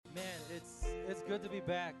It's good to be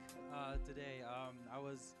back today. I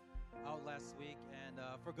was out last week, and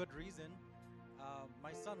for good reason.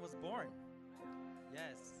 My son was born.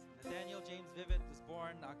 Yes, Nathaniel James Vivid was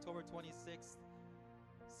born October 26th,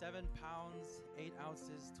 7 pounds, 8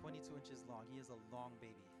 ounces, 22 inches long. He is a long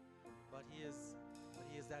baby, but he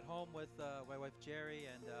is at home with my wife Jerry,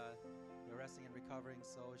 and they're resting and recovering.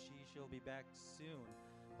 So she'll be back soon.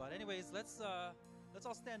 But anyways, let's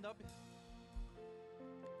all stand up.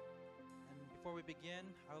 Before we begin,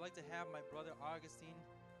 I would like to have my brother Augustine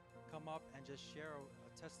come up and just share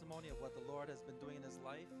a testimony of what the Lord has been doing in his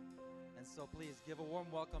life. And so please give a warm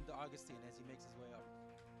welcome to Augustine as he makes his way up.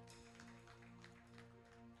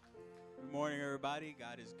 Good morning, everybody.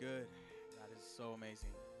 God is good. God is so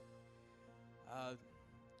amazing.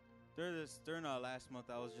 During last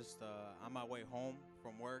month, I was just on my way home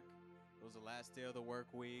from work. It was the last day of the work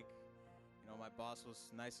week. You know, my boss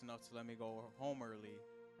was nice enough to let me go home early.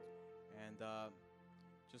 And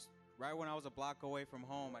just right when I was a block away from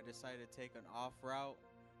home, I decided to take an off route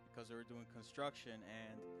because they were doing construction,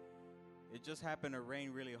 and it just happened to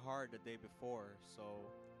rain really hard the day before.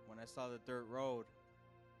 So when I saw the dirt road,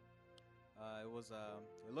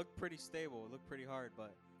 it looked pretty stable. It looked pretty hard,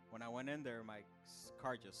 but when I went in there, my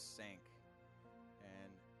car just sank,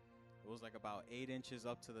 and it was like about 8 inches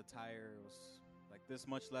up to the tire. It was like this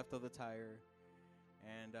much left of the tire,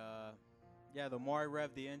 and yeah, the more I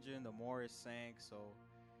revved the engine, the more it sank. So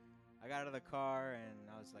I got out of the car, and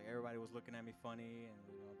I was like, everybody was looking at me funny, and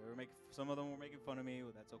you know, some of them were making fun of me.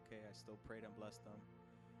 Well, that's okay. I still prayed and blessed them.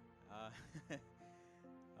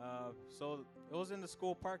 So it was in the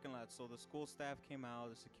school parking lot. So the school staff came out,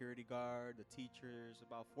 the security guard, the teachers,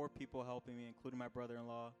 about 4 people helping me, including my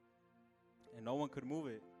brother-in-law, and no one could move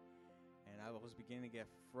it. And I was beginning to get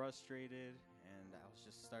frustrated, and I was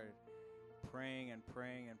just started praying and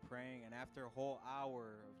praying and praying, and after a whole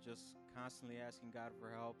hour of just constantly asking God for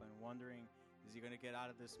help and wondering, is he going to get out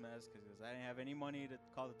of this mess, because I didn't have any money to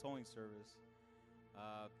call the towing service,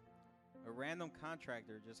 a random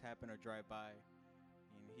contractor just happened to drive by,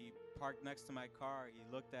 and he parked next to my car. He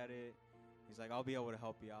looked at it. He's like, I'll be able to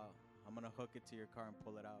help you out. I'm going to hook it to your car and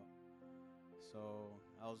pull it out. So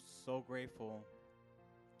I was so grateful,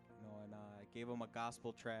 you know, and I gave him a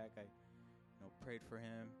gospel track. I prayed for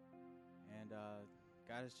him. And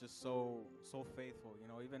God is just so faithful. You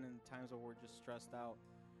know, even in times where we're just stressed out,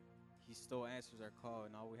 he still answers our call,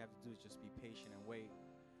 and all we have to do is just be patient and wait.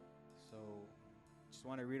 So just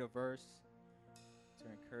want to read a verse to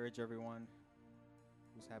encourage everyone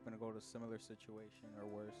who's happened to go to a similar situation or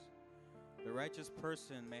worse. The righteous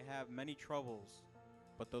person may have many troubles,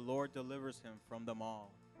 but the Lord delivers him from them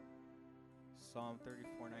all. Psalm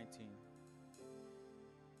 34:19.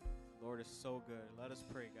 Lord is so good. Let us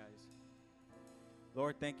pray, guys.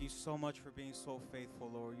 Lord, thank you so much for being so faithful,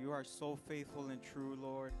 Lord. You are so faithful and true,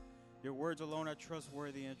 Lord. Your words alone are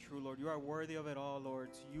trustworthy and true, Lord. You are worthy of it all,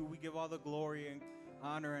 Lord. To you we give all the glory and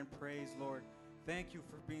honor and praise, Lord. Thank you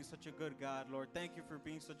for being such a good God, Lord. Thank you for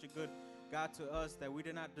being such a good God to us that we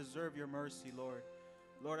did not deserve your mercy, Lord.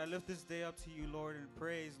 Lord, I lift this day up to you, Lord, in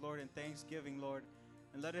praise, Lord, and thanksgiving, Lord.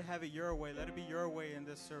 And let it have it your way. Let it be your way in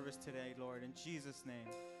this service today, Lord. In Jesus' name,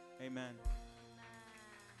 amen.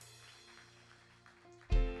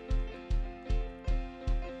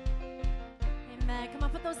 Come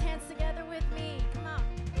on, put those hands together with me. Come on.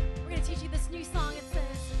 We're going to teach you this new song. It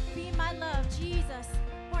says, be my love, Jesus.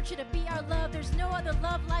 I want you to be our love. There's no other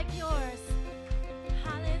love like yours.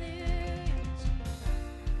 Hallelujah.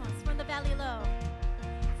 Come on, it's from the valley low.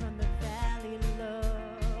 From the valley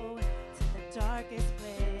low to the darkest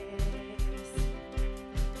place,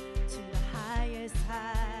 to the highest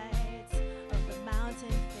heights of the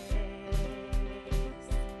mountain face,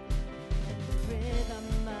 and the rhythm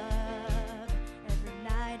of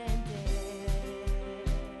night and day.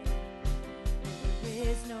 If there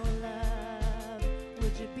is no love,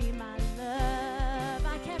 would you be my love?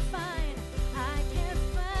 I can't find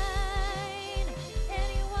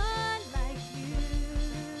anyone like you.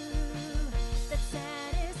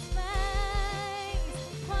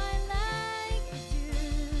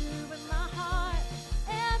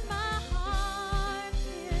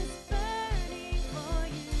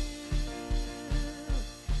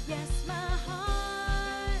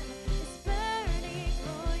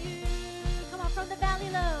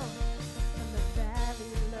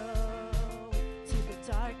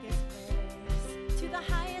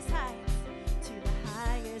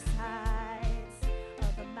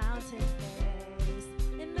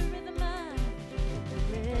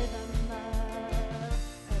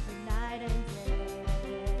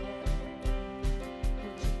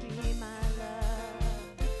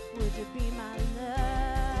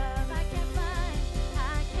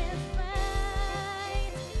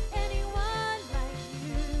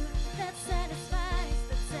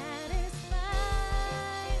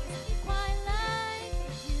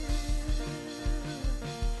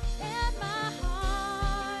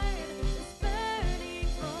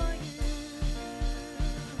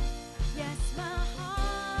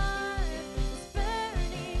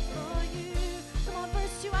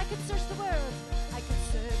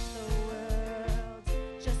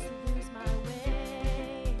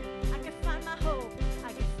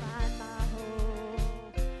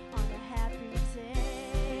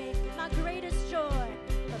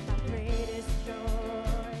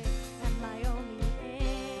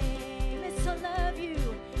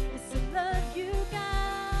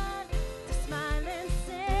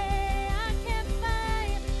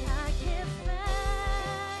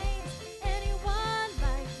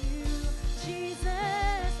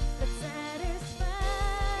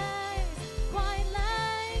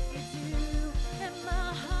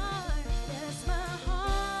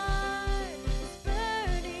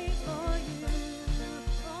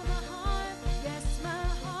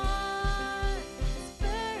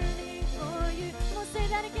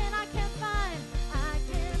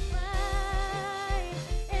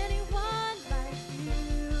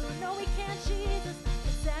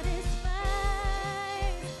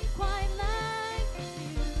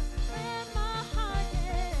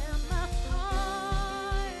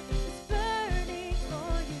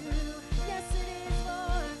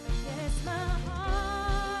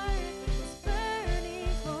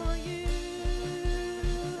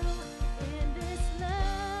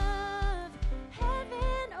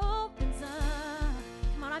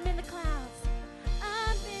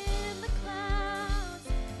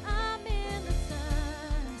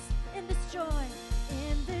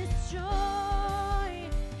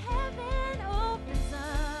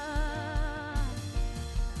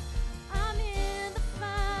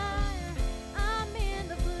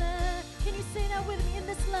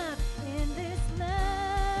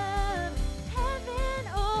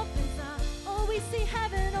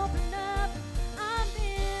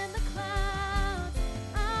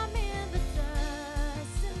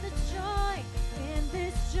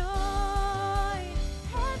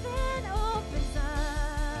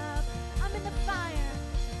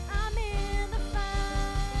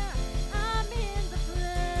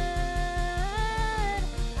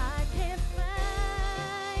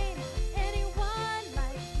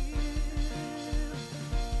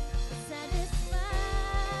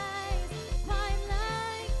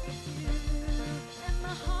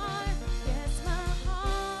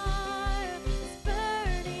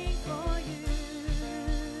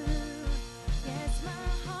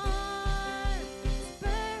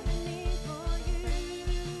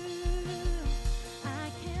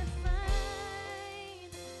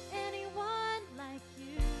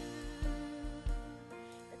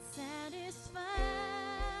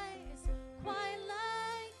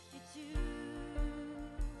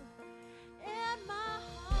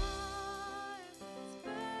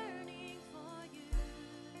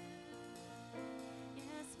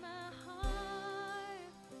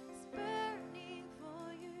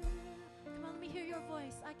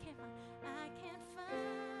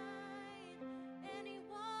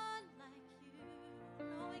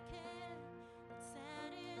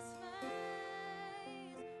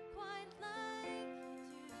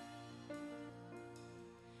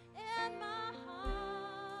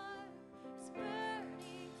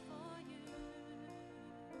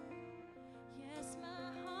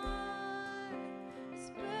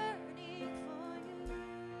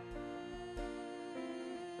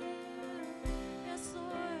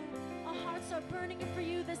 burning for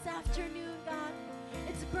you this afternoon, God.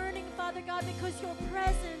 It's burning, Father God, because your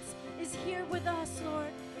presence is here with us, Lord.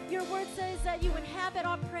 Your word says that you inhabit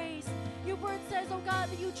our praise. Your word says, oh God,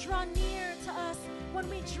 that you draw near to us when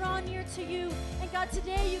we draw near to you. And God,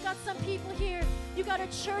 today you got some people here. You got a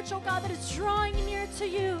church, oh God, that is drawing near to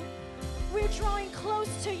you. We're drawing close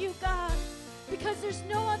to you, God, because there's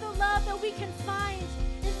no other love that we can find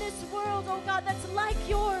in this world, oh God, that's like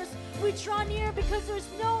yours. We draw near because there's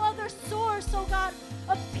no other source, oh God,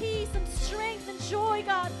 of peace and strength and joy,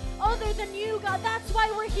 God, other than you, God. That's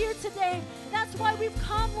why we're here today. That's why we've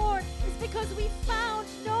come, Lord. It's because we found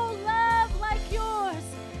no love like yours.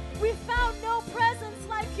 We found no presence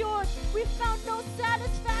like yours. We found no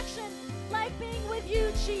satisfaction like being with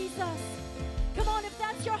you, Jesus. Come on, if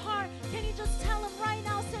that's your heart, can you just tell him right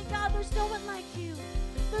now, say, God, there's no one like you.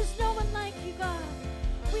 There's no one like you, God.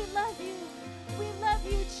 We love you. We love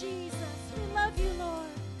you, Jesus. We love you, Lord.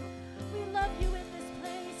 We love you in this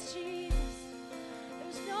place, Jesus.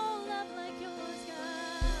 There's no love like yours,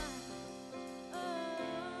 God.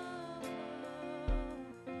 Oh,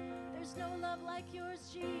 there's no love like yours,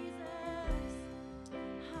 Jesus.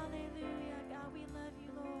 Hallelujah, God, we love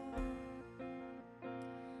you, Lord.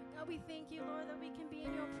 God, we thank you, Lord, that we can be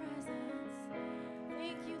in your presence.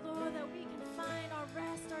 Thank you, Lord, that we can find our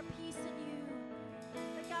rest, our peace in you.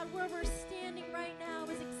 That, God, where we're standing right now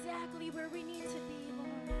is exactly where we need to be,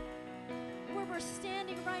 Lord. Where we're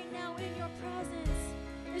standing right now in your presence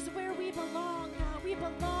is where we belong, God. We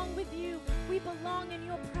belong with you. We belong in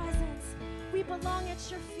your presence. We belong at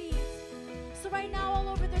your feet. So right now, all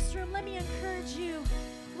over this room, let me encourage you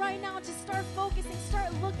right now to start focusing,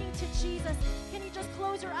 start looking to Jesus. Can you just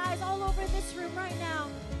close your eyes all over this room right now?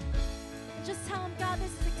 And just tell him, God,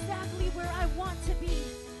 this is exactly where I want to be.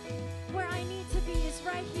 Where I need to be is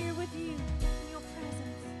right here with you in your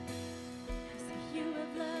presence. So you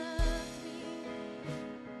have loved me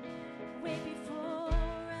way before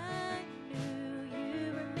I knew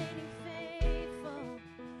you, remaining faithful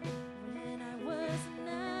when I was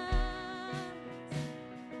not.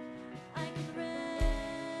 I can rest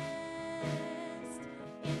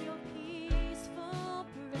in your peaceful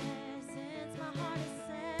presence. My heart is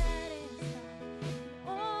satisfied in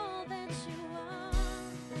all that you are.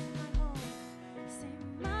 My home, say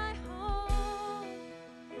my home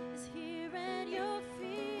is here at your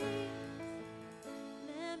feet.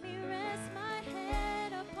 Let me rest my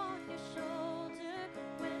head upon your shoulder.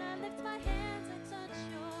 When I lift my hands, I touch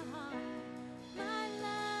your heart. My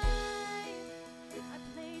life I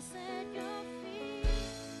place at your feet.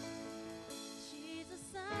 Jesus,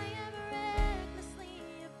 I am recklessly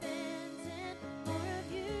abandoned. More of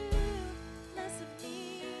you, less of me.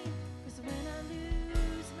 'Cause when I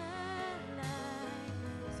lose my life,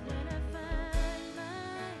 is when I find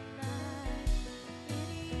my life in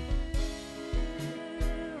you.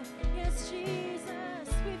 Yes, Jesus,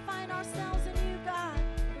 we find ourselves in you, God.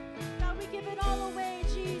 God, we give it all away,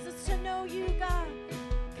 Jesus, to know you, God.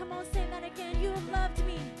 Come on, say that again. You have loved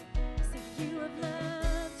me. Say, you have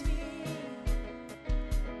loved me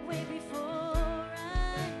way before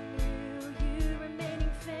I knew you,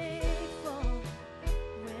 remaining faithful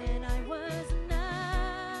when I was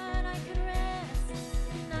not. I can rest,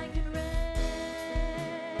 I can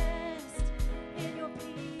rest in your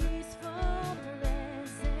peaceful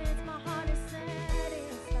presence. My heart is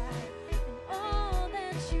satisfied in all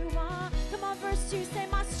that you are. Come on, verse 2, say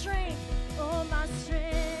my strength. Oh, my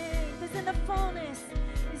strength is in the fullness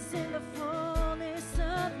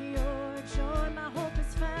of your joy. My hope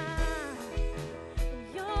is found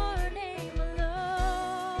in your name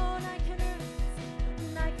alone. I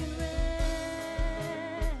can rest,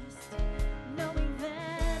 knowing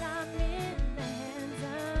that I'm in the hands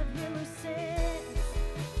of you who sits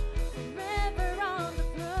forever on the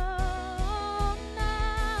throne.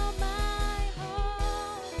 Now my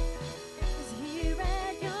home is here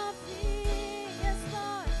at your feet. Yes,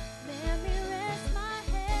 Lord, let me rest my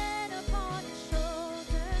head upon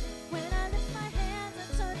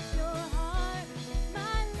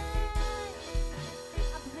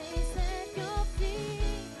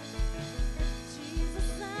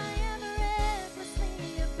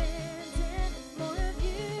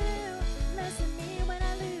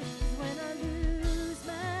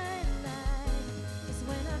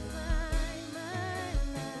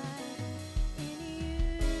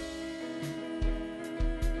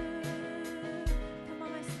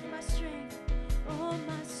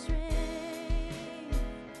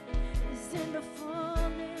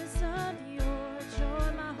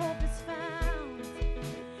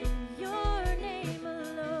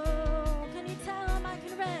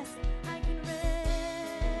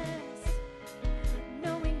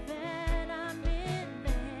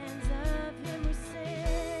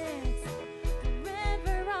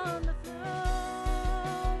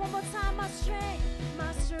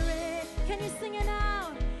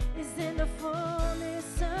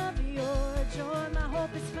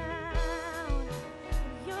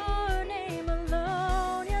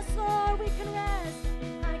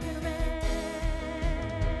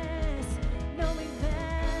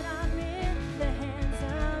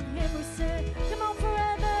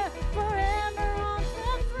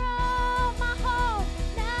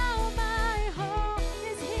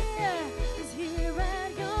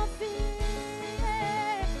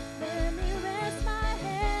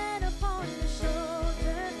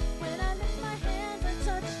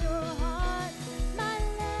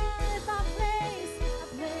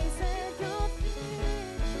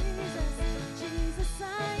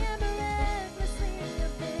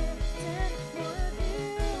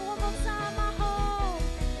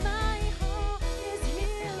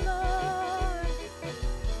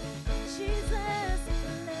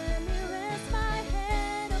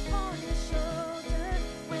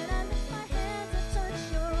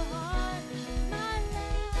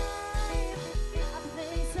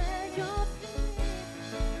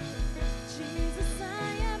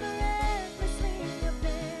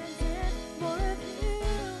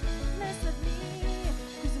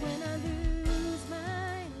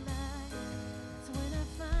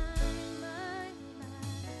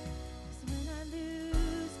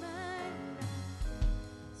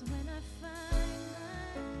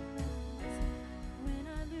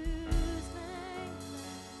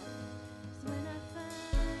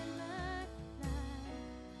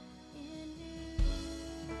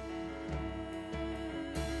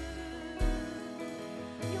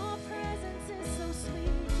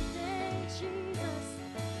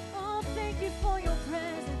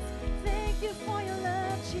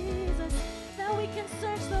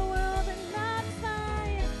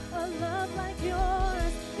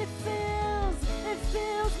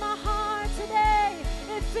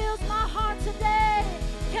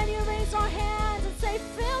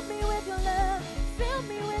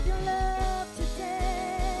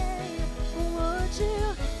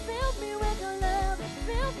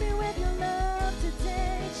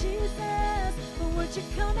you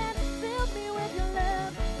come and fill me with your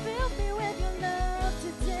love? Fill me with your love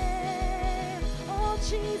today. Oh,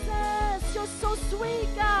 Jesus, you're so sweet,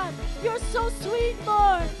 God. You're so sweet,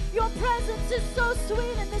 Lord. Your presence is so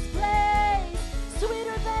sweet in this place.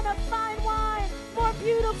 Sweeter than a fine wine, more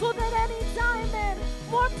beautiful than any diamond,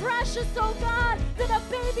 more precious, oh God, than a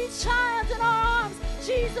baby child in our arms.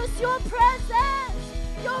 Jesus, your presence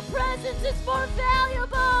is more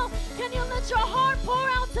valuable. Can you let your heart pour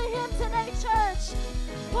out to him today, church?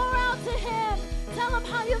 Pour out to him. Tell him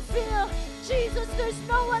how you feel. Jesus, there's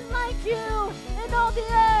no one like you in all the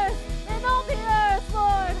earth,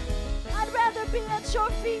 Lord. I'd rather be at your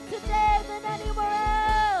feet today than anywhere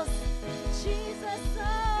else. Jesus, oh,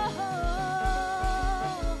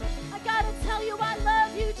 I gotta tell you I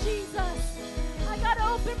love you, Jesus. I gotta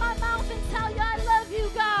open my mouth and tell you I love you,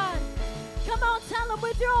 God. Come on, tell him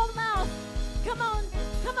with your own mouth. Come on,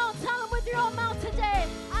 tell him with your own mouth today.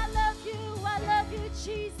 I love you,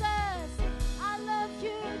 Jesus. I love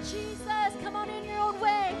you, Jesus. Come on, in your own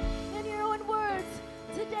way, in your own words.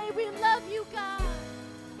 Today we love you, God.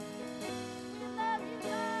 We love you,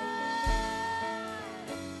 God.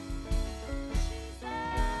 Jesus.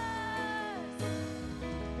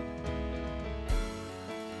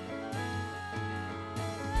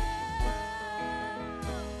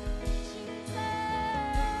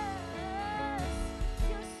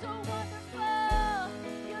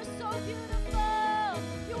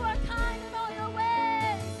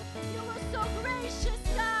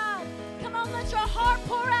 Your heart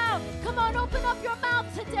pour out. Come on, open up your mouth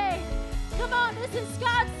today. Come on, this is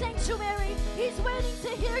God's sanctuary. He's waiting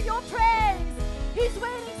to hear your praise. He's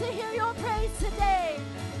waiting to hear your praise today.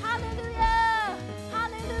 Hallelujah.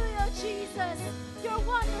 Hallelujah, Jesus. You're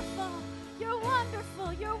wonderful. You're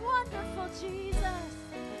wonderful. You're wonderful, Jesus.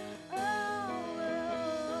 Oh.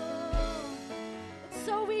 It's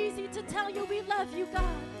so easy to tell you we love you,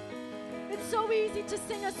 God. It's so easy to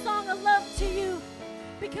sing a song of love to you.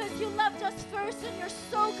 Because you loved us first and you're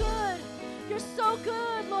so good. You're so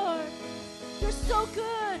good, Lord. You're so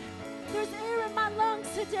good. There's air in my lungs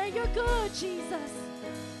today. You're good, Jesus.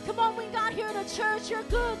 Come on, we got here to church. You're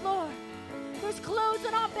good, Lord. There's clothes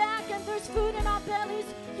on our back and there's food in our bellies.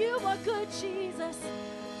 You are good, Jesus.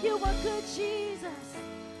 You are good, Jesus.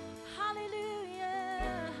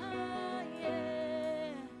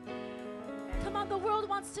 Come on, the world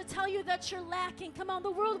wants to tell you that you're lacking. Come on,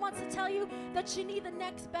 the world wants to tell you that you need the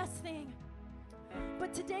next best thing.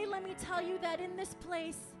 But today, let me tell you that in this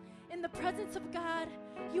place, in the presence of God,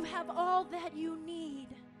 you have all that you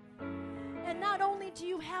need. And not only do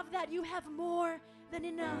you have that, you have more than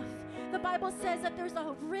enough. The Bible says that there's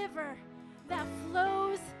a river that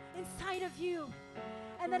flows inside of you,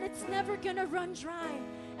 and that it's never gonna run dry.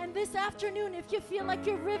 And this afternoon, if you feel like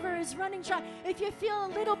your river is running dry, if you feel a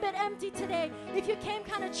little bit empty today, if you came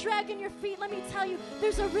kind of dragging your feet, let me tell you,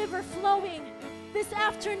 there's a river flowing this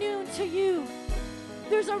afternoon to you.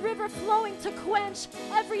 There's a river flowing to quench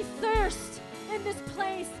every thirst in this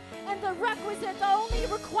place. And the requisite, the only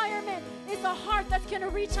requirement is a heart that's going to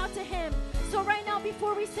reach out to him. So right now,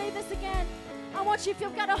 before we say this again, I want you, if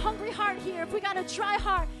you've got a hungry heart here, if we got a dry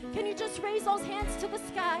heart, can you just raise those hands to the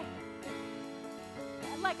sky?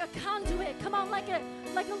 Like a conduit, come on, like a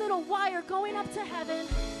little wire going up to heaven.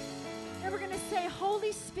 And we're going to say,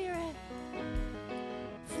 Holy Spirit,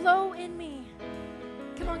 flow in me.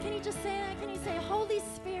 Come on, can you just say that? Can you say, Holy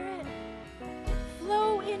Spirit,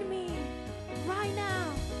 flow in me right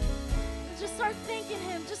now? And just start thanking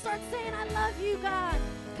him. Just start saying, I love you, God.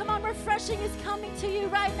 Come on, refreshing is coming to you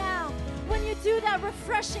right now. When you do that,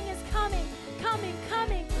 refreshing is coming,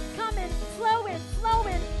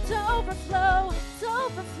 flowing to overflow,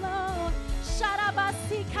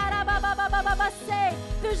 Sharabasi karabababababase.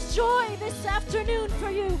 There's joy this afternoon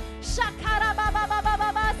for you.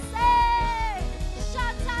 Shakarabababababase.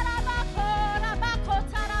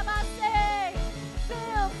 Shatarabakorabakotarabase.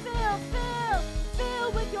 Fill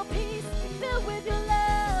with your peace, fill with your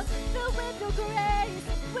love, fill with your grace,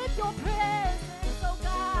 with your presence, oh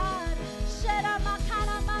God.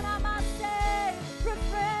 Sheramakaramanamase.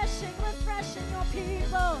 Refreshing your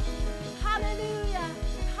people. Hallelujah,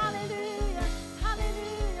 hallelujah,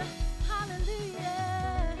 hallelujah,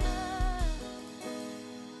 hallelujah.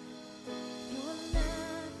 Your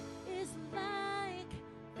love is like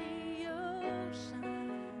the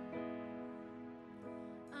ocean.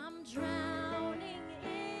 I'm drowning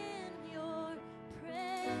in your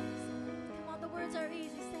presence. Come on, the words are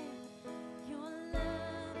easy. Say it. Your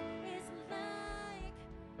love is like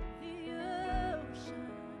the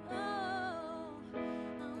ocean. Oh,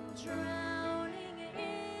 I'm drowning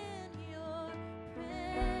in your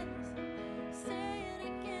presence. Say it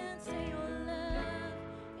again. Say your love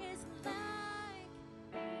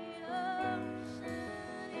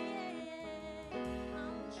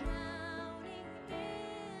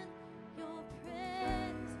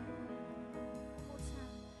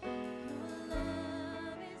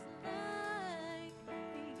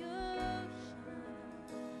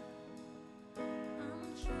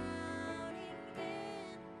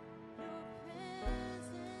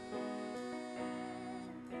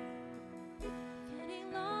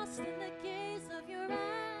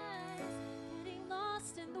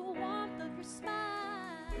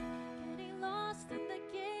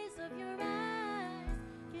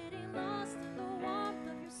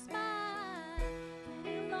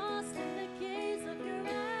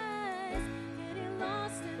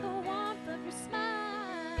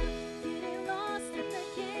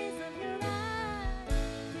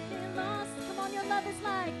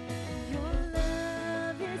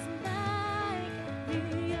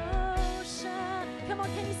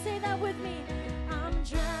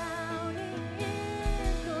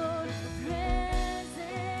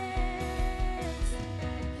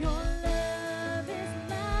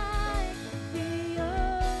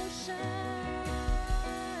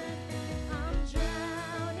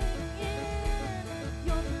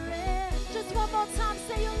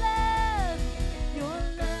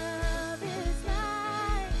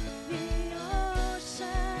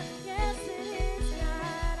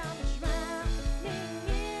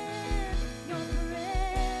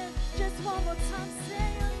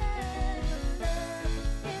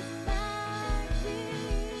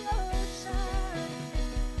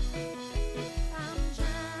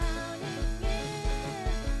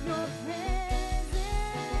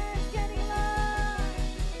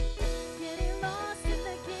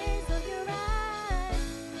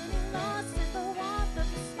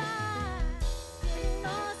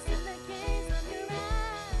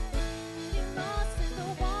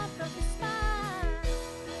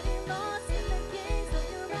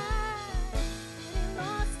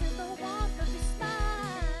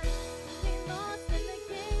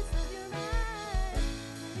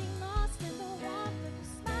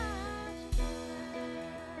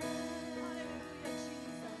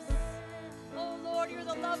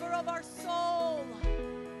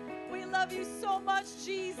you so much,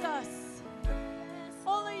 Jesus.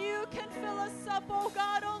 Only you can fill us up, oh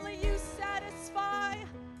God. Only you satisfy.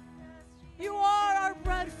 You are our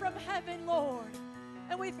bread from heaven, Lord.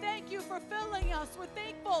 And we thank you for filling us. We're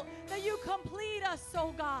thankful that you complete us,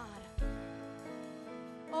 oh God.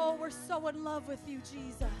 Oh, we're so in love with you,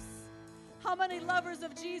 Jesus. How many lovers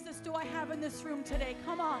of Jesus do I have in this room today?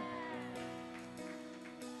 Come on.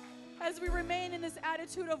 As we remain in this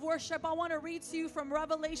attitude of worship, I want to read to you from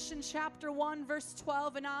Revelation chapter 1, verse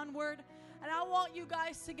 12 and onward. And I want you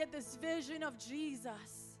guys to get this vision of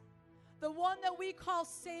Jesus, the one that we call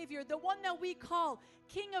Savior, the one that we call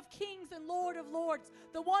King of Kings and Lord of Lords,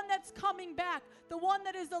 the one that's coming back, the one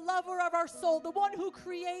that is the lover of our soul, the one who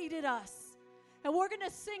created us. And we're going to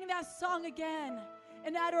sing that song again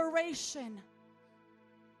in adoration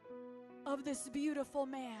of this beautiful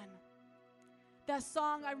man. That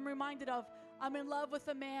song I'm reminded of, I'm in love with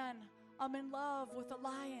a man. I'm in love with a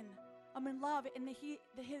lion. I'm in love, and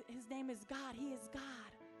his name is God. He is God.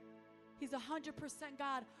 He's 100%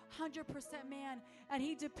 God, 100% man, and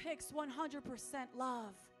he depicts 100%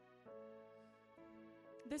 love.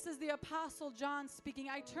 This is the Apostle John speaking.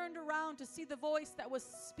 I turned around to see the voice that was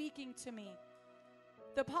speaking to me.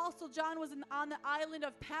 The Apostle John was on the island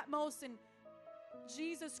of Patmos, and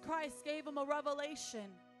Jesus Christ gave him a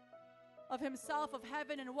revelation of himself, of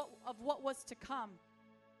heaven, and of what was to come.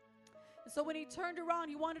 And so when he turned around,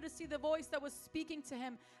 he wanted to see the voice that was speaking to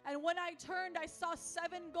him. And when I turned, I saw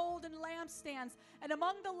 7 golden lampstands. And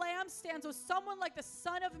among the lampstands was someone like the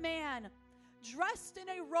Son of Man, dressed in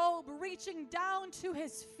a robe reaching down to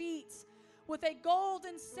his feet, with a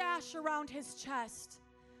golden sash around his chest.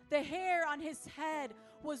 The hair on his head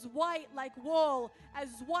was white like wool, as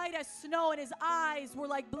white as snow, and his eyes were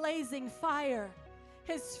like blazing fire.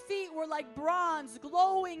 His feet were like bronze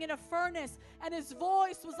glowing in a furnace, and his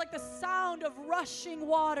voice was like the sound of rushing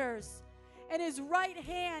waters. In his right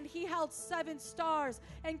hand he held 7 stars,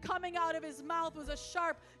 and coming out of his mouth was a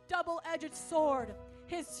sharp, double-edged sword.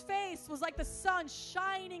 His face was like the sun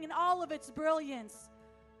shining in all of its brilliance.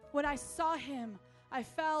 When I saw him, I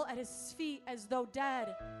fell at his feet as though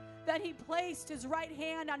dead. Then he placed his right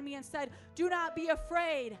hand on me and said, "Do not be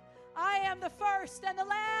afraid. I am the first and the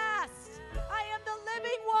last. I am the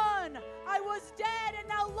living one. I was dead, and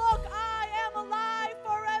now look, I am alive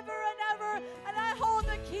forever and ever, and I hold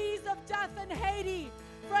the keys of death and Hades."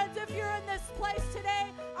 Friends, if you're in this place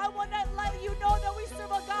today, I want to let you know that we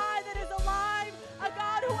serve a God that is alive, a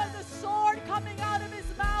God who has a sword coming out of his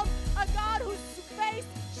mouth, a God whose face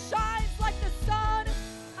shines like the sun.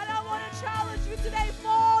 And I want to challenge you today,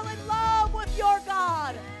 fall in love with your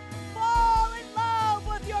God. Fall in love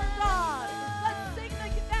with your God. Let's sing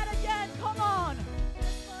that again. Come on.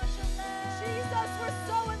 Jesus, we're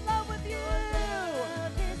so in love with you.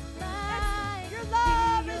 Your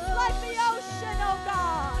love is like the ocean, oh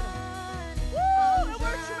God. Woo! And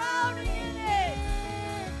we're drowning in it.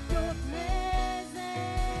 Your presence,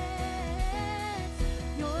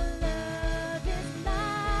 your love is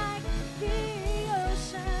like the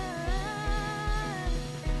ocean.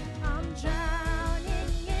 I'm drowning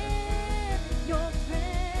in your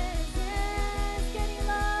presence, getting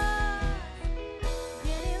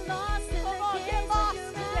lost in Come on, the get gaze lost of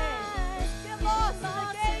your today. eyes. Get lost in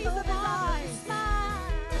the gaze of his eyes.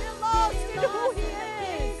 Get lost in who he is.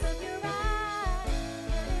 Getting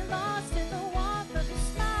lost in the warmth of your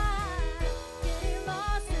smile. Getting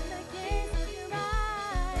lost in the gaze of your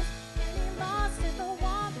eyes. Getting lost in the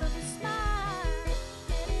warmth of your smile.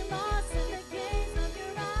 Getting lost in the gaze of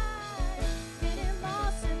your eyes. Getting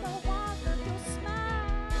lost in the warmth of your smile.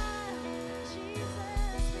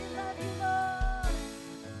 Jesus, we love you, Lord.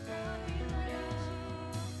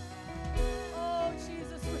 Oh,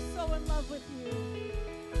 Jesus, we're so in love with you.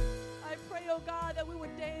 I pray, oh God, that we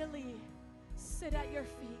would daily sit at your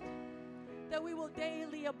feet, that we will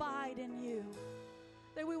daily abide in you,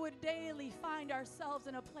 that we would daily find ourselves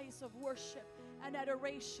in a place of worship and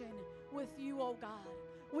adoration with you, oh God.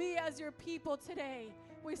 We as your people today,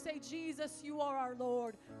 we say, Jesus, you are our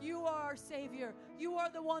Lord. You are our Savior. You are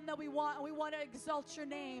the one that we want, and we want to exalt your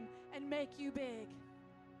name and make you big.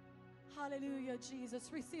 Hallelujah,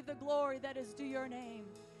 Jesus. Receive the glory that is due your name.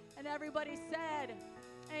 And everybody said,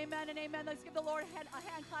 amen and amen. Let's give the Lord a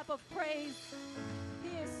hand clap of praise.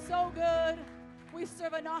 He is so good. We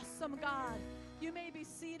serve an awesome God. You may be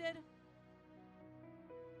seated.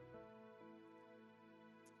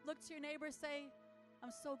 Look to your neighbor, say,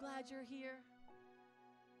 I'm so glad you're here.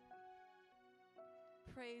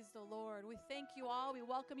 Praise the Lord. We thank you all. We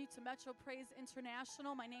welcome you to Metro Praise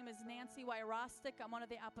International. My name is Nancy Wyrostic. I'm one of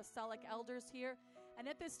the apostolic elders here. And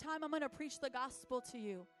at this time, I'm going to preach the gospel to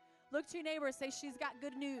you. Look to your neighbor and say, she's got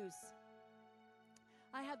good news.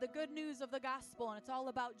 have the good news of the gospel, and it's all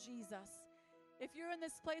about Jesus. If you're in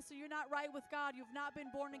this place or you're not right with God, you've not been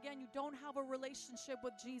born again, you don't have a relationship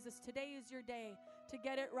with Jesus, today is your day to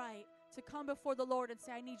get it right, to come before the Lord and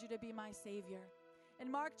say, I need you to be my Savior. In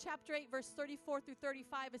Mark chapter 8, verse 34 through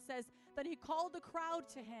 35, it says that he called the crowd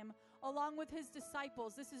to him along with his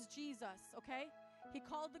disciples. This is Jesus, okay? He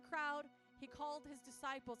called the crowd, he called his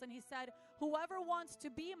disciples, and he said, whoever wants to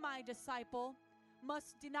be my disciple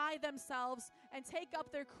must deny themselves and take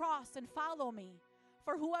up their cross and follow me.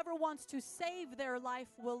 For whoever wants to save their life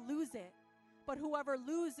will lose it, but whoever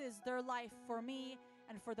loses their life for me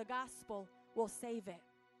and for the gospel will save it.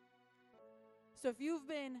 So if you've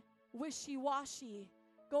been wishy-washy,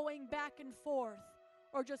 going back and forth,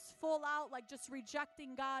 or just full out, like just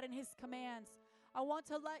rejecting God and his commands, I want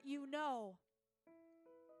to let you know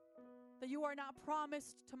that you are not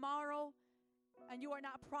promised tomorrow and you are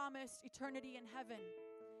not promised eternity in heaven.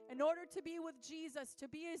 In order to be with Jesus, to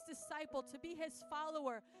be his disciple, to be his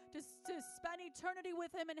follower, to spend eternity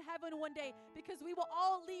with him in heaven one day, because we will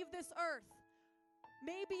all leave this earth.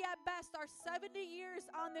 Maybe at best our 70 years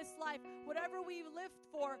on this life, whatever we've lived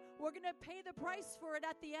for, we're going to pay the price for it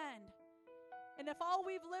at the end. And if all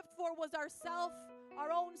we've lived for was our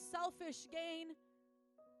own selfish gain,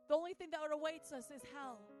 the only thing that awaits us is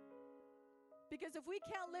hell. Because if we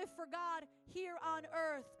can't live for God here on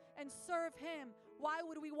earth and serve him, why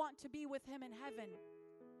would we want to be with him in heaven?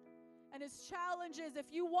 And his challenge is, if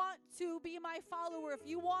you want to be my follower, if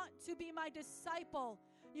you want to be my disciple,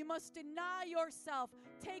 you must deny yourself,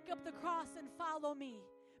 take up the cross and follow me.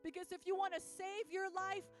 Because if you want to save your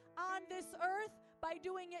life on this earth by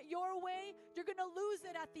doing it your way, you're going to lose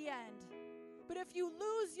it at the end. But if you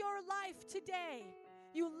lose your life today,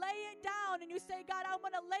 you lay it down and you say, God, I'm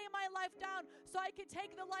going to lay my life down so I can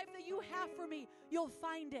take the life that you have for me, you'll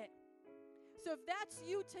find it. So if that's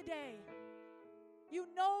you today, you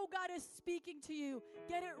know God is speaking to you,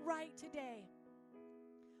 get it right today.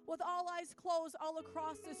 With all eyes closed all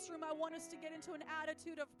across this room, I want us to get into an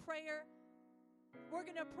attitude of prayer. We're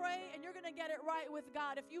going to pray and you're going to get it right with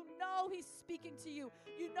God. If you know he's speaking to you,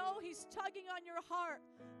 you know he's tugging on your heart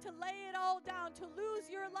to lay it all down, to lose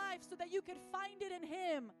your life so that you can find it in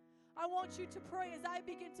him. I want you to pray. As I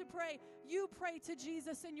begin to pray, you pray to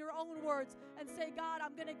Jesus in your own words and say, God,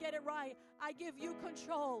 I'm going to get it right. I give you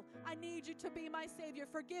control. I need you to be my Savior.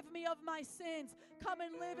 Forgive me of my sins. Come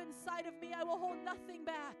and live inside of me. I will hold nothing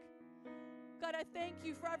back. God, I thank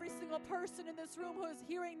you for every single person in this room who is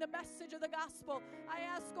hearing the message of the gospel. I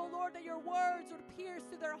ask, oh Lord, that your words would pierce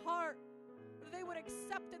through their heart, that they would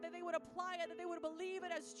accept it, that they would apply it, that they would believe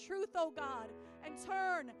it as truth, oh God, and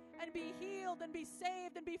turn and be healed and be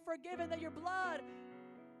saved and be forgiven, that your blood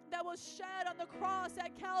that was shed on the cross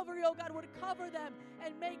at Calvary, oh God, would cover them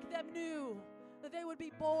and make them new, that they would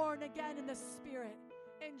be born again in the Spirit.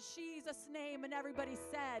 In Jesus' name, and everybody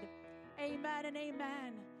said, amen and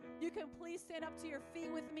amen. You can please stand up to your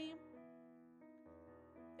feet with me.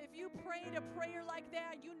 If you prayed a prayer like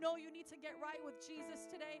that, you know you need to get right with Jesus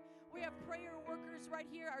today. We have prayer workers right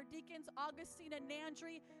here, our deacons, Augustine and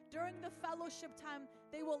Nandri. During the fellowship time,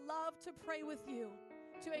 they will love to pray with you,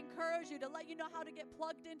 to encourage you, to let you know how to get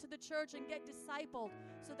plugged into the church and get discipled.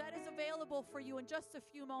 So that is available for you in just a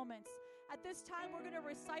few moments. At this time, we're going to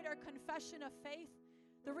recite our confession of faith.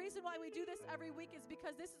 The reason why we do this every week is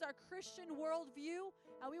because this is our Christian worldview,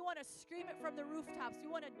 and we want to scream it from the rooftops.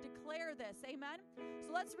 We want to declare this. Amen?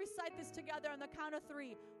 So let's recite this together on the count of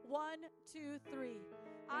 3. 1, 2, 3.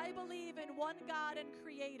 I believe in one God and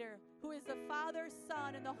Creator, who is the Father,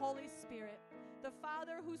 Son, and the Holy Spirit. The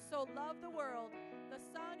Father who so loved the world, the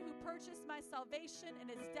Son who purchased my salvation in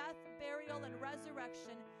his death, burial, and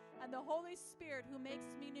resurrection, and the Holy Spirit who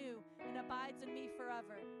makes me new and abides in me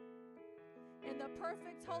forever. In the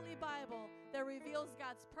perfect Holy Bible that reveals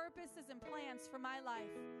God's purposes and plans for my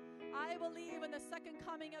life, I believe in the second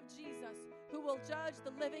coming of Jesus, who will judge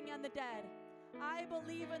the living and the dead. I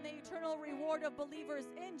believe in the eternal reward of believers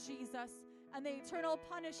in Jesus and the eternal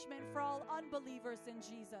punishment for all unbelievers in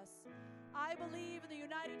Jesus. I believe in the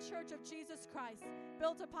United Church of Jesus Christ,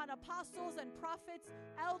 built upon apostles and prophets,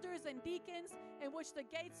 elders and deacons, in which the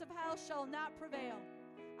gates of hell shall not prevail.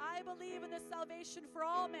 I believe in the salvation for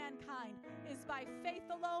all mankind is by faith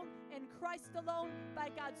alone, in Christ alone, by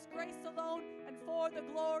God's grace alone, and for the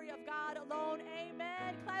glory of God alone.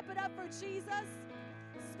 Amen. Clap it up for Jesus.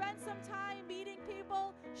 Spend some time meeting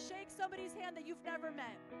people. Shake somebody's hand that you've never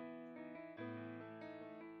met.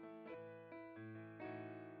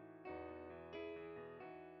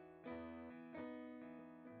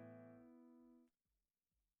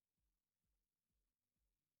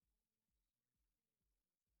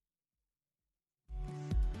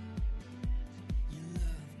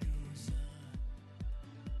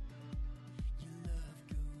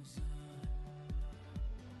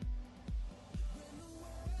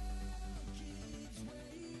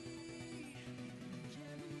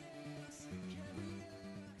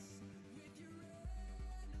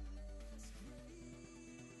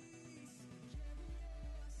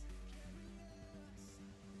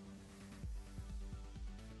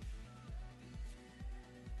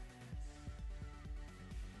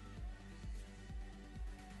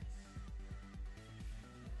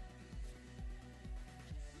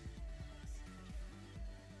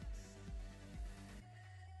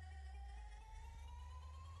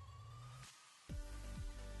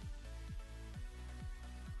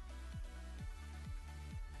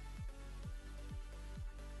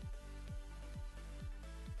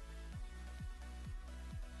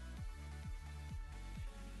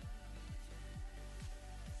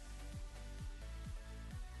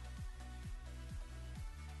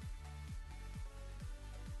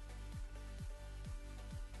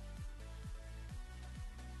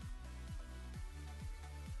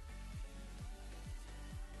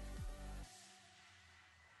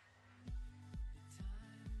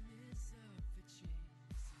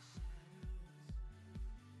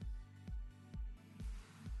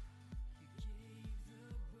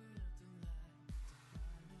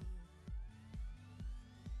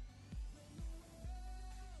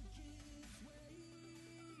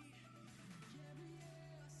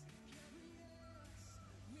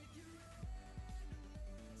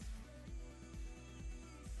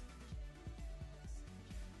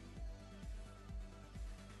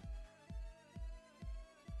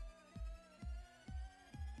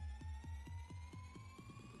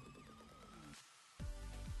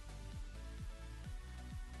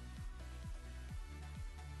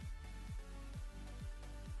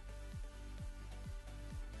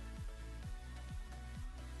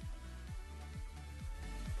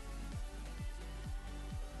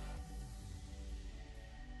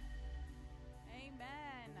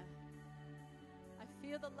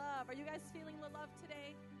 Feel the love. Are you guys feeling the love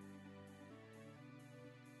today?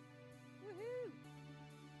 Woohoo!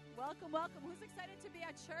 Welcome, welcome. Who's excited to be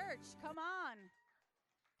at church? Come on.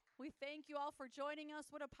 We thank you all for joining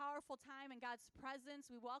us. What a powerful time in God's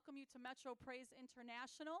presence. We welcome you to Metro Praise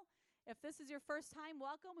International. If this is your first time,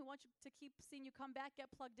 welcome. We want you to keep seeing you come back,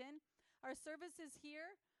 get plugged in. Our services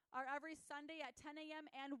here are every Sunday at 10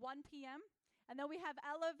 a.m. and 1 p.m. And then we have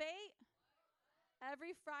Elevate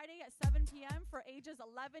every Friday at 7 p.m. for ages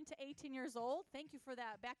 11 to 18 years old. Thank you for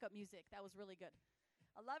that backup music. That was really good.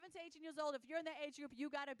 11 to 18 years old. If you're in that age group, you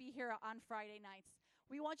got to be here on Friday nights.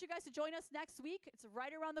 We want you guys to join us next week. It's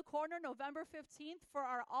right around the corner, November 15th, for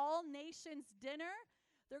our All Nations Dinner.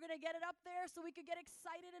 They're going to get it up there so we could get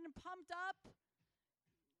excited and pumped up.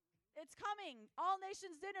 It's coming. All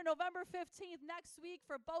Nations Dinner, November 15th, next week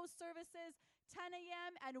for both services, 10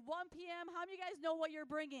 a.m. and 1 p.m. How many of you guys know what you're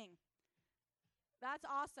bringing? That's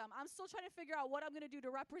awesome. I'm still trying to figure out what I'm going to do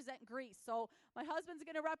to represent Greece. So my husband's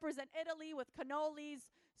going to represent Italy with cannolis.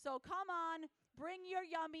 So come on, bring your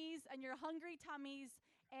yummies and your hungry tummies,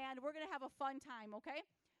 and we're going to have a fun time, okay?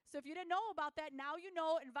 So if you didn't know about that, now you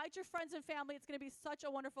know. Invite your friends and family. It's going to be such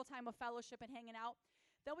a wonderful time of fellowship and hanging out.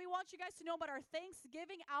 Then we want you guys to know about our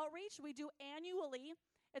Thanksgiving outreach we do annually.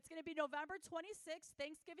 It's going to be November 26th,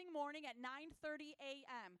 Thanksgiving morning at 9:30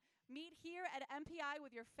 a.m. Meet here at MPI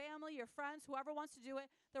with your family, your friends, whoever wants to do it.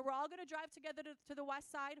 Then we're all going to drive together to the west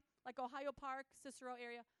side, like Ohio Park, Cicero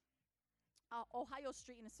area, Ohio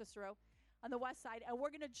Street in Cicero on the west side. And we're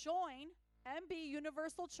going to join MB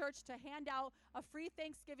Universal Church to hand out a free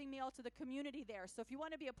Thanksgiving meal to the community there. So if you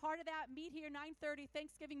want to be a part of that, meet here 9:30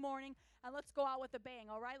 Thanksgiving morning, and let's go out with a bang,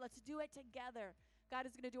 all right? Let's do it together. God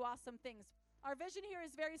is going to do awesome things. Our vision here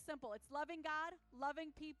is very simple. It's loving God,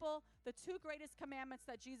 loving people, the two greatest commandments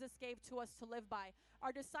that Jesus gave to us to live by.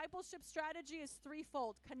 Our discipleship strategy is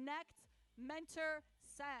threefold: connect, mentor,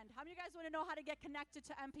 send. How many of you guys want to know how to get connected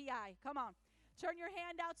to MPI? Come on. Turn your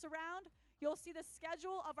handouts around. You'll see the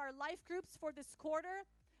schedule of our life groups for this quarter.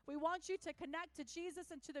 We want you to connect to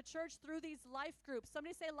Jesus and to the church through these life groups.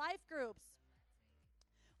 Somebody say life groups.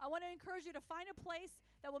 I want to encourage you to find a place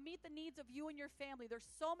that will meet the needs of you and your family. There's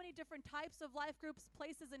so many different types of life groups,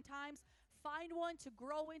 places and times. Find one to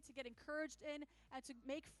grow in, to get encouraged in, and to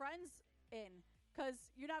make friends in, because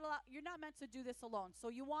you're not meant to do this alone. So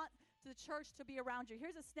you want the church to be around you.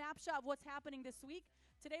 Here's a snapshot of what's happening this week.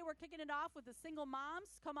 Today we're kicking it off with the single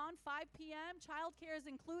moms. Come on, 5 p.m. Childcare is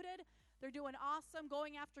included. They're doing awesome,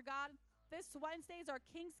 going after God. This Wednesday is our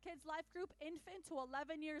King's Kids Life Group, infant to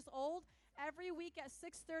 11 years old. Every week at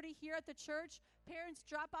 6:30 here at the church. Parents,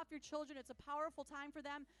 drop off your children. It's a powerful time for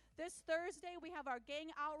them. This Thursday, we have our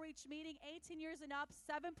gang outreach meeting, 18 years and up,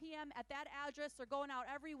 7 p.m. at that address. They're going out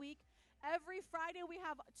every week. Every Friday, we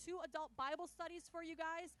have 2 adult Bible studies for you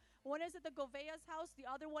guys. One is at the Govea's house, the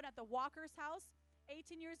other one at the Walker's house.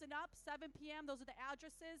 18 years and up, 7 p.m. Those are the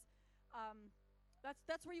addresses.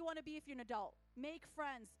 That's where you want to be if you're an adult. Make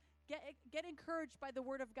friends. Get encouraged by the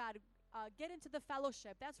Word of God. Get into the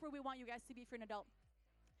fellowship. That's where we want you guys to be for an adult.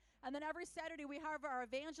 And then every Saturday we have our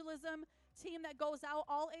evangelism team that goes out.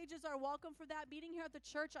 All ages are welcome for that. Meeting here at the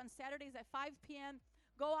church on Saturdays at 5 p.m.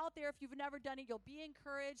 Go out there if you've never done it. You'll be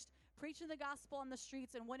encouraged, preaching the gospel on the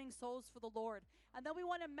streets and winning souls for the Lord. And then we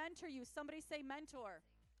want to mentor you. Somebody say mentor.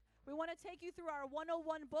 We want to take you through our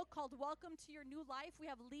 101 book called Welcome to Your New Life. We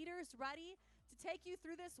have leaders ready to take you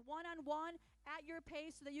through this one-on-one at your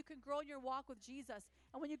pace so that you can grow in your walk with Jesus.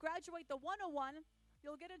 And when you graduate the 101,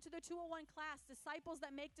 you'll get into the 201 class, Disciples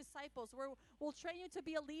That Make Disciples, where we'll train you to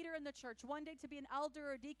be a leader in the church, one day to be an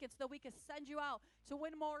elder or deacon, so that we can send you out to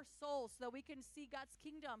win more souls, so that we can see God's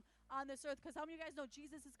kingdom on this earth. Because how many of you guys know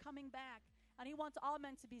Jesus is coming back, and he wants all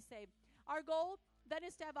men to be saved? Our goal then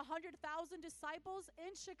is to have 100,000 disciples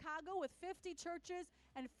in Chicago with 50 churches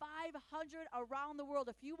and 500 around the world.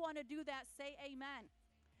 If you want to do that, say amen.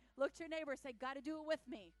 Look to your neighbor, say, got to do it with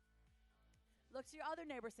me. Look to your other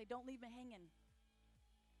neighbor, say, don't leave me hanging.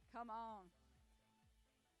 Come on.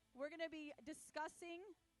 We're going to be discussing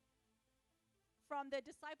from the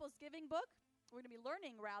Disciples Giving book. We're going to be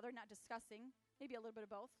learning, rather, not discussing, maybe a little bit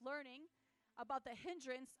of both, learning about the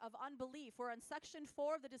hindrance of unbelief. We're on section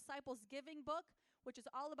 4 of the Disciples Giving book, which is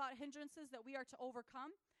all about hindrances that we are to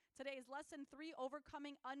overcome. Today is lesson 3,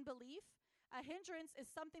 overcoming unbelief. A hindrance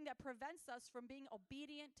is something that prevents us from being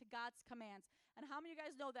obedient to God's commands. And how many of you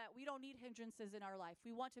guys know that we don't need hindrances in our life?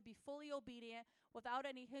 We want to be fully obedient without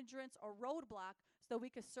any hindrance or roadblock so that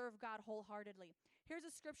we can serve God wholeheartedly. Here's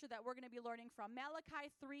a scripture that we're going to be learning from,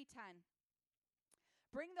 Malachi 3:10.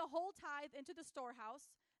 Bring the whole tithe into the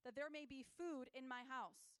storehouse, that there may be food in my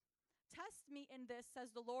house. Test me in this,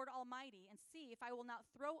 says the Lord Almighty, and see if I will not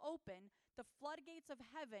throw open the floodgates of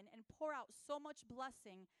heaven and pour out so much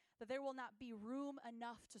blessing that there will not be room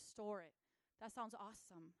enough to store it. That sounds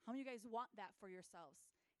awesome. How many of you guys want that for yourselves?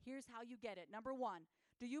 Here's how you get it. Number one,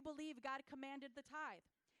 do you believe God commanded the tithe?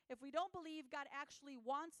 If we don't believe God actually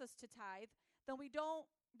wants us to tithe, then we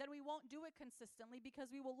won't do it consistently,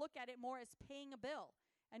 because we will look at it more as paying a bill.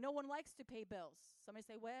 And no one likes to pay bills. Somebody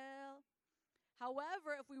say, well,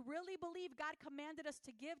 however, if we really believe God commanded us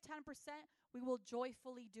to give 10%, we will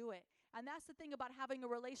joyfully do it. And that's the thing about having a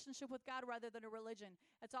relationship with God rather than a religion.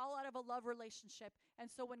 It's all out of a love relationship.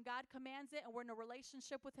 And so when God commands it and we're in a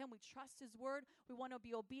relationship with him, we trust his word, we want to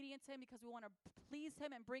be obedient to him because we want to please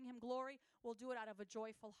him and bring him glory, we'll do it out of a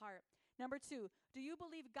joyful heart. Number two, do you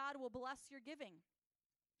believe God will bless your giving?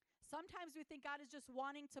 Sometimes we think God is just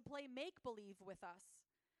wanting to play make-believe with us.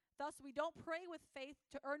 Thus, we don't pray with faith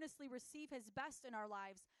to earnestly receive his best in our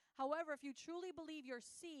lives. However, if you truly believe your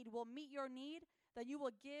seed will meet your need, then you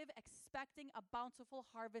will give expecting a bountiful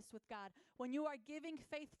harvest with God. When you are giving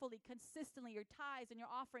faithfully, consistently, your tithes and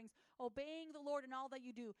your offerings, obeying the Lord in all that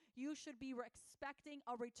you do, you should be expecting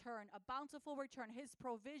a return, a bountiful return, his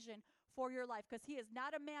provision for your life, because he is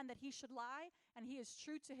not a man that he should lie, and he is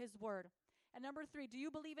true to his word. And number three, do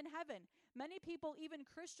you believe in heaven? Many people, even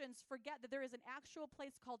Christians, forget that there is an actual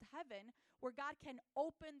place called heaven where God can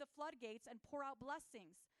open the floodgates and pour out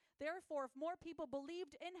blessings. Therefore, if more people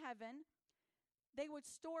believed in heaven, they would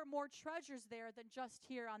store more treasures there than just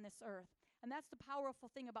here on this earth. And that's the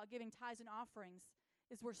powerful thing about giving tithes and offerings,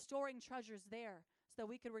 is we're storing treasures there so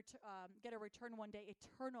that we could get a return one day,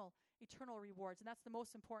 eternal rewards. And that's the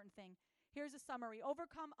most important thing. Here's a summary.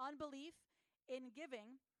 Overcome unbelief in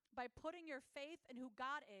giving by putting your faith in who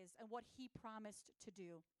God is and what he promised to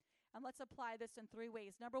do. And let's apply this in three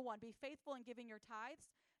ways. Number one, be faithful in giving your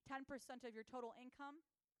tithes, 10% of your total income,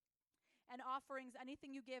 and offerings,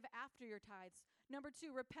 anything you give after your tithes. Number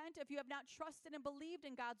two, repent if you have not trusted and believed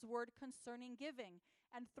in God's word concerning giving.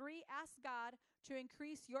 And three, ask God to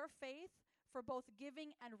increase your faith for both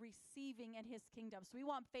giving and receiving in his kingdom. So we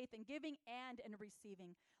want faith in giving and in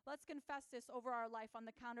receiving. Let's confess this over our life on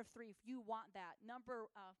the count of three if you want that. Number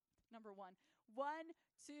one. 1,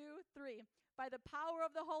 2, 3. By the power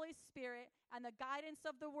of the Holy Spirit and the guidance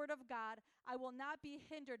of the word of God, I will not be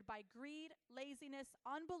hindered by greed, laziness,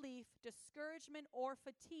 unbelief, discouragement, or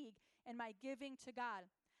fatigue in my giving to God.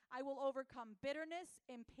 I will overcome bitterness,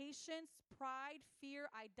 impatience, pride,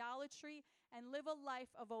 fear, idolatry, and live a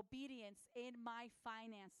life of obedience in my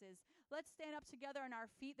finances. Let's stand up together on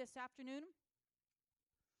our feet this afternoon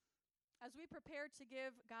as we prepare to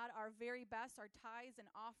give God our very best, our tithes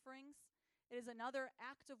and offerings. It is another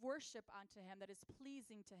act of worship unto him that is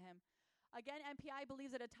pleasing to him. Again, MPI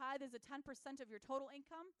believes that a tithe is a 10% of your total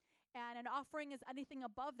income, and an offering is anything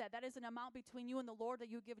above that. That is an amount between you and the Lord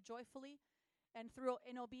that you give joyfully and through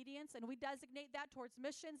in obedience, and we designate that towards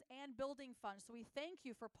missions and building funds. So we thank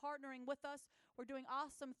you for partnering with us. We're doing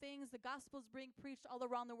awesome things. The gospel's being preached all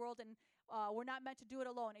around the world, and we're not meant to do it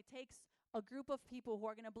alone. It takes a group of people who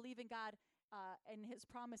are going to believe in God and his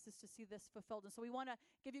promises to see this fulfilled. And so we want to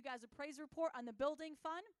give you guys a praise report on the building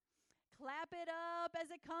fund. Clap it up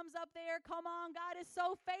as it comes up there. Come on, God is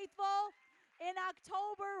so faithful. In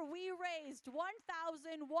October, we raised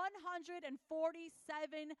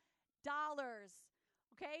 $1,147.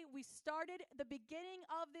 Okay, we started the beginning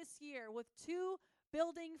of this year with 2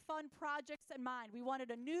 building fund projects in mind. We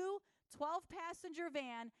wanted a new 12-passenger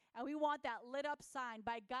van, and we want that lit up sign.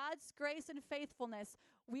 By God's grace and faithfulness,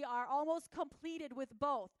 we are almost completed with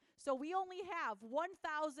both. So we only have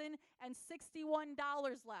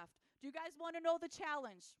 $1,061 left. Do you guys want to know the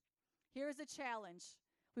challenge? Here's the challenge.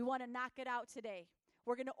 We want to knock it out today.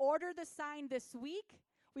 We're going to order the sign this week.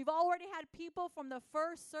 We've already had people from the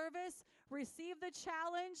first service receive the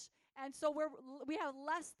challenge, and so we have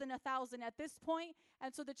less than 1,000 at this point.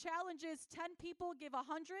 And so the challenge is 10 people give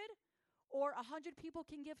 100, or 100 people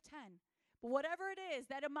can give 10. But whatever it is,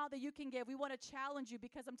 that amount that you can give, we want to challenge you,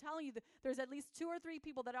 because I'm telling you, there's at least 2 or 3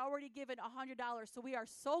 people that already given $100. So we are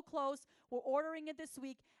so close. We're ordering it this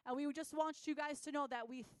week, and we just want you guys to know that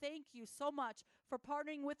we thank you so much for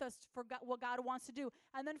partnering with us for what God wants to do.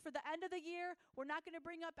 And then for the end of the year, we're not going to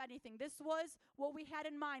bring up anything. This was what we had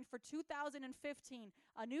in mind for 2015,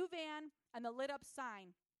 a new van and the lit up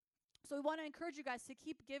sign. So we want to encourage you guys to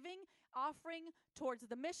keep giving, offering towards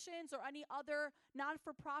the missions or any other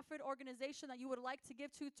non-for-profit organization that you would like to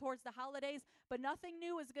give to towards the holidays. But nothing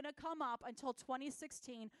new is going to come up until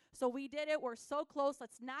 2016. So we did it. We're so close.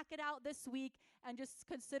 Let's knock it out this week and just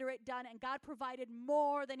consider it done. And God provided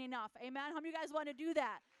more than enough. Amen? How many of you guys want to do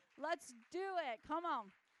that? Let's do it. Come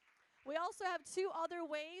on. We also have two other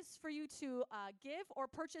ways for you to give or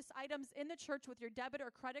purchase items in the church with your debit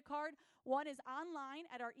or credit card. One is online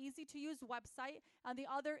at our easy-to-use website, and the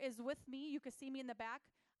other is with me. You can see me in the back.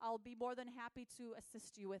 I'll be more than happy to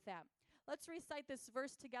assist you with that. Let's recite this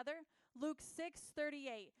verse together. Luke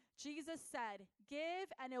 6:38. Jesus said,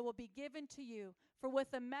 "Give, and it will be given to you. For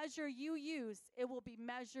with the measure you use, it will be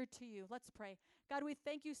measured to you." Let's pray. God, we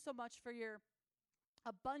thank you so much for your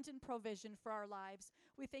abundant provision for our lives.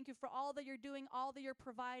 We thank you for all that you're doing, all that you're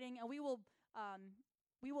providing, and we will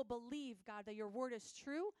believe, God, that your word is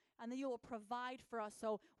true and that you will provide for us.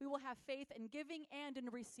 So we will have faith in giving and in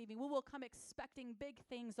receiving. We will come expecting big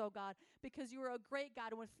things, oh God, because you are a great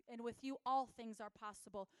God, and with you all things are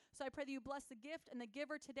possible. So I pray that you bless the gift and the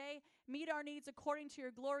giver today. Meet our needs according to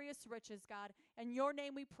your glorious riches, God. In your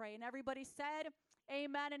name we pray. And everybody said,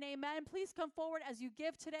 amen and amen. Please come forward as you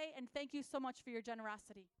give today, and thank you so much for your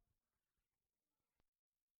generosity.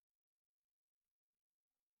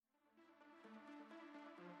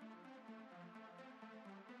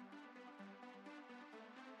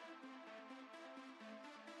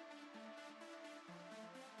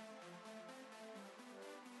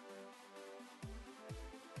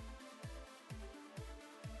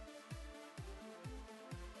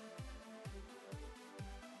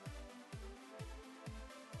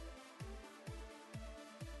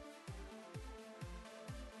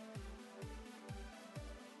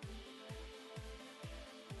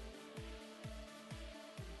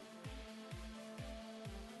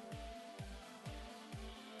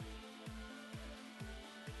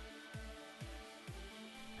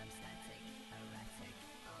 I'm static, erratic,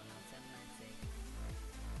 on automatic.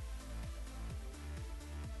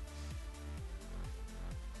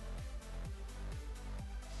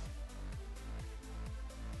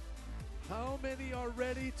 How many are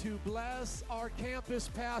ready to bless our campus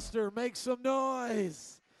pastor? Make some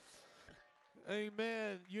noise.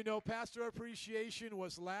 Amen. You know, Pastor Appreciation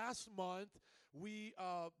was last month.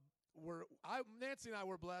 Nancy and I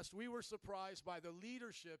were blessed. We were surprised by the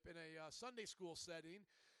leadership in a Sunday school setting.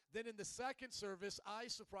 Then in the second service,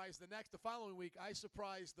 the following week, I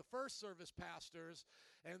surprised the first service pastors.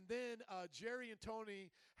 And then Jerry and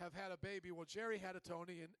Tony have had a baby. Well, Jerry had a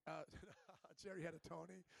Tony, and Jerry had a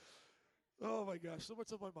Tony. Oh my gosh, so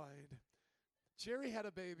much on my mind. Jerry had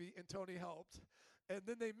a baby, and Tony helped. And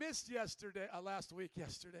then they missed last week.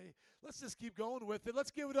 Let's just keep going with it. Let's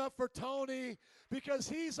give it up for Tony, because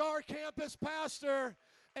he's our campus pastor,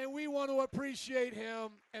 and we want to appreciate him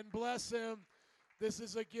and bless him. This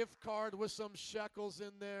is a gift card with some shekels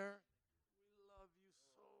in there. We love you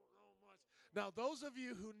so much. Now, those of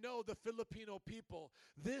you who know the Filipino people,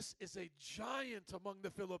 this is a giant among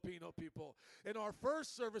the Filipino people. In our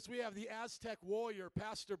first service, we have the Aztec warrior,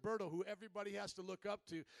 Pastor Berto, who everybody has to look up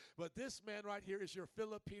to. But this man right here is your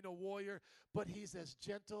Filipino warrior, but he's as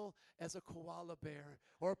gentle as a koala bear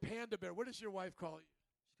or a panda bear. What does your wife call you?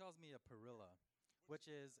 She calls me a parilla, which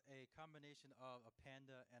is a combination of a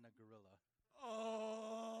panda and a gorilla.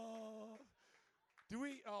 Oh.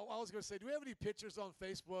 I was going to say, do we have any pictures on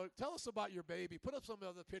Facebook? Tell us about your baby. Put up some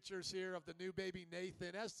of the pictures here of the new baby,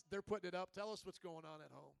 Nathan. As they're putting it up, tell us what's going on at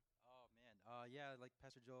home. Oh, man. Yeah, like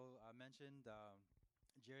Pastor Joe mentioned,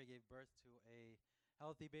 Jerry gave birth to a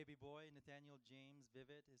healthy baby boy. Nathaniel James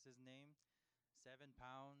Vivet is his name. 7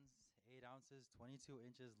 pounds, 8 ounces, 22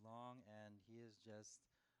 inches long, and he is just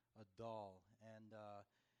a doll. And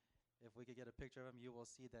if we could get a picture of him, you will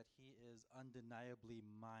see that he is undeniably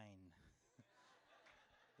mine.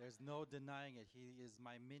 There's no denying it. He is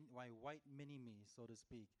my white mini-me, so to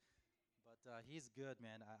speak. But he's good,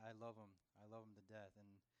 man. I love him. I love him to death. And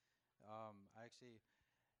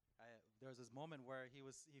there was this moment where he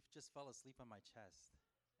just fell asleep on my chest,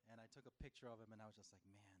 and I took a picture of him, and I was just like,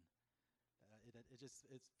 man,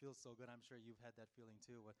 it feels so good. I'm sure you've had that feeling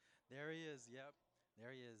too. But there he is. Yep,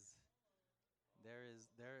 there he is.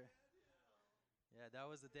 There. Yeah, that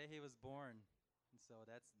was the day he was born. And so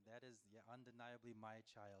that is undeniably my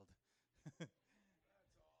child. That's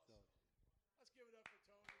awesome. Let's give it up for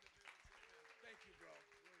Tony. Thank you, bro.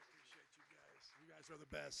 Really appreciate you guys. You guys are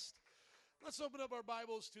the best. Let's open up our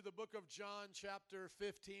Bibles to the book of John, chapter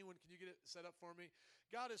 15. Can you get it set up for me?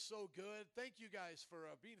 God is so good. Thank you guys for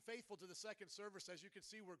being faithful to the second service. As you can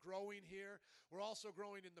see, we're growing here. We're also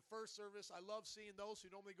growing in the first service. I love seeing those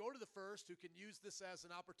who normally go to the first who can use this as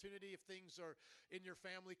an opportunity. If things are in your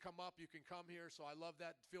family come up, you can come here. So I love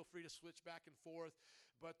that. Feel free to switch back and forth.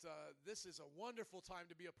 But this is a wonderful time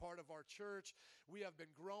to be a part of our church. We have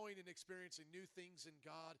been growing and experiencing new things in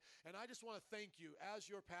God. And I just want to thank you. As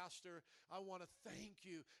your pastor, I want to thank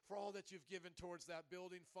you for all that you've given towards that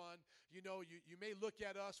building fund. You know, you may look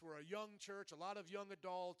at us, we're a young church, a lot of young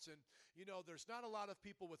adults, and, you know, there's not a lot of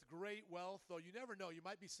people with great wealth, though you never know. You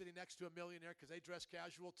might be sitting next to a millionaire because they dress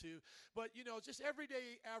casual too. But, you know, just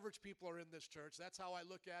everyday average people are in this church. That's how I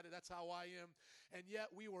look at it. That's how I am. And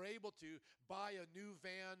yet we were able to buy a new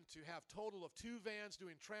van, to have total of 2 vans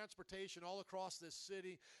doing transportation all across this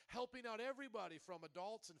city, helping out everybody from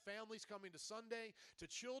adults and families coming to Sunday to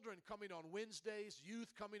children coming on Wednesdays,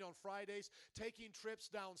 youth coming on Fridays, taking trips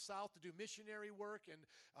down south to do missionary work and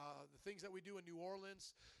the things that we do in New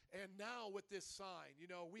Orleans. And now with this sign,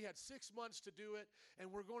 you know, we had 6 months to do it,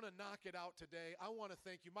 and we're going to knock it out today. I want to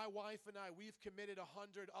thank you. My wife and I, we've committed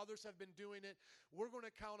 100. Others have been doing it. We're going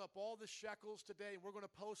to count up all the shekels today, and we're going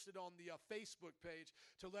to post it on the Facebook page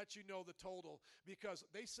to let you know the total. Because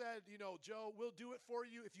they said, you know, Joe, we'll do it for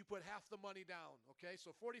you if you put half the money down, okay?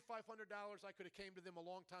 So $4,500, I could have came to them a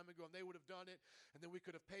long time ago, and they would have done it, and then we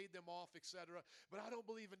could have paid them off, etc. But I don't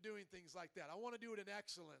believe in doing things like that. I want to do it in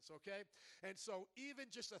excellence, okay? And so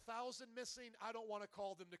even just 1,000 missing, I don't want to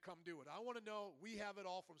call them to come do it. I want to know we have it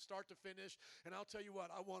all from start to finish, and I'll tell you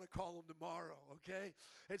what, I want to call them tomorrow, okay?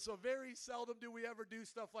 And so very seldom do we ever do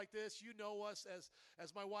stuff like this. You know us,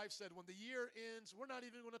 as my wife said, when the year ends, we're not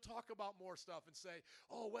even going to talk about more stuff and say,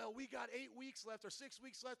 oh, well, we got 8 weeks left or 6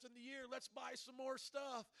 weeks left in the year. Let's buy some more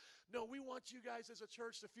stuff. No, we want you guys as a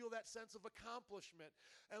church to feel that sense of accomplishment.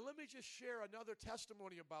 And let me just share another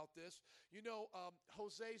testimony about this. You know,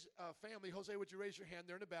 Jose's family, Jose, would you raise your hand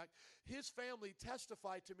there in the back? His family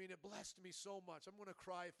testified to me, and it blessed me so much. I'm going to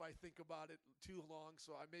cry if I think about it too long,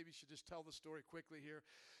 so I maybe should just tell the story quickly here.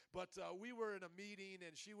 But we were in a meeting,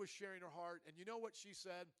 and she was sharing her heart, and you know what she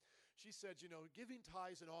said? She said, you know, giving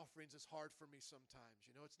tithes and offerings is hard for me sometimes.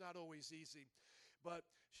 You know, it's not always easy. But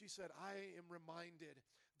she said, I am reminded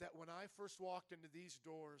that when I first walked into these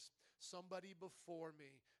doors, somebody before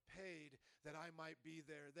me paid that I might be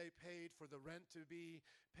there. They paid for the rent to be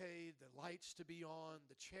paid, the lights to be on,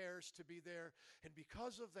 the chairs to be there. And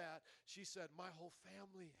because of that, she said, my whole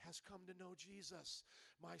family has come to know Jesus.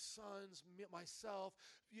 My sons, myself,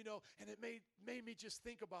 you know, and it made me just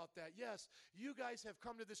think about that. Yes, you guys have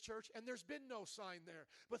come to this church, and there's been no sign there.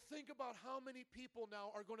 But think about how many people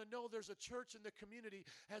now are going to know there's a church in the community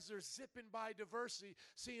as they're zipping by Diversey,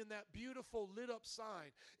 seeing that beautiful lit up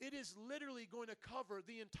sign. It is literally going to cover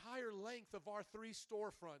the entire length of our 3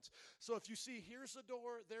 storefronts. So if you see, here's a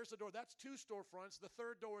door, there's a door. That's 2 storefronts. The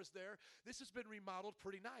third door is there. This has been remodeled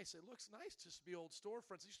pretty nice. It looks nice to be old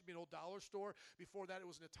storefronts. It used to be an old dollar store. Before that, it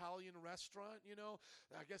was an Italian restaurant, you know.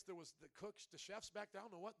 I guess there was the cooks, the chefs back there. I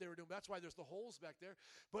don't know what they were doing. That's why there's the holes back there.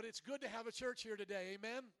 But it's good to have a church here today.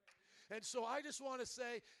 Amen. And so I just want to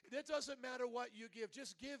say, it doesn't matter what you give.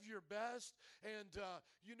 Just give your best. And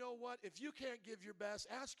you know what? If you can't give your best,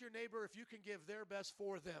 ask your neighbor if you can give their best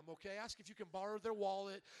for them, okay? Ask if you can borrow their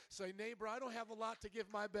wallet. Say, neighbor, I don't have a lot to give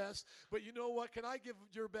my best, but you know what? Can I give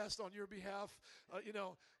your best on your behalf? You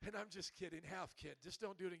know, and I'm just kidding, half kid. Just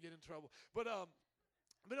don't do it and get in trouble. But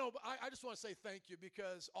no, I just want to say thank you,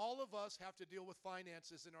 because all of us have to deal with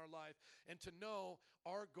finances in our life, and to know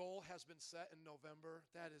our goal has been set in November,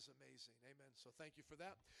 that is amazing. Amen. So thank you for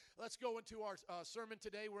that. Let's go into our sermon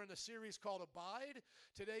today. We're in a series called Abide.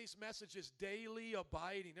 Today's message is daily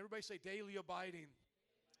abiding. Everybody say daily abiding.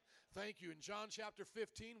 Thank you. In John chapter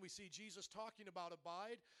 15, we see Jesus talking about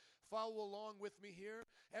abide. Follow along with me here.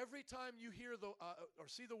 Every time you hear or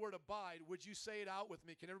see the word abide, would you say it out with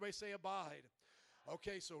me? Can everybody say abide?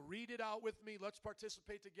 Okay, so read it out with me. Let's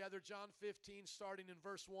participate together. John 15, starting in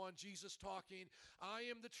verse 1, Jesus talking, I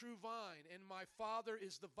am the true vine, and my Father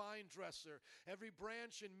is the vine dresser. Every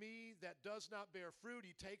branch in me that does not bear fruit,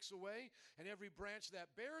 he takes away, and every branch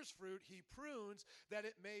that bears fruit, he prunes, that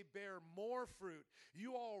it may bear more fruit.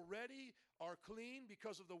 You already are clean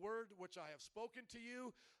because of the word which I have spoken to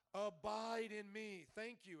you. Abide in me.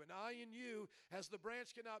 Thank you. And I in you, as the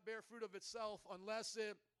branch cannot bear fruit of itself unless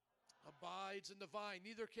it abides in the vine.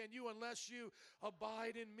 Neither can you unless you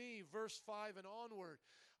abide in me. Verse 5 and onward.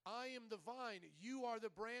 I am the vine, you are the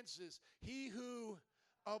branches. He who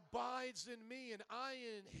abides in me and I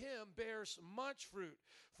in him bears much fruit.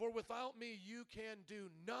 For without me you can do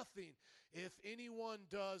nothing. If anyone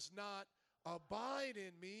does not abide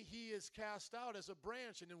in me, he is cast out as a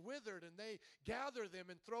branch and withered, and they gather them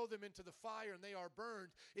and throw them into the fire, and they are burned.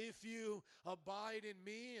 If you abide in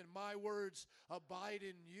me and my words abide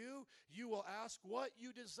in you, you will ask what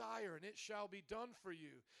you desire, and it shall be done for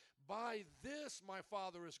you. By this my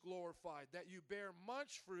Father is glorified, that you bear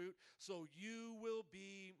much fruit, so you will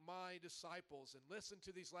be my disciples. And listen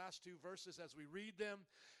to these last two verses as we read them.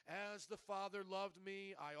 As the Father loved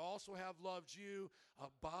me, I also have loved you.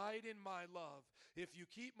 Abide in my love. If you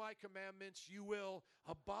keep my commandments, you will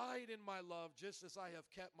abide in my love, just as I have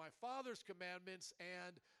kept my Father's commandments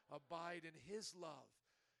and abide in his love.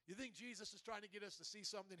 You think Jesus is trying to get us to see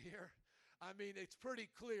something here? I mean, it's pretty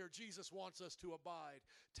clear Jesus wants us to abide.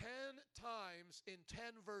 10 times in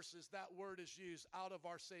 10 verses that word is used out of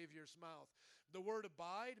our Savior's mouth. The word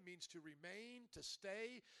abide means to remain, to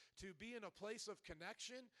stay, to be in a place of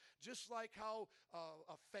connection. Just like how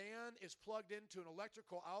a fan is plugged into an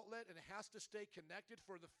electrical outlet and it has to stay connected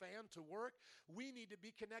for the fan to work, we need to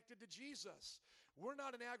be connected to Jesus. We're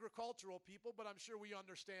not an agricultural people, but I'm sure we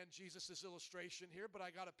understand Jesus' illustration here. But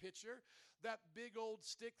I got a picture. That big old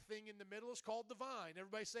stick thing in the middle is called the vine.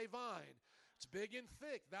 Everybody say vine. It's big and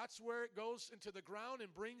thick. That's where it goes into the ground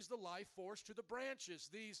and brings the life force to the branches.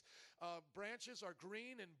 These branches are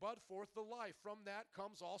green and bud forth the life. From that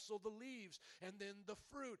comes also the leaves and then the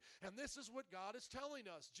fruit. And this is what God is telling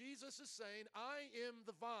us. Jesus is saying, I am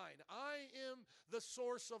the vine. I am the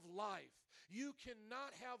source of life. You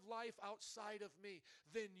cannot have life outside of me.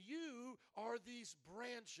 Then you are these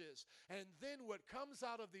branches. And then what comes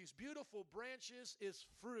out of these beautiful branches is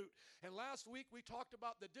fruit. And last week we talked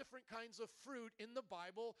about the different kinds of fruit in the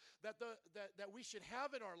Bible that we should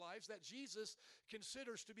have in our lives that Jesus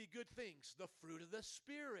considers to be good things. The fruit of the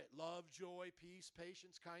Spirit, love, joy, peace,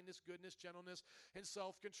 patience, kindness, goodness, gentleness, and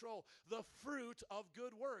self-control. The fruit of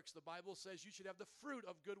good works. The Bible says you should have the fruit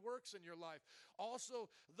of good works in your life. Also,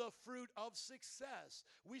 the fruit of success.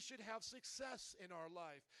 We should have success in our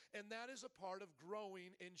life, and that is a part of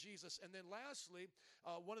growing in Jesus. And then lastly,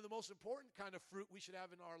 one of the most important kind of fruit we should have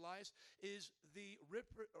in our lives is the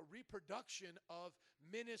reproduction of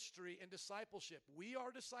ministry and discipleship. We are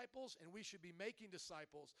disciples, and we should be making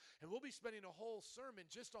disciples. And we'll be spending a whole sermon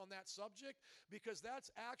just on that subject, because that's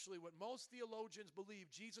actually what most theologians believe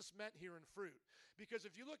Jesus meant here in fruit. Because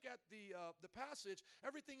if you look at the passage,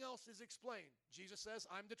 everything else is explained. Jesus says,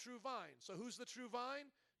 I'm the true vine. So who's the true vine?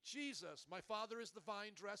 Jesus. My Father is the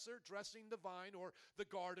vine dresser, dressing the vine, or the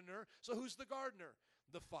gardener. So who's the gardener?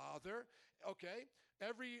 The Father. Okay.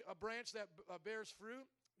 Every branch that bears fruit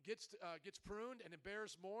gets pruned and it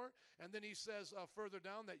bears more. And then he says further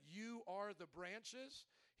down that you are the branches.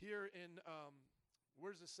 Here in,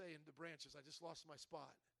 where does it say in the branches? I just lost my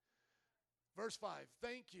spot. Verse 5,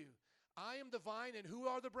 thank you. I am the vine, and who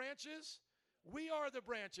are the branches? We are the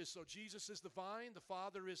branches. So Jesus is the vine, the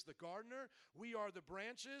Father is the gardener, we are the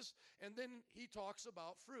branches. And then he talks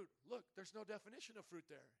about fruit. Look, there's no definition of fruit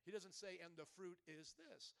there. He doesn't say, and the fruit is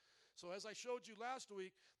this. So as I showed you last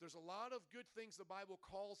week, there's a lot of good things the Bible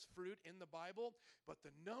calls fruit in the Bible, but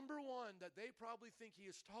the number one that they probably think he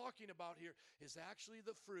is talking about here is actually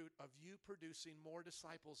the fruit of you producing more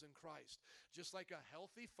disciples in Christ. Just like a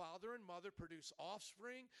healthy father and mother produce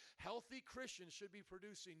offspring, healthy Christians should be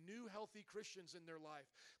producing new healthy Christians in their life.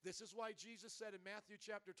 This is why Jesus said in Matthew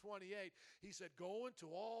chapter 28, he said, go into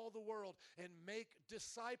all the world and make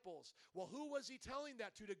disciples. Well, who was he telling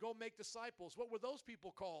that to go make disciples? What were those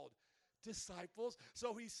people called? Disciples.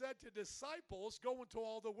 So he said to disciples, go into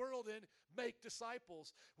all the world and make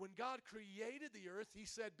disciples. When God created the earth, he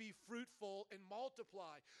said, be fruitful and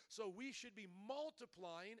multiply. So we should be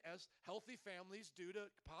multiplying as healthy families do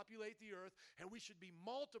to populate the earth, and we should be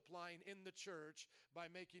multiplying in the church by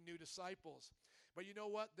making new disciples. But you know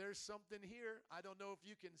what? There's something here. I don't know if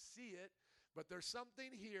you can see it, but there's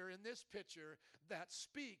something here in this picture that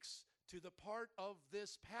speaks to the part of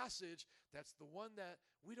this passage that's the one that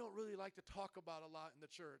we don't really like to talk about a lot in the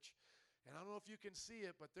church. And I don't know if you can see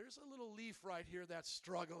it, but there's a little leaf right here that's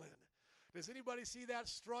struggling. Does anybody see that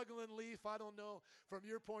struggling leaf? I don't know from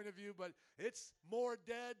your point of view, but it's more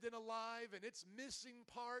dead than alive, and it's missing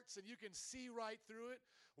parts, and you can see right through it.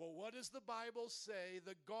 Well, what does the Bible say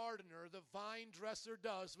the gardener, the vine dresser,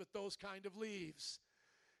 does with those kind of leaves?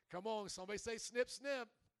 Come on, somebody say snip, snip.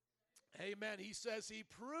 Amen. He says he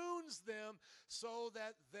prunes them so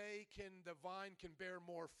that the vine can bear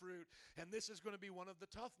more fruit. And this is going to be one of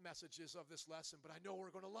the tough messages of this lesson, but I know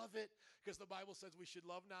we're going to love it because the Bible says we should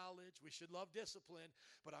love knowledge, we should love discipline.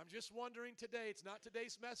 But I'm just wondering today, it's not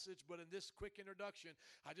today's message, but in this quick introduction,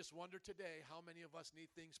 I just wonder today how many of us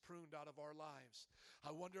need things pruned out of our lives.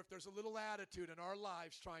 I wonder if there's a little attitude in our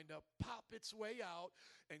lives trying to pop its way out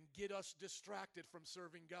and get us distracted from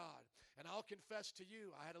serving God. And I'll confess to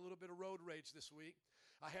you, I had a little bit of road rage this week.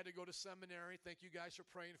 I had to go to seminary. Thank you guys for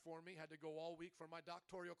praying for me. Had to go all week for my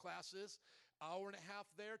doctoral classes. Hour and a half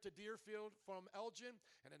there to Deerfield from Elgin,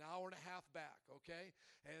 and an hour and a half back, okay?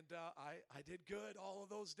 And I did good all of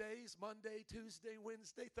those days, Monday, Tuesday,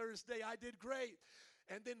 Wednesday, Thursday. I did great.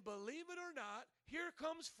 And then, believe it or not, here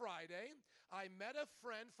comes Friday. I met a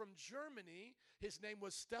friend from Germany. His name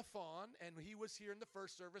was Stefan, and he was here in the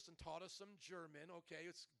first service and taught us some German. Okay,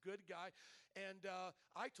 it's a good guy. And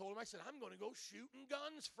I told him, I said, I'm going to go shooting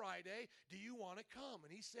guns Friday. Do you want to come?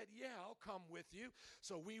 And he said, yeah, I'll come with you.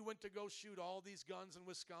 So we went to go shoot all these guns in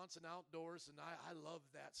Wisconsin outdoors, and I love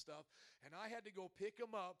that stuff. And I had to go pick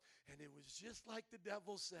him up, and it was just like the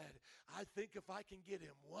devil said. I think if I can get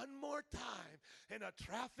him one more time in a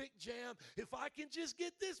traffic jam, if I can just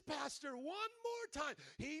get this pastor one more time.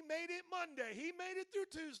 He made it Monday. He made it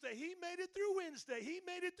through Tuesday. He made it through Wednesday. He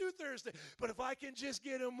made it through Thursday. But if I can just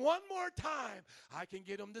get him one more time, I can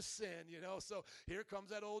get him to sin, you know. So here comes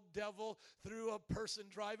that old devil through a person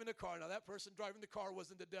driving a car. Now, that person driving the car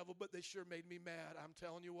wasn't the devil, but they sure made me mad. I'm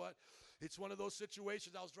telling you what. It's one of those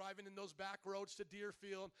situations. I was driving in those back roads to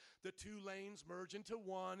Deerfield. The two lanes merge into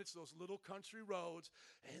one. It's those little country roads.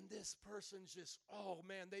 And this person's just, oh,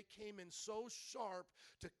 man, they came in so sharp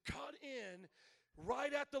to cut in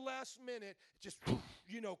right at the last minute. Just,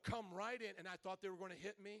 you know, come right in. And I thought they were going to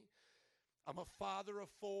hit me. I'm a father of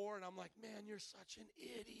 4, and I'm like, man, you're such an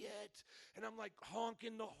idiot. And I'm like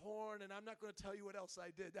honking the horn, and I'm not going to tell you what else I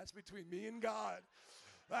did. That's between me and God.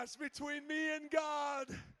 That's between me and God.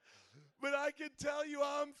 But I can tell you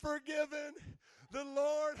I'm forgiven. The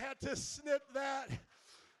Lord had to snip that.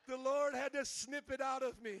 The Lord had to snip it out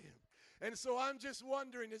of me. And so I'm just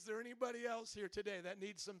wondering, is there anybody else here today that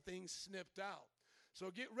needs some things snipped out? So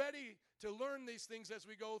get ready to learn these things as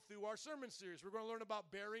we go through our sermon series. We're going to learn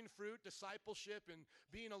about bearing fruit, discipleship, and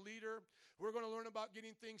being a leader. We're going to learn about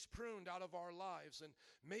getting things pruned out of our lives. And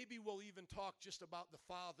maybe we'll even talk just about the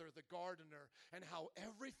Father, the gardener, and how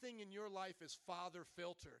everything in your life is Father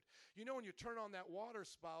filtered. You know, when you turn on that water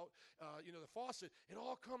spout, the faucet, it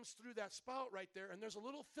all comes through that spout right there, and there's a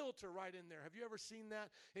little filter right in there. Have you ever seen that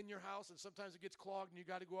in your house? And sometimes it gets clogged, and you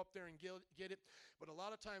got to go up there and get it. But a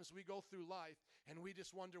lot of times we go through life, and we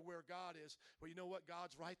just wonder where God is. Well, you know what?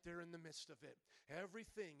 God's right there in the midst of it.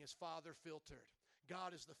 Everything is Father filtered.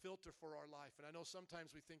 God is the filter for our life. And I know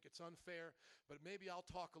sometimes we think it's unfair, but maybe I'll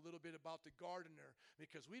talk a little bit about the gardener,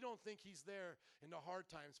 because we don't think he's there in the hard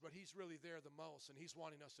times, but he's really there the most, and he's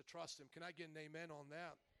wanting us to trust him. Can I get an amen on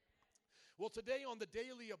that? Well, today on the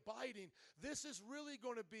Daily Abiding, this is really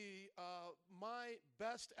going to be my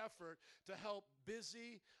best effort to help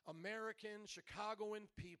busy American, Chicagoan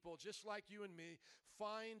people, just like you and me,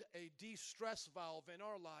 find a de-stress valve in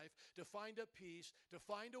our life, to find a peace, to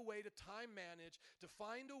find a way to time manage, to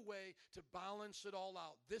find a way to balance it all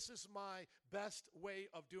out. This is my best way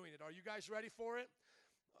of doing it. Are you guys ready for it?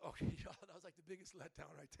 Okay, that was like the biggest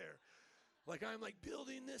letdown right there. Like I'm like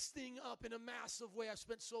building this thing up in a massive way. I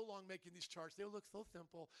spent so long making these charts. They look so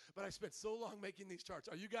simple, but I spent so long making these charts.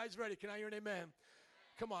 Are you guys ready? Can I hear an amen?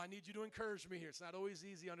 Come on, I need you to encourage me here. It's not always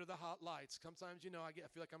easy under the hot lights. Sometimes, I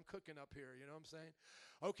feel like I'm cooking up here. You know what I'm saying?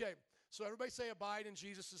 Okay, so everybody say abide in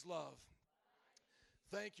Jesus' love.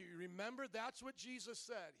 Thank you. Remember, that's what Jesus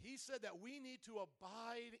said. He said that we need to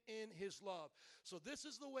abide in his love. So this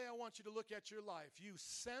is the way I want you to look at your life. You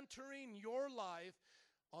centering your life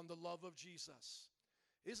on the love of Jesus.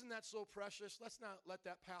 Isn't that so precious? Let's not let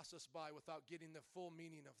that pass us by without getting the full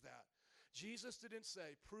meaning of that. Jesus didn't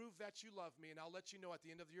say, prove that you love me, and I'll let you know at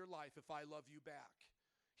the end of your life if I love you back.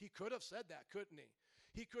 He could have said that, couldn't he?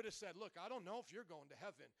 He could have said, look, I don't know if you're going to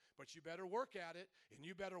heaven, but you better work at it, and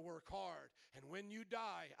you better work hard. And when you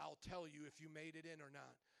die, I'll tell you if you made it in or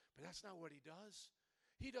not. But that's not what he does.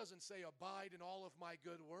 He doesn't say, abide in all of my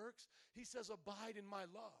good works. He says, abide in my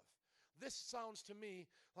love. This sounds to me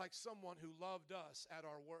like someone who loved us at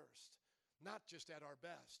our worst, not just at our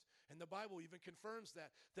best. And the Bible even confirms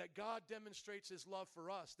that God demonstrates his love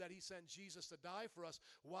for us, that he sent Jesus to die for us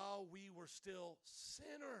while we were still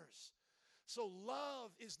sinners. So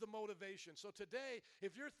love is the motivation. So today,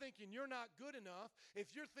 if you're thinking you're not good enough,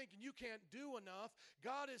 if you're thinking you can't do enough,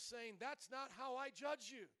 God is saying that's not how I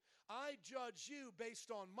judge you. I judge you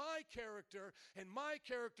based on my character, and my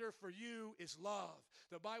character for you is love.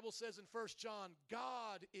 The Bible says in 1 John,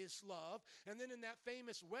 God is love. And then in that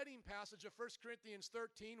famous wedding passage of 1 Corinthians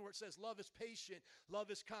 13, where it says love is patient, love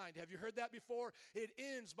is kind. Have you heard that before? It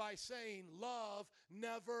ends by saying love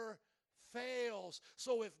never fails.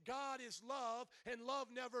 So if God is love and love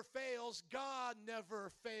never fails, God never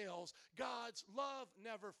fails. God's love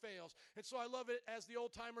never fails. And so I love it, as the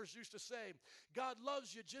old timers used to say, God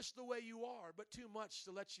loves you just the way you are, but too much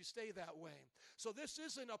to let you stay that way. So this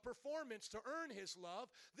isn't a performance to earn his love.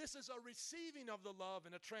 This is a receiving of the love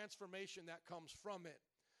and a transformation that comes from it.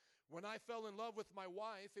 When I fell in love with my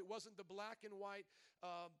wife, it wasn't the black and white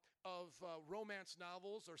of romance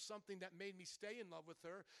novels or something that made me stay in love with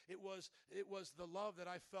her. It was the love that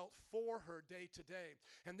I felt for her day to day.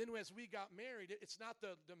 And then as we got married, it's not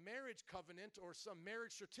the marriage covenant or some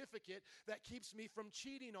marriage certificate that keeps me from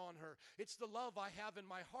cheating on her. It's the love I have in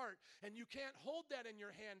my heart. And you can't hold that in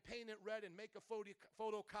your hand, paint it red, and make a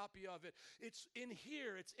photocopy of it. It's in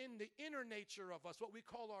here. It's in the inner nature of us, what we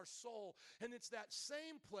call our soul. And it's that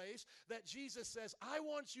same place that Jesus says, I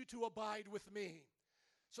want you to abide with me.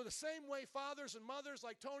 So the same way fathers and mothers,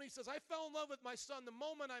 like Tony says, I fell in love with my son the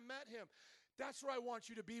moment I met him. That's where I want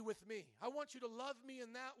you to be with me. I want you to love me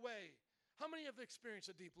in that way. How many have experienced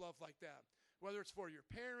a deep love like that? Whether it's for your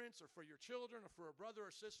parents or for your children or for a brother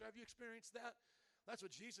or sister, have you experienced that? That's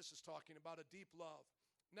what Jesus is talking about, a deep love.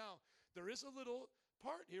 Now, there is a little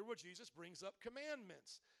part here where Jesus brings up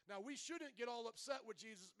commandments. Now, we shouldn't get all upset with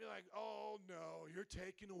Jesus, be like, oh no, you're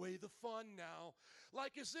taking away the fun now.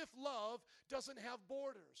 Like as if love doesn't have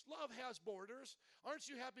borders. Love has borders. Aren't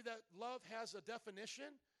you happy that love has a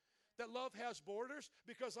definition? That love has borders?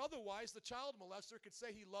 Because otherwise the child molester could say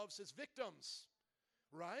he loves his victims,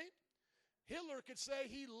 right? Hitler could say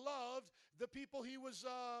he loved the people he was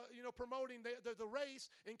promoting the race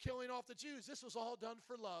and killing off the Jews. This was all done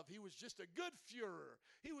for love. He was just a good Führer.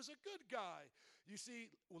 He was a good guy. You see,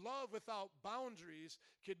 love without boundaries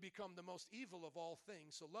could become the most evil of all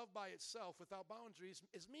things. So love by itself without boundaries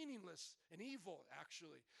is meaningless and evil,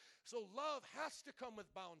 actually. So love has to come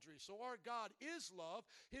with boundaries. So our God is love.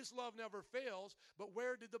 His love never fails. But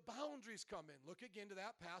where did the boundaries come in? Look again to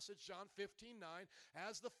that passage, John 15:9.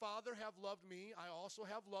 As the Father have loved me, I also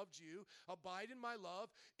have loved you. Abide in my love.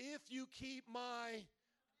 If you keep my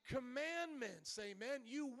commandments, amen,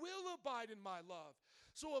 you will abide in my love.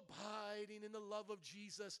 So abiding in the love of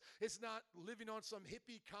Jesus is not living on some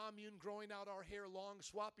hippie commune, growing out our hair long,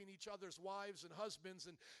 swapping each other's wives and husbands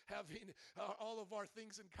and having all of our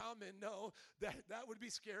things in common. No, that would be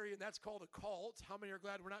scary, and that's called a cult. How many are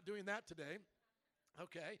glad we're not doing that today?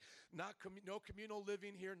 Okay, no communal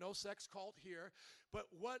living here, no sex cult here. But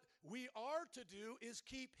what we are to do is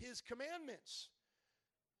keep his commandments.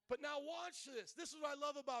 But now watch this. This is what I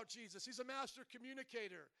love about Jesus. He's a master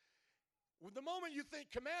communicator. The moment you think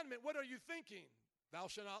commandment, what are you thinking? Thou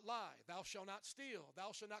shalt not lie. Thou shalt not steal. Thou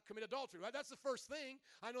shalt not commit adultery. Right? That's the first thing.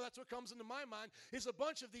 I know that's what comes into my mind is a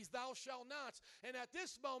bunch of these thou shalt nots. And at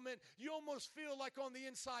this moment, you almost feel like on the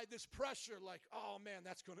inside this pressure, like, oh man,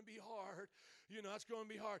 that's going to be hard. You know, that's going to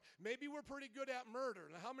be hard. Maybe we're pretty good at murder.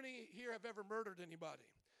 Now, how many here have ever murdered anybody?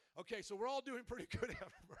 Okay, so we're all doing pretty good at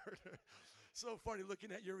murder. So funny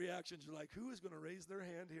looking at your reactions. You're like, who is going to raise their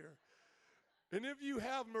hand here? And if you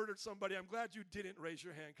have murdered somebody, I'm glad you didn't raise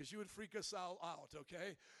your hand because you would freak us all out,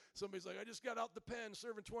 okay? Somebody's like, I just got out the pen,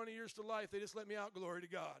 serving 20 years to life. They just let me out, glory to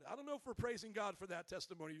God. I don't know if we're praising God for that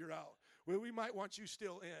testimony. You're out. Well, we might want you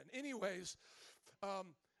still in. Anyways,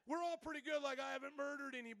 we're all pretty good, like I haven't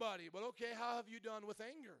murdered anybody. But okay, how have you done with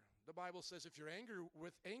anger? The Bible says if you're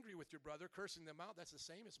angry with your brother, cursing them out, that's the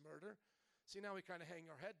same as murder. See, now we kind of hang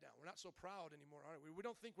our head down. We're not so proud anymore, are we? We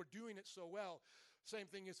don't think we're doing it so well. Same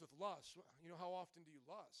thing is with lust. You know, how often do you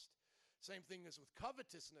lust? Same thing is with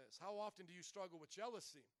covetousness. How often do you struggle with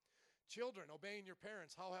jealousy? Children, obeying your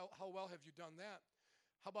parents. How well have you done that?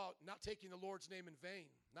 How about not taking the Lord's name in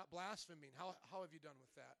vain? Not blaspheming. How have you done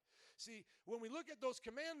with that? See, when we look at those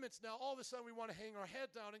commandments now, all of a sudden we want to hang our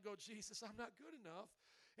head down and go, Jesus, I'm not good enough.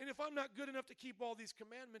 And if I'm not good enough to keep all these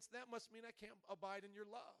commandments, that must mean I can't abide in your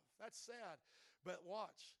love. That's sad. But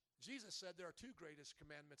watch. Jesus said there are two greatest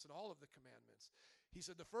commandments in all of the commandments. He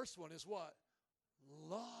said the first one is what?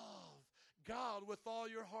 Love God with all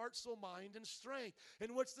your heart, soul, mind, and strength.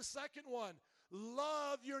 And what's the second one?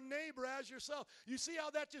 Love your neighbor as yourself. You see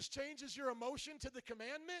how that just changes your emotion to the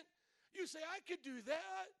commandment? You say, I could do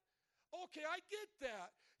that. Okay, I get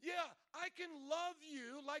that. Yeah, I can love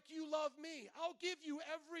you like you love me. I'll give you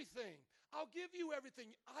everything. I'll give you everything.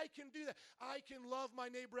 I can do that. I can love my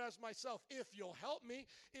neighbor as myself if you'll help me,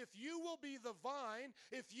 if you will be the vine,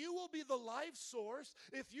 if you will be the life source,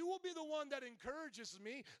 if you will be the one that encourages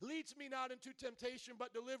me, leads me not into temptation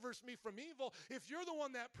but delivers me from evil, if you're the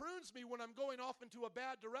one that prunes me when I'm going off into a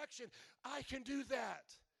bad direction, I can do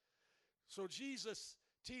that. So Jesus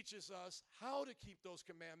teaches us how to keep those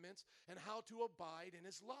commandments and how to abide in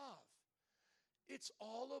his love. It's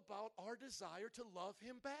all about our desire to love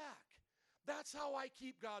him back. That's how I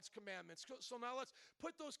keep God's commandments. So now let's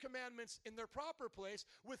put those commandments in their proper place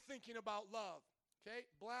with thinking about love. Okay?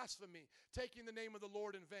 Blasphemy, taking the name of the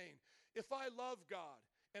Lord in vain. If I love God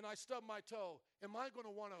and I stub my toe, am I going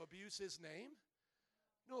to want to abuse his name?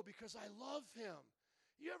 No, because I love him.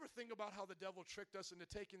 You ever think about how the devil tricked us into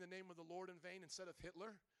taking the name of the Lord in vain instead of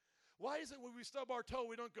Hitler? Why is it when we stub our toe,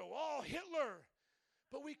 we don't go, oh, Hitler,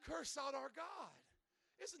 but we curse out our God?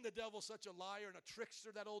 Isn't the devil such a liar and a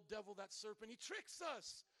trickster, that old devil, that serpent? He tricks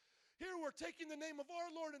us. Here we're taking the name of our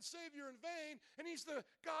Lord and Savior in vain, and he's the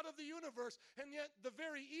God of the universe. And yet the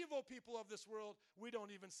very evil people of this world, we don't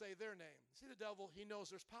even say their name. See, the devil, he knows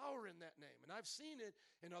there's power in that name. And I've seen it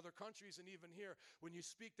in other countries and even here. When you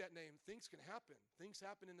speak that name, things can happen. Things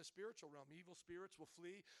happen in the spiritual realm. Evil spirits will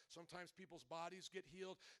flee. Sometimes people's bodies get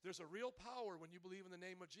healed. There's a real power when you believe in the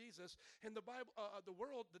name of Jesus. And the Bible, the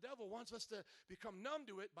world, the devil wants us to become numb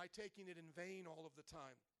to it by taking it in vain all of the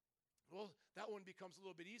time. Well, that one becomes a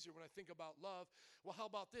little bit easier when I think about love. Well, how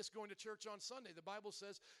about this? Going to church on Sunday. The Bible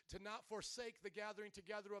says to not forsake the gathering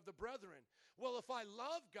together of the brethren. Well, if I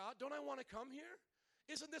love God, don't I want to come here?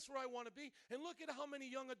 Isn't this where I want to be? And look at how many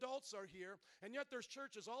young adults are here, and yet there's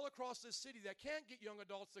churches all across this city that can't get young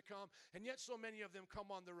adults to come, and yet so many of them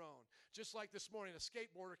come on their own. Just like this morning, a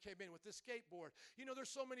skateboarder came in with this skateboard. You know, there's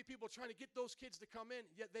so many people trying to get those kids to come in,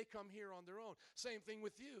 yet they come here on their own. Same thing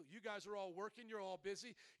with you. You guys are all working. You're all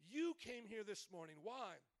busy. You came here this morning.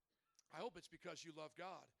 Why? I hope it's because you love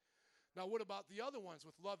God. Now, what about the other ones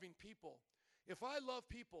with loving people? If I love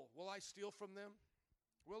people, will I steal from them?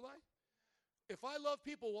 Will I? If I love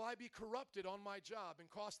people, will I be corrupted on my job and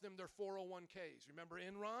cost them their 401ks? Remember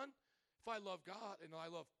Enron? If I love God and I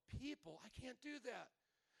love people, I can't do that.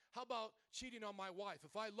 How about cheating on my wife?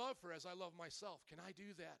 If I love her as I love myself, can I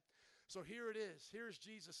do that? So here it is. Here's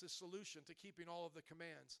Jesus' solution to keeping all of the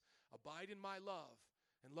commands. Abide in my love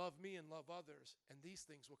and love me and love others, and these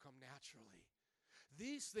things will come naturally.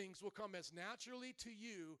 These things will come as naturally to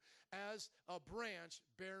you as a branch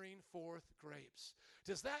bearing forth grapes.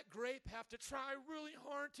 Does that grape have to try really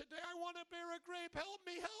hard today? I want to bear a grape. Help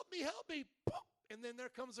me, help me, help me. Boom. And then there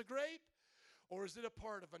comes a grape? Or is it a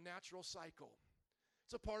part of a natural cycle?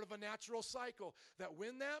 It's a part of a natural cycle that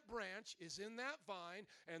when that branch is in that vine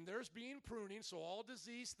and there's being pruning, so all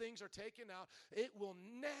disease things are taken out, it will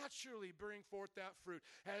naturally bring forth that fruit.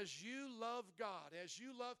 As you love God, as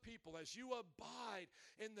you love people, as you abide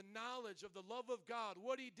in the knowledge of the love of God,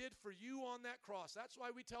 what he did for you on that cross. That's why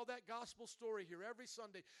we tell that gospel story here every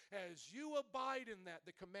Sunday. As you abide in that,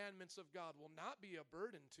 the commandments of God will not be a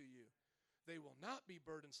burden to you. They will not be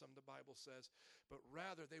burdensome, the Bible says, but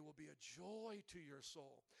rather they will be a joy to your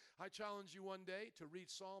soul. I challenge you one day to read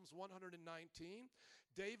Psalms 119.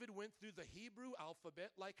 David went through the Hebrew alphabet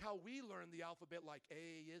like how we learn the alphabet, like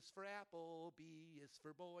A is for apple, B is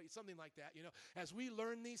for boy, something like that. You know, as we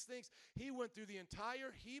learn these things, he went through the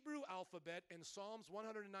entire Hebrew alphabet in Psalms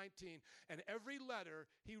 119, and every letter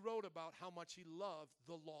he wrote about how much he loved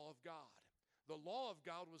the law of God. The law of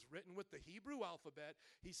God was written with the Hebrew alphabet.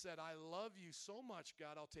 He said, I love you so much,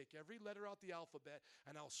 God, I'll take every letter out the alphabet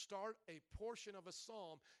and I'll start a portion of a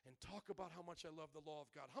psalm and talk about how much I love the law of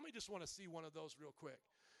God. How many just want to see one of those real quick?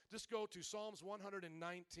 Just go to Psalms 119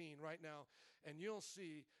 right now, and you'll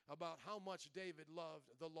see about how much David loved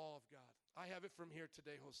the law of God. I have it from here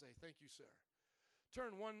today, Jose. Thank you, sir.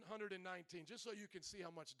 Turn 119, just so you can see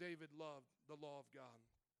how much David loved the law of God.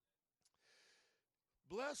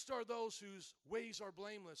 Blessed are those whose ways are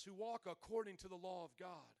blameless, who walk according to the law of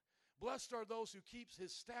God. Blessed are those who keep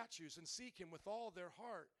his statutes and seek him with all their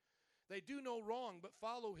heart. They do no wrong, but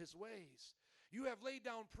follow his ways. You have laid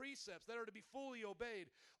down precepts that are to be fully obeyed.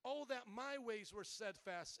 Oh, that my ways were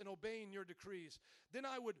steadfast in obeying your decrees. Then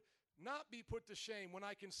I would not be put to shame when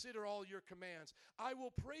I consider all your commands. I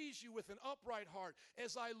will praise you with an upright heart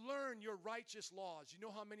as I learn your righteous laws. You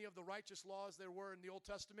know how many of the righteous laws there were in the Old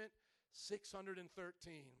Testament? 613.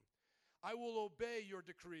 I will obey your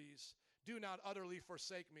decrees. Do not utterly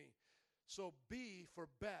forsake me. So B for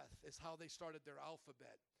Beth is how they started their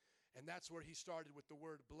alphabet. And that's where he started with the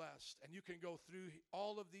word blessed. And you can go through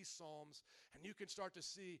all of these psalms and you can start to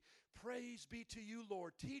see, praise be to you,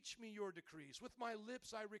 Lord. Teach me your decrees. With my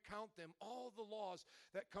lips I recount them, all the laws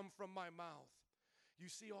that come from my mouth. You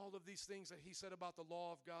see all of these things that he said about the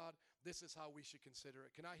law of God. This is how we should consider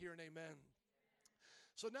it. Can I hear an amen?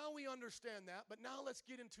 So now we understand that, but now let's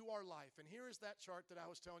get into our life. And here is that chart that I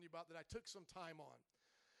was telling you about that I took some time on.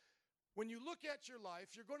 When you look at your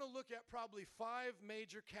life, you're going to look at probably 5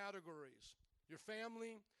 major categories. Your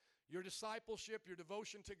family, your discipleship, your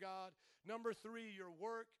devotion to God. Number 3, your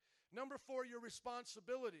work. Number 4, your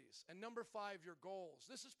responsibilities. And number 5, your goals.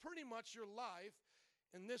 This is pretty much your life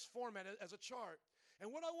in this format as a chart. And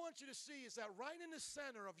what I want you to see is that right in the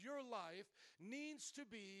center of your life needs to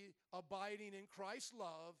be abiding in Christ's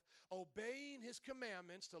love, obeying his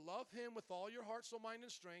commandments to love him with all your heart, soul, mind,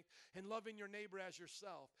 and strength, and loving your neighbor as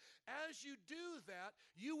yourself. As you do that,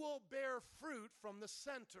 you will bear fruit from the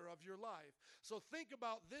center of your life. So think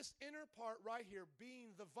about this inner part right here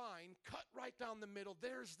being the vine, cut right down the middle.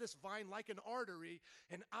 There's this vine like an artery,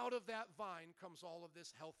 and out of that vine comes all of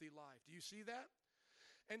this healthy life. Do you see that?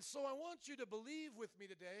 And so I want you to believe with me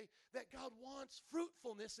today that God wants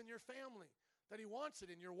fruitfulness in your family, that he wants it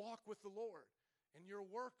in your walk with the Lord, in your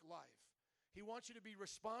work life. He wants you to be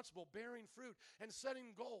responsible, bearing fruit, and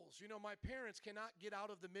setting goals. You know, my parents cannot get out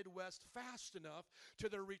of the Midwest fast enough to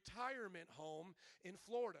their retirement home in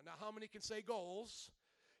Florida. Now, how many can say goals?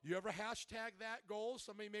 You ever hashtag that goals?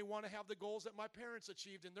 Somebody may want to have the goals that my parents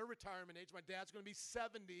achieved in their retirement age. My dad's going to be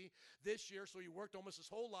 70 this year, so he worked almost his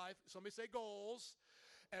whole life. Somebody say goals.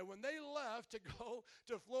 And when they left to go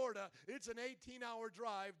to Florida, it's an 18-hour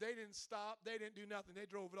drive. They didn't stop. They didn't do nothing. They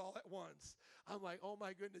drove it all at once. I'm like, oh,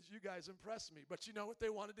 my goodness, you guys impressed me. But you know what they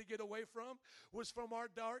wanted to get away from? Was from our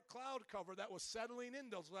dark cloud cover that was settling in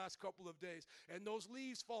those last couple of days. And those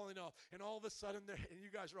leaves falling off. And all of a sudden, and you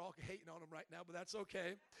guys are all hating on them right now, but that's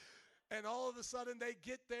okay. And all of a sudden, they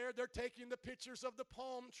get there. They're taking the pictures of the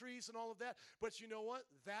palm trees and all of that. But you know what?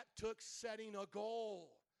 That took setting a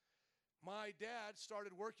goal. My dad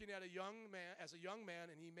started working as a young man,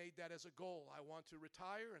 and he made that as a goal. I want to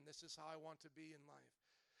retire, and this is how I want to be in life.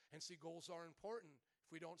 And see, goals are important.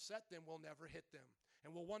 If we don't set them, we'll never hit them.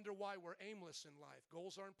 And we'll wonder why we're aimless in life.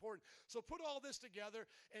 Goals are important. So put all this together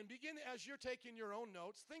and begin, as you're taking your own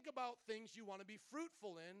notes, think about things you want to be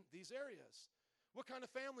fruitful in these areas. What kind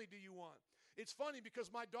of family do you want? It's funny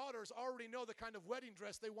because my daughters already know the kind of wedding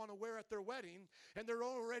dress they want to wear at their wedding, and they're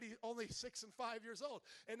already only 6 and 5 years old.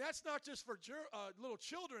 And that's not just for little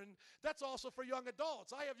children, that's also for young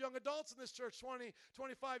adults. I have young adults in this church, 20,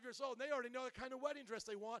 25 years old, and they already know the kind of wedding dress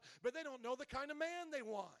they want, but they don't know the kind of man they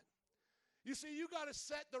want. You see, you got to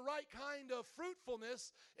set the right kind of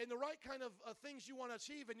fruitfulness and the right kind of things you want to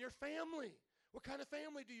achieve in your family. What kind of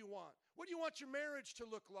family do you want? What do you want your marriage to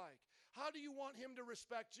look like? How do you want him to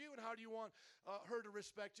respect you, and how do you want her to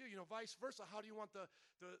respect you? You know, vice versa. How do you want the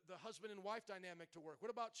husband and wife dynamic to work?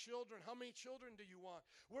 What about children? How many children do you want?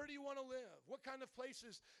 Where do you want to live? What kind of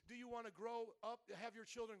places do you want to grow up, have your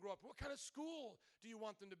children grow up? What kind of school do you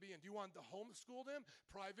want them to be in? Do you want to homeschool them?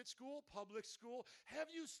 Private school? Public school?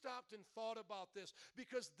 Have you stopped and thought about this?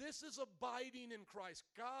 Because this is abiding in Christ.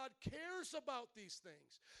 God cares about these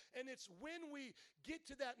things. And it's when we get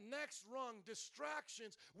to that next rung,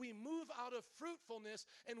 distractions, we move out of fruitfulness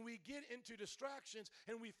and we get into distractions,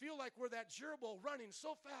 and we feel like we're that gerbil running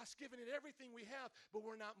so fast, giving it everything we have, but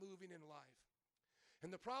we're not moving in life. And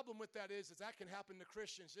the problem with that is that can happen to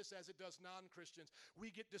Christians just as it does non-Christians. We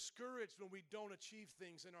get discouraged when we don't achieve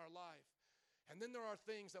things in our life. And then there are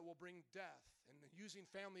things that will bring death. And using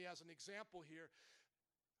family as an example here,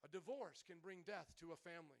 a divorce can bring death to a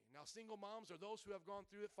family. Now, single moms or those who have gone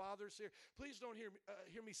through it, fathers here, please don't hear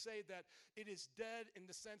me say that it is dead in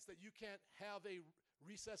the sense that you can't have a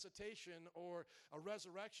resuscitation or a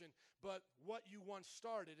resurrection, but what you once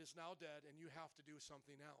started is now dead, and you have to do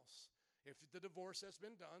something else. If the divorce has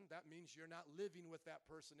been done, that means you're not living with that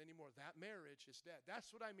person anymore. That marriage is dead. That's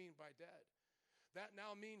what I mean by dead. That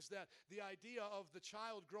now means that the idea of the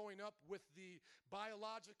child growing up with the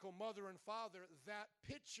biological mother and father, that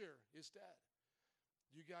picture is dead.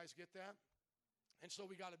 You guys get that? And so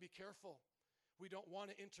we got to be careful. We don't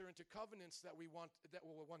want to enter into covenants that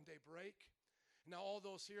will one day break. Now, all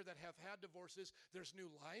those here that have had divorces, there's new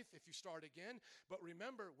life if you start again. But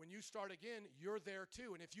remember, when you start again, you're there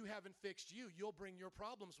too. And if you haven't fixed you, you'll bring your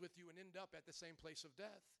problems with you and end up at the same place of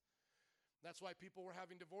death. That's why people were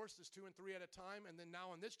having divorces 2 and 3 at a time. And then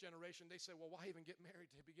now in this generation, they say, well, why even get married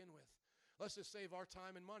to begin with? Let's just save our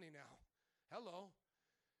time and money now. Hello.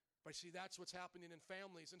 But see, that's what's happening in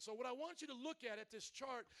families. And so what I want you to look at this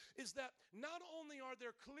chart is that not only are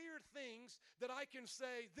there clear things that I can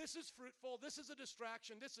say, this is fruitful, this is a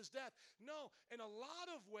distraction, this is death. No, in a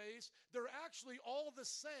lot of ways, they're actually all the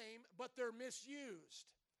same, but they're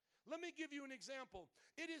misused. Let me give you an example.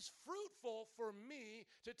 It is fruitful for me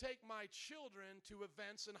to take my children to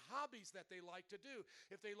events and hobbies that they like to do.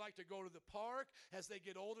 If they like to go to the park, as they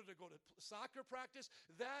get older to go to soccer practice,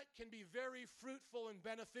 that can be very fruitful and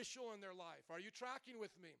beneficial in their life. Are you tracking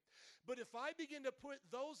with me? But if I begin to put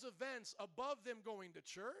those events above them going to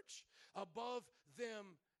church, above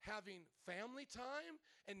them having family time,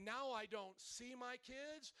 and now I don't see my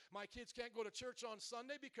kids. My kids can't go to church on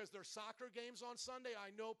Sunday because there's soccer games on Sunday.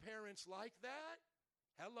 I know parents like that.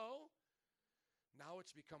 Hello? Now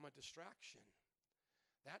it's become a distraction.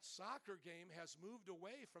 That soccer game has moved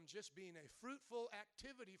away from just being a fruitful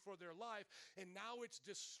activity for their life, and now it's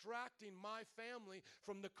distracting my family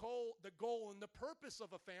from the goal and the purpose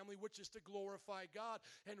of a family, which is to glorify God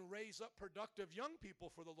and raise up productive young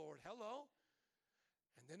people for the Lord. Hello?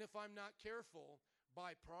 And then if I'm not careful,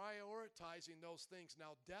 by prioritizing those things,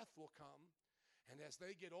 now death will come, and as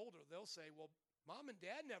they get older, they'll say, well, Mom and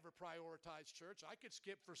Dad never prioritized church. I could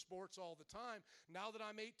skip for sports all the time. Now that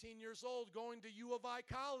I'm 18 years old, going to U of I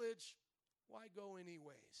college, why go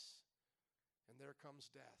anyways? And there comes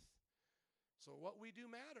death. So what we do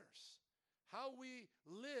matters. How we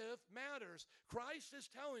live matters. Christ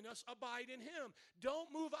is telling us, abide in Him.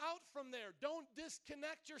 Don't move out from there. Don't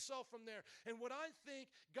disconnect yourself from there. And what I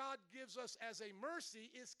think God gives us as a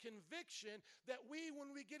mercy is conviction that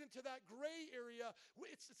when we get into that gray area,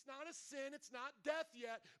 it's not a sin, it's not death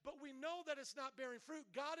yet, but we know that it's not bearing fruit.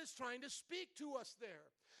 God is trying to speak to us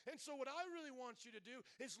there. And so what I really want you to do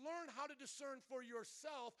is learn how to discern for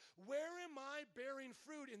yourself, where am I bearing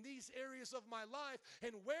fruit in these areas of my life,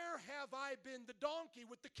 and where have I been the donkey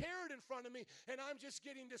with the carrot in front of me, and I'm just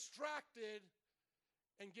getting distracted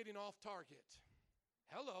and getting off target.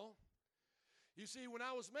 Hello. You see, when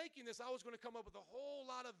I was making this, I was going to come up with a whole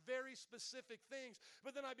lot of very specific things,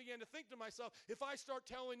 but then I began to think to myself, if I start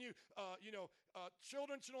telling you,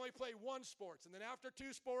 children should only play one sport, and then after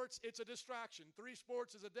 2 sports, it's a distraction, 3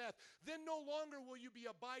 sports is a death, then no longer will you be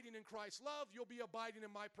abiding in Christ's love, you'll be abiding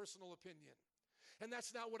in my personal opinion. And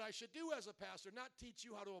that's not what I should do as a pastor, not teach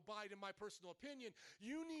you how to abide in my personal opinion.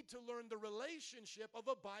 You need to learn the relationship of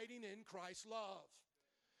abiding in Christ's love.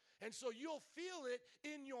 And so you'll feel it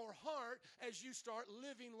in your heart as you start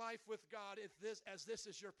living life with God as this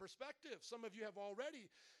is your perspective. Some of you have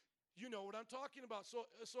already, you know what I'm talking about. So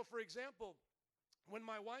for example, when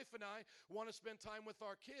my wife and I want to spend time with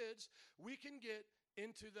our kids, we can get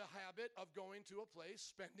into the habit of going to a place,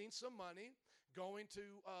 spending some money, going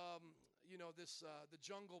to the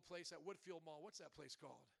jungle place at Woodfield Mall. What's that place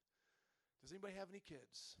called? Does anybody have any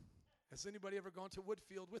kids? Has anybody ever gone to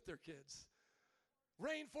Woodfield with their kids?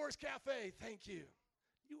 Rainforest Cafe, thank you.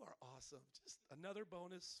 You are awesome. Just another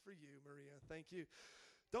bonus for you, Maria. Thank you.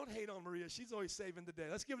 Don't hate on Maria. She's always saving the day.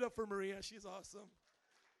 Let's give it up for Maria. She's awesome.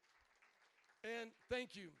 And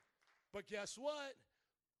thank you. But guess what?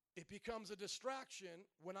 It becomes a distraction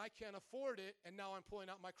when I can't afford it, and now I'm pulling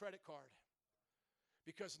out my credit card.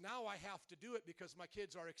 Because now I have to do it because my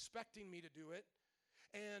kids are expecting me to do it.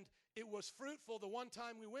 And it was fruitful the one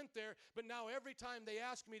time we went there, but now every time they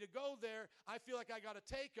ask me to go there, I feel like I got to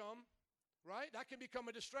take them, right? That can become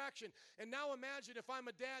a distraction. And now imagine if I'm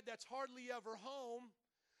a dad that's hardly ever home,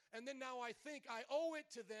 and then now I think I owe it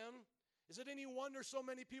to them. Is it any wonder so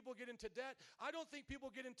many people get into debt? I don't think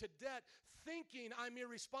people get into debt thinking I'm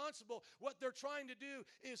irresponsible. What they're trying to do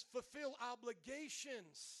is fulfill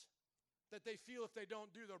obligations that they feel if they don't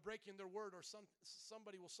do, they're breaking their word, or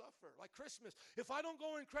somebody will suffer. Like Christmas. If I don't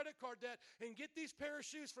go in credit card debt and get these pair of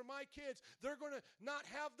shoes for my kids, they're going to not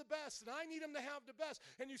have the best, and I need them to have the best.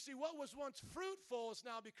 And you see, what was once fruitful is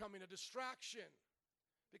now becoming a distraction.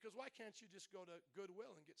 Because why can't you just go to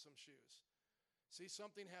Goodwill and get some shoes? See,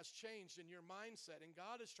 something has changed in your mindset, and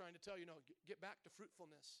God is trying to tell you, no, get back to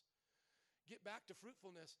fruitfulness. Get back to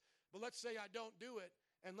fruitfulness. But let's say I don't do it.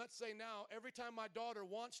 And let's say now, every time my daughter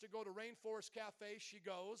wants to go to Rainforest Cafe, she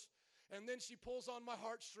goes. And then she pulls on my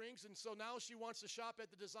heartstrings. And so now she wants to shop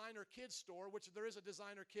at the designer kids store, which there is a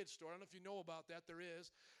designer kids store. I don't know if you know about that. There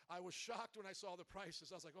is. I was shocked when I saw the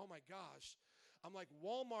prices. I was like, oh my gosh. I'm like,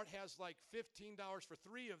 Walmart has like $15 for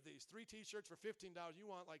 3 of these. 3 t-shirts for $15. You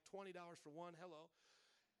want like $20 for one? Hello.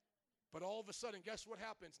 But all of a sudden, guess what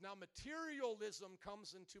happens? Now materialism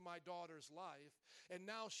comes into my daughter's life, and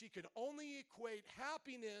now she can only equate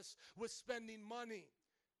happiness with spending money.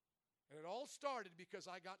 And it all started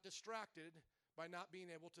because I got distracted by not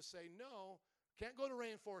being able to say, no, can't go to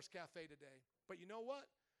Rainforest Cafe today. But you know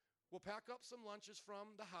what? We'll pack up some lunches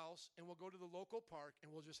from the house, and we'll go to the local park,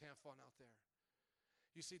 and we'll just have fun out there.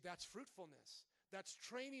 You see, that's fruitfulness. That's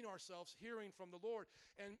training ourselves, hearing from the Lord.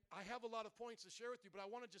 And I have a lot of points to share with you, but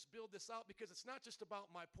I want to just build this out because it's not just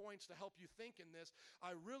about my points to help you think in this.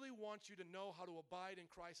 I really want you to know how to abide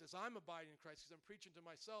in Christ as I'm abiding in Christ, because I'm preaching to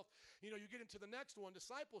myself. You know, you get into the next one,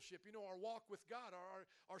 discipleship, you know, our walk with God,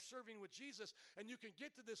 our serving with Jesus. And you can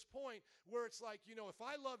get to this point where it's like, you know, if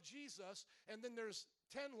I love Jesus and then there's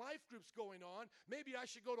 10 life groups going on, maybe I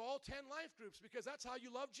should go to all 10 life groups because that's how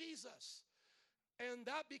you love Jesus. And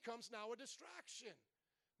that becomes now a distraction.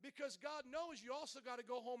 Because God knows you also got to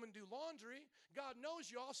go home and do laundry. God knows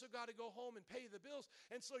you also got to go home and pay the bills.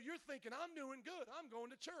 And so you're thinking, I'm doing good. I'm going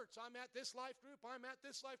to church. I'm at this life group. I'm at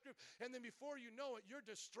this life group. And then before you know it, you're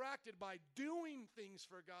distracted by doing things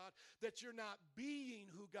for God that you're not being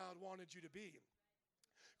who God wanted you to be.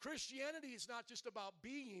 Christianity is not just about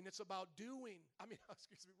being, it's about doing. I mean,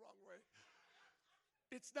 excuse me, wrong way.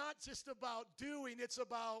 It's not just about doing, it's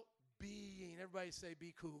about being. Everybody say,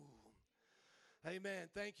 be cool. Amen.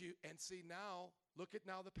 Thank you. And see now, look at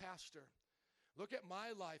now the pastor. Look at my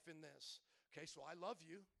life in this. Okay, so I love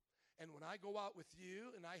you. And when I go out with you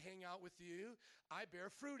and I hang out with you, I bear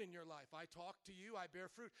fruit in your life. I talk to you, I bear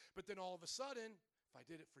fruit. But then all of a sudden, if I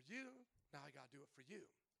did it for you, now I got to do it for you.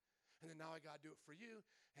 And then now I got to do it for you.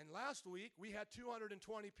 And last week, we had 220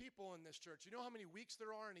 people in this church. You know how many weeks there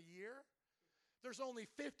are in a year? There's only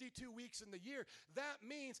 52 weeks in the year. That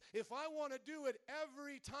means if I want to do it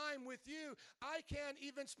every time with you, I can't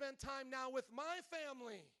even spend time now with my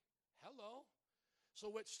family. Hello. So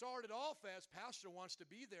what started off as pastor wants to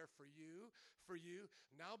be there for you,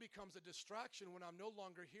 now becomes a distraction when I'm no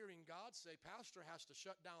longer hearing God say, pastor has to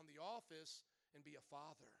shut down the office and be a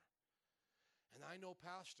father. And I know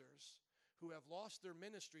pastors who have lost their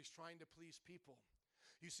ministries trying to please people.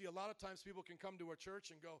 You see, a lot of times people can come to a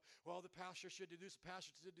church and go, well, the pastor should do this, the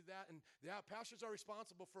pastor should do that. And yeah, pastors are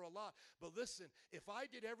responsible for a lot. But listen, if I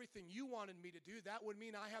did everything you wanted me to do, that would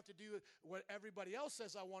mean I have to do what everybody else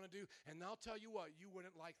says I want to do. And I'll tell you what, you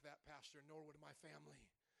wouldn't like that, pastor, nor would my family.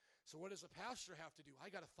 So what does a pastor have to do?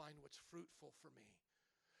 I got to find what's fruitful for me.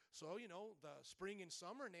 So, you know, the spring and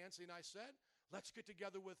summer, Nancy and I said, let's get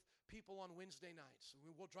together with people on Wednesday nights.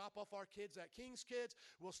 We'll drop off our kids at King's Kids.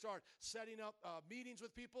 We'll start setting up meetings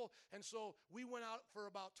with people. And so we went out for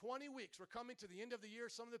about 20 weeks. We're coming to the end of the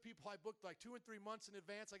year. Some of the people I booked like 2 and 3 months in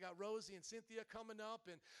advance. I got Rosie and Cynthia coming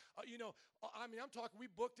up. And, I'm talking,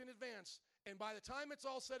 we booked in advance. And by the time it's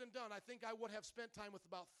all said and done, I think I would have spent time with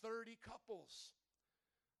about 30 couples.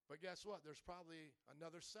 But guess what? There's probably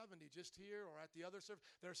another 70 just here or at the other service.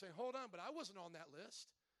 They're saying, hold on, but I wasn't on that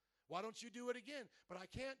list. Why don't you do it again? But I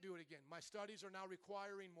can't do it again. My studies are now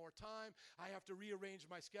requiring more time. I have to rearrange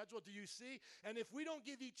my schedule. Do you see? And if we don't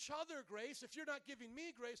give each other grace, if you're not giving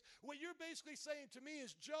me grace, what you're basically saying to me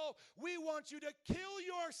is, Joe, we want you to kill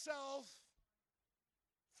yourself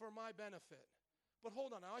for my benefit. But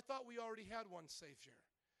hold on. Now, I thought we already had one Savior.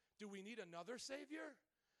 Do we need another Savior?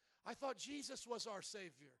 I thought Jesus was our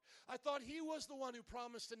Savior. I thought He was the one who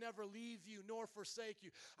promised to never leave you nor forsake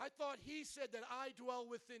you. I thought He said that I dwell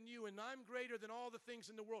within you and I'm greater than all the things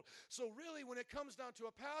in the world. So really, when it comes down to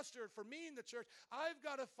a pastor, for me in the church, I've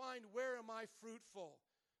got to find, where am I fruitful?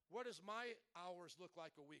 What does my hours look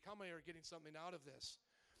like a week? How many are getting something out of this?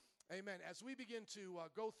 Amen. As we begin to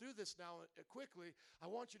go through this now quickly, I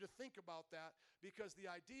want you to think about that, because the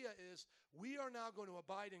idea is we are now going to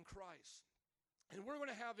abide in Christ. And we're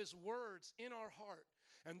going to have His words in our heart.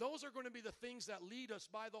 And those are going to be the things that lead us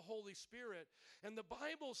by the Holy Spirit. And the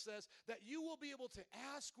Bible says that you will be able to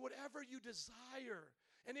ask whatever you desire,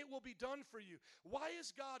 and it will be done for you. Why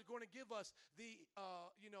is God going to give us the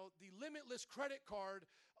limitless credit card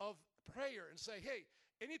of prayer and say, hey,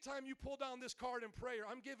 anytime you pull down this card in prayer,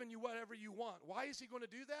 I'm giving you whatever you want? Why is He going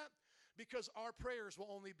to do that? Because our prayers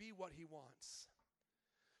will only be what He wants.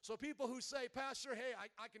 So people who say, Pastor, hey,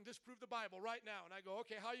 I can disprove the Bible right now. And I go,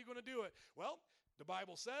 okay, how are you going to do it? Well, the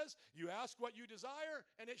Bible says, you ask what you desire,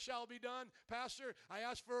 and it shall be done. Pastor, I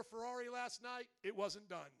asked for a Ferrari last night. It wasn't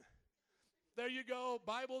done. There you go.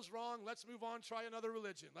 Bible's wrong. Let's move on. Try another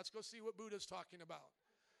religion. Let's go see what Buddha's talking about.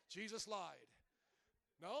 Jesus lied.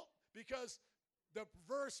 No, because the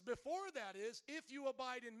verse before that is, if you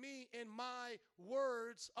abide in me and my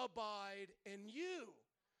words abide in you.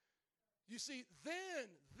 You see,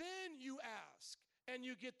 then you ask and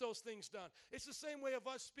you get those things done. It's the same way of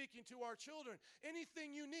us speaking to our children.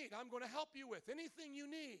 Anything you need, I'm going to help you with. Anything you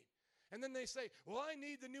need. And then they say, well, I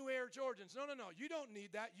need the new Air Jordans. No. You don't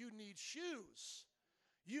need that. You need shoes.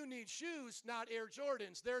 You need shoes, not Air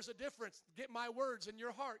Jordans. There's a difference. Get my words in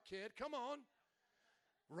your heart, kid. Come on.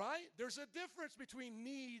 Right? There's a difference between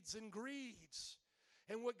needs and greeds.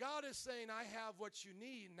 And what God is saying, I have what you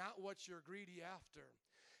need, not what you're greedy after.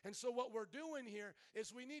 And so what we're doing here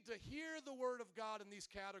is we need to hear the word of God in these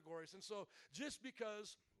categories. And so just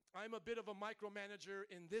because I'm a bit of a micromanager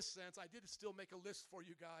in this sense, I did still make a list for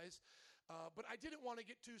you guys, but I didn't want to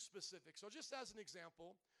get too specific. So just as an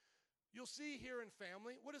example, you'll see here in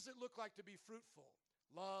family, what does it look like to be fruitful?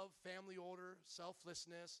 love, family order,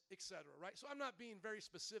 selflessness, etc., right? So I'm not being very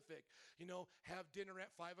specific. Have dinner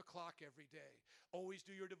at 5 o'clock every day. Always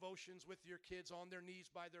do your devotions with your kids on their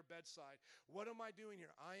knees by their bedside. What am I doing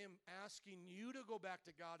here? I am asking you to go back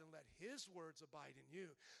to God and let his words abide in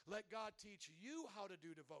you. Let God teach you how to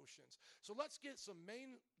do devotions. So let's get some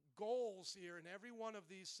main goals here in every one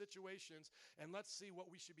of these situations, and let's see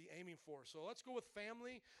what we should be aiming for. So let's go with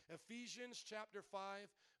family. Ephesians chapter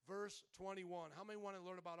 5, verse 21. How many want to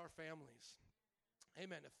learn about our families?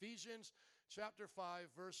 Amen. Ephesians chapter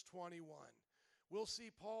 5, verse 21. We'll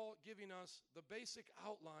see Paul giving us the basic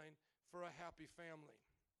outline for a happy family.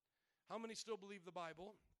 How many still believe the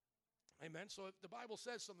Bible? Amen. So if the Bible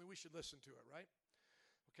says something, we should listen to it, right?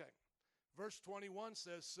 Okay. Verse 21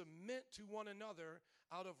 says, submit to one another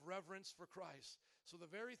out of reverence for Christ. So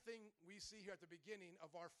the very thing we see here at the beginning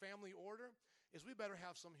of our family order is we better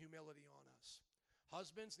have some humility on us.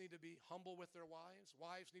 Husbands need to be humble with their wives.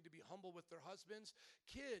 Wives need to be humble with their husbands.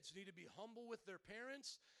 Kids need to be humble with their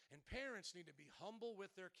parents. And parents need to be humble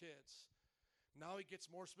with their kids. Now he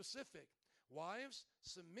gets more specific. Wives,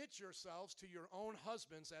 submit yourselves to your own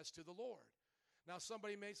husbands as to the Lord. Now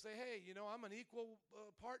somebody may say, hey, I'm an equal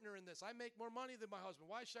partner in this. I make more money than my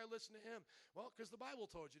husband. Why should I listen to him? Well, because the Bible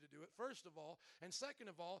told you to do it, first of all. And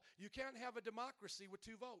second of all, you can't have a democracy with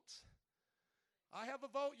two votes. I have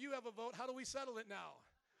a vote, you have a vote. How do we settle it now?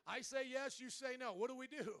 I say yes, you say no. What do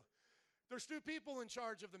we do? There's two people in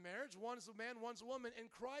charge of the marriage. One's a man, one's a woman. And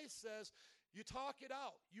Christ says, you talk it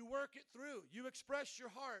out. You work it through. You express your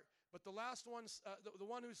heart. But the last one, the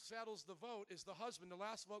one who settles the vote is the husband. The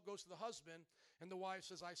last vote goes to the husband, and the wife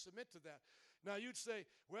says, I submit to that. Now you'd say,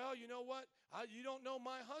 well, you know what? You don't know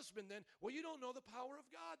my husband then. Well, you don't know the power of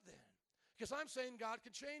God then. Because I'm saying God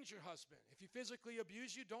can change your husband. If he physically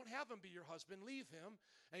abuse you, don't have him be your husband. Leave him.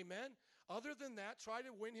 Amen. Other than that, try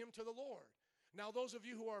to win him to the Lord. Now, those of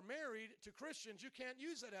you who are married to Christians, you can't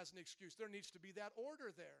use that as an excuse. There needs to be that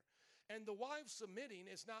order there. And the wife submitting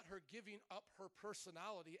is not her giving up her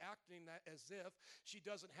personality, acting that as if she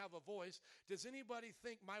doesn't have a voice. Does anybody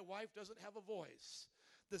think my wife doesn't have a voice?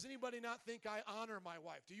 Does anybody not think I honor my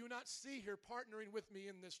wife? Do you not see her partnering with me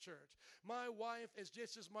in this church? My wife is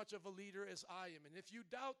just as much of a leader as I am. And if you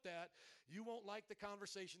doubt that, you won't like the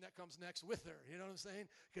conversation that comes next with her. You know what I'm saying?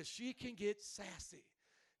 Because she can get sassy.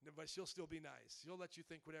 But she'll still be nice. She'll let you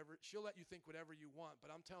think whatever you want. But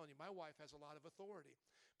I'm telling you, my wife has a lot of authority.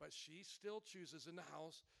 But she still chooses in the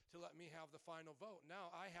house to let me have the final vote. Now,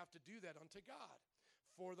 I have to do that unto God.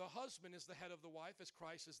 For the husband is the head of the wife, as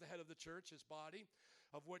Christ is the head of the church, his body,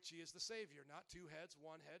 of which he is the Savior. Not two heads,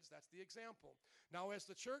 one head. That's the example. Now, as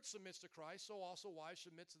the church submits to Christ, so also wives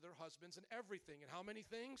submit to their husbands in everything. And how many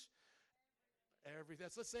things? Everything.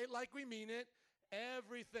 Let's say it like we mean it.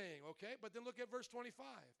 Everything, okay? But then look at verse 25.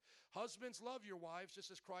 Husbands, love your wives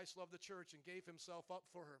just as Christ loved the church and gave himself up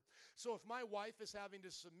for her. So if my wife is having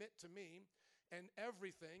to submit to me and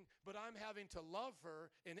everything, but I'm having to love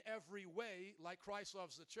her in every way like Christ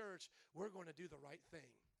loves the church, we're going to do the right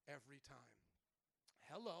thing every time.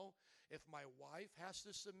 Hello, if my wife has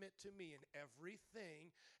to submit to me in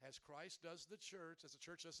everything as Christ does the church, as the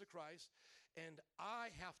church does to Christ, and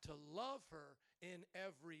I have to love her in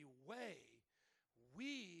every way,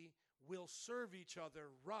 we will serve each other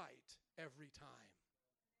right every time.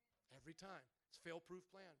 Every time. It's a fail-proof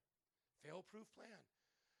plan. Fail-proof plan.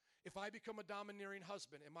 If I become a domineering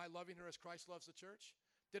husband, am I loving her as Christ loves the church?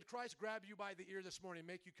 Did Christ grab you by the ear this morning and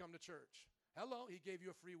make you come to church? Hello, he gave you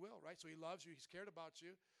a free will, right? So he loves you, he's cared about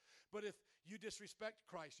you. But if you disrespect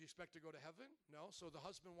Christ, you expect to go to heaven? No. So the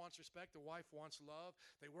husband wants respect, the wife wants love.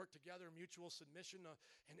 They work together, mutual submission.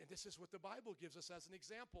 And this is what the Bible gives us as an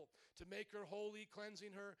example. To make her holy,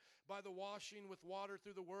 cleansing her by the washing with water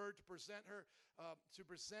through the word, to present her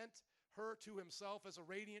to himself as a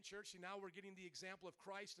radiant church. See, now we're getting the example of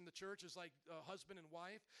Christ in the church as like husband and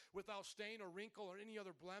wife, without stain or wrinkle or any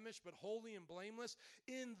other blemish, but holy and blameless.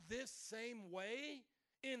 In this same way,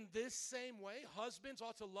 husbands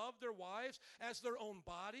ought to love their wives as their own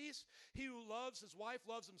bodies. He who loves his wife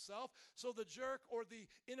loves himself. So the jerk or the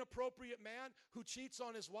inappropriate man who cheats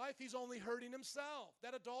on his wife, he's only hurting himself.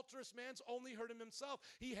 That adulterous man's only hurting himself.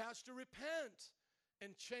 He has to repent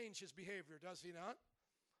and change his behavior, does he not?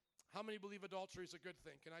 How many believe adultery is a good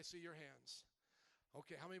thing? Can I see your hands?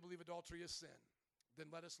 Okay, how many believe adultery is sin? Then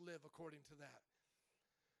let us live according to that.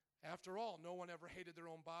 After all, no one ever hated their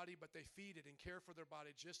own body, but they feed it and care for their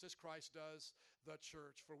body just as Christ does the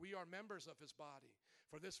church. For we are members of his body.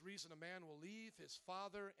 For this reason, a man will leave his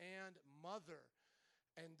father and mother.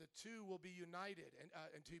 and the two will be united,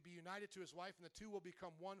 and to be united to his wife, and the two will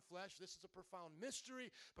become one flesh. This is a profound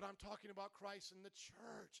mystery, but I'm talking about Christ and the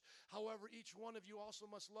church. However, each one of you also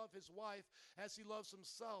must love his wife as he loves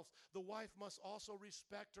himself. The wife must also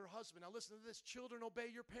respect her husband. Now listen to this. Children,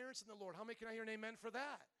 obey your parents in the Lord. How many can I hear an amen for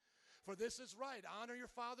that? For this is right. Honor your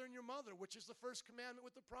father and your mother, which is the first commandment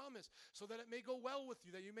with the promise, so that it may go well with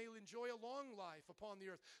you, that you may enjoy a long life upon the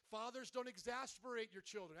earth. Fathers, don't exasperate your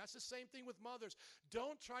children. That's the same thing with mothers.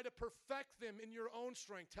 Don't try to perfect them in your own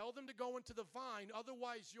strength. Tell them to go into the vine.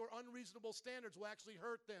 Otherwise, your unreasonable standards will actually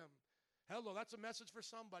hurt them. Hello, that's a message for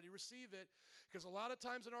somebody. Receive it. Because a lot of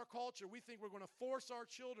times in our culture, we think we're going to force our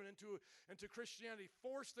children into Christianity,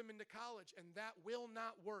 force them into college, and that will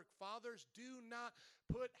not work. Fathers, do not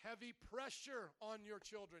put heavy pressure on your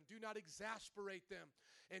children. Do not exasperate them.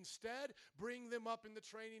 Instead, bring them up in the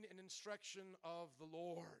training and instruction of the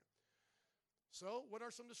Lord. So, what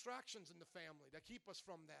are some distractions in the family that keep us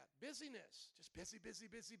from that? Busyness. Just busy, busy,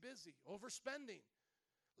 busy, busy. Overspending.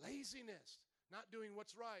 Laziness. Not doing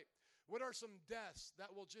what's right. What are some deaths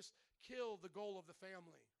that will just kill the goal of the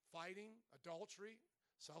family? Fighting, adultery,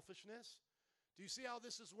 selfishness. Do you see how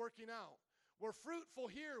this is working out? We're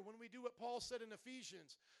fruitful here when we do what Paul said in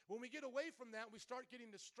Ephesians. When we get away from that, we start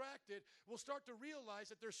getting distracted, we'll start to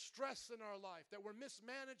realize that there's stress in our life, that we're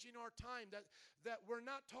mismanaging our time, that we're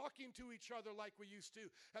not talking to each other like we used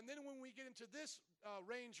to. And then when we get into this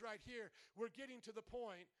range right here, we're getting to the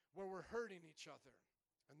point where we're hurting each other.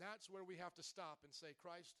 And that's where we have to stop and say,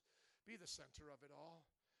 Christ, be the center of it all.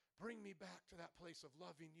 Bring me back to that place of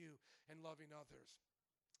loving you and loving others.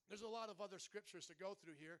 There's a lot of other scriptures to go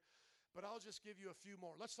through here, but I'll just give you a few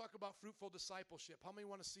more. Let's talk about fruitful discipleship. How many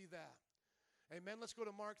want to see that? Amen. Let's go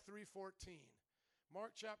to Mark 3:14.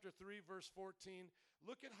 Mark chapter 3, verse 14.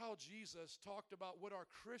 Look at how Jesus talked about what our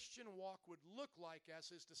Christian walk would look like as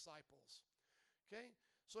his disciples. Okay?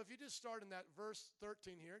 So if you just start in that verse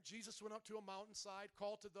 13 here, Jesus went up to a mountainside,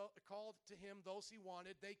 called to him those he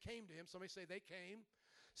wanted. They came to him. Somebody say they came.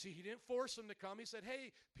 See, he didn't force them to come. He said,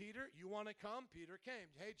 hey, Peter, you want to come? Peter came.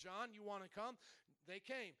 Hey, John, you want to come? They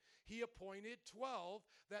came. He appointed 12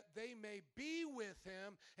 that they may be with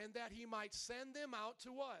him and that he might send them out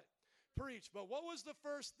to what? Preach. But what was the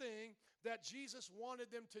first thing that Jesus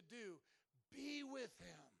wanted them to do? Be with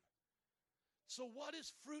him. So what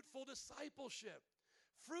is fruitful discipleship?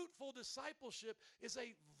 Fruitful discipleship is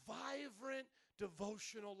a vibrant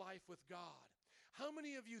devotional life with God. How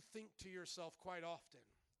many of you think to yourself quite often?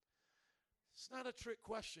 It's not a trick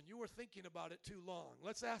question. You were thinking about it too long.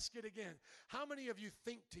 Let's ask it again. How many of you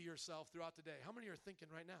think to yourself throughout the day? How many are thinking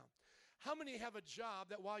right now? How many have a job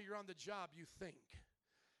that while you're on the job you think?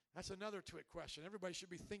 That's another trick question. Everybody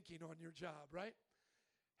should be thinking on your job, right?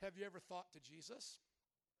 Have you ever thought to Jesus?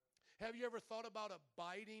 Have you ever thought about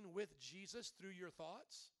abiding with Jesus through your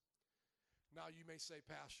thoughts? Now you may say,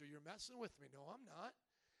 Pastor, you're messing with me. No, I'm not.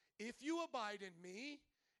 If you abide in me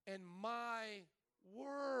and my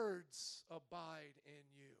words abide in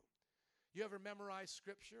you. You ever memorize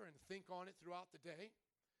scripture and think on it throughout the day?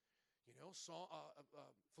 You know,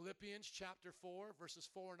 Philippians chapter 4, verses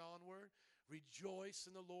 4 and onward. Rejoice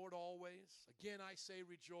in the Lord always. Again, I say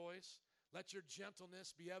rejoice. Let your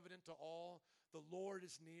gentleness be evident to all. The Lord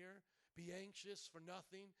is near. Be anxious for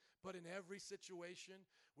nothing, but in every situation,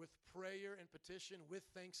 with prayer and petition, with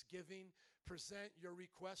thanksgiving, present your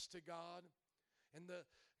requests to God, and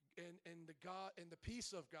the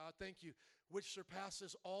peace of God, thank you, which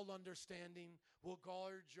surpasses all understanding, will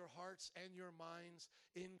guard your hearts and your minds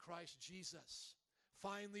in Christ Jesus.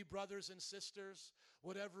 Finally, brothers and sisters,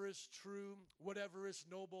 whatever is true, whatever is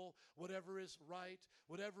noble, whatever is right,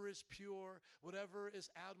 whatever is pure, whatever is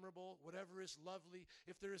admirable, whatever is lovely,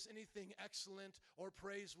 if there is anything excellent or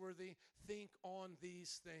praiseworthy, think on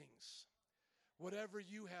these things. Whatever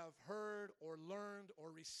you have heard or learned or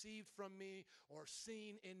received from me or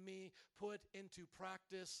seen in me, put into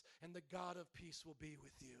practice, and the God of peace will be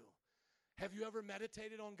with you. Have you ever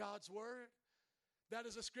meditated on God's word? That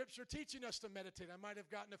is a scripture teaching us to meditate. I might have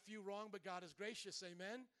gotten a few wrong, but God is gracious.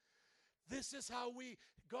 Amen. This is how we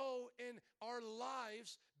go in our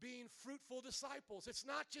lives being fruitful disciples. It's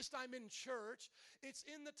not just I'm in church. It's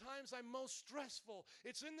in the times I'm most stressful.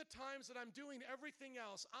 It's in the times that I'm doing everything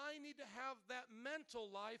else. I need to have that mental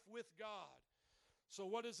life with God. So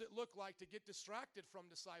what does it look like to get distracted from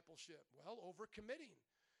discipleship? Well, overcommitting.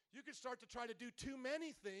 You can start to try to do too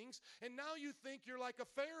many things, and now you think you're like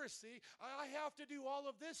a Pharisee. I have to do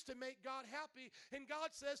all of this to make God happy, and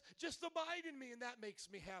God says, just abide in me, and that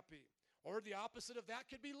makes me happy. Or the opposite of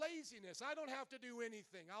that could be laziness. I don't have to do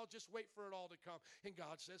anything. I'll just wait for it all to come. And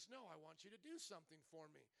God says, no, I want you to do something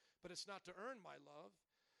for me. But it's not to earn my love.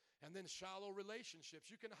 And then shallow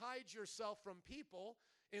relationships. You can hide yourself from people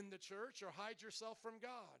in the church or hide yourself from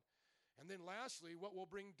God. And then lastly, what will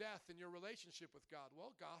bring death in your relationship with God?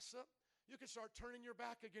 Well, gossip. You can start turning your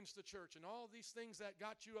back against the church and all these things that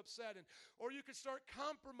got you upset. Or you can start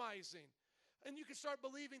compromising. And you can start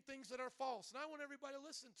believing things that are false. And I want everybody to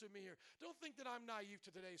listen to me here. Don't think that I'm naive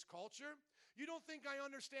to today's culture. You don't think I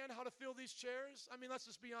understand how to fill these chairs? I mean, let's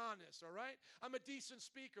just be honest, all right? I'm a decent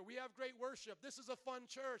speaker. We have great worship. This is a fun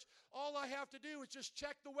church. All I have to do is just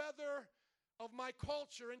check the weather of my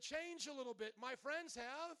culture and change a little bit. My friends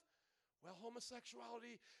have. Well,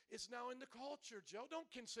 homosexuality is now in the culture, Joe.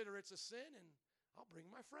 Don't consider it's a sin, and I'll bring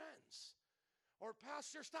my friends. Or,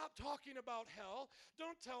 Pastor, stop talking about hell.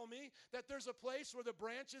 Don't tell me that there's a place where the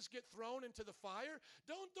branches get thrown into the fire.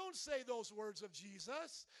 Don't say those words of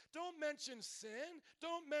Jesus. Don't mention sin.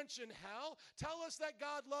 Don't mention hell. Tell us that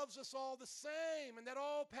God loves us all the same and that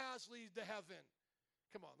all paths lead to heaven.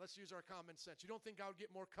 Come on, let's use our common sense. You don't think I would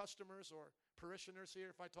get more customers or parishioners here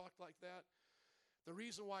if I talked like that? The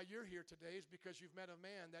reason why you're here today is because you've met a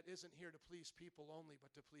man that isn't here to please people only,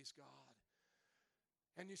 but to please God.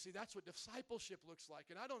 And you see, that's what discipleship looks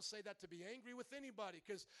like. And I don't say that to be angry with anybody,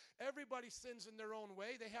 because everybody sins in their own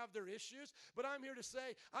way. They have their issues. But I'm here to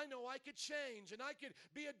say, I know I could change and I could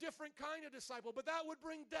be a different kind of disciple, but that would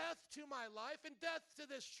bring death to my life and death to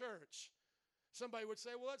this church. Somebody would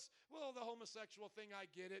say, well, the homosexual thing, I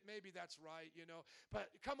get it. Maybe that's right, you know.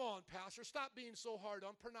 But come on, Pastor, stop being so hard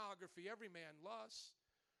on pornography. Every man lusts.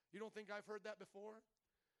 You don't think I've heard that before?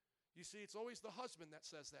 You see, it's always the husband that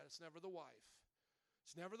says that. It's never the wife.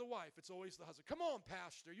 It's never the wife. It's always the husband. Come on,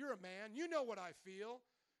 Pastor. You're a man. You know what I feel.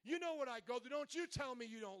 You know what I go through. Don't you tell me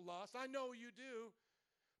you don't lust. I know you do.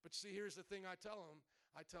 But see, here's the thing I tell them.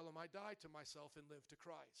 I tell them I die to myself and live to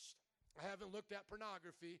Christ. I haven't looked at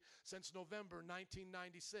pornography since November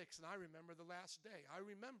 1996, and I remember the last day. I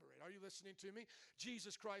remember it. Are you listening to me?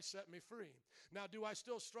 Jesus Christ set me free. Now, do I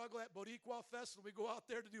still struggle at Boricua Fest when we go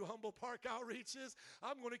out there to do Humble Park outreaches?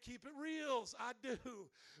 I'm going to keep it real. I do.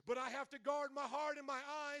 But I have to guard my heart and my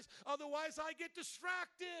eyes, otherwise I get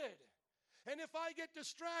distracted. And if I get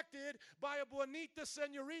distracted by a bonita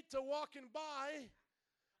senorita walking by,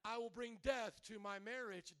 I will bring death to my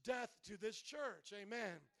marriage, death to this church.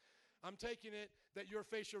 Amen. I'm taking it that your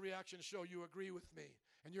facial reactions show you agree with me,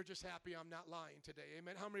 and you're just happy I'm not lying today.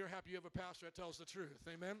 Amen. How many are happy you have a pastor that tells the truth?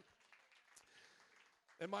 Amen.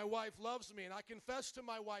 And my wife loves me, and I confess to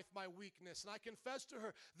my wife my weakness, and I confess to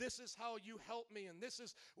her, this is how you help me, and this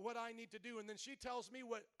is what I need to do. And then she tells me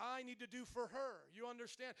what I need to do for her. You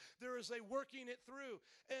understand? There is a working it through.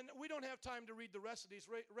 And we don't have time to read the rest of these.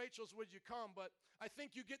 Rachel's, would you come? But I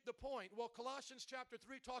think you get the point. Well, Colossians chapter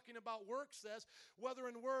 3, talking about work, says, whether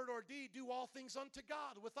in word or deed, do all things unto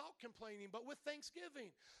God without complaining, but with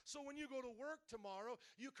thanksgiving. So when you go to work tomorrow,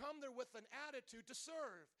 you come there with an attitude to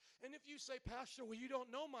serve. And if you say, Pastor, well, you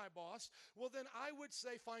don't know my boss, well, then I would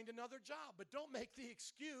say find another job. But don't make the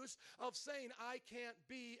excuse of saying I can't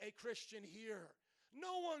be a Christian here.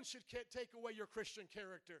 No one should take away your Christian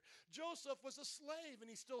character. Joseph was a slave, and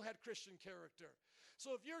he still had Christian character.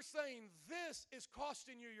 So if you're saying this is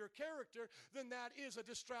costing you your character, then that is a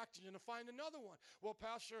distraction. And to find another one. Well,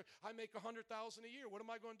 Pastor, I make $100,000 a year. What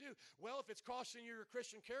am I going to do? Well, if it's costing you your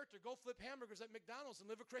Christian character, go flip hamburgers at McDonald's and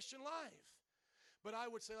live a Christian life. But I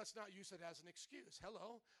would say let's not use it as an excuse.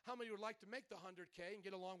 Hello? How many would like to make the $100K and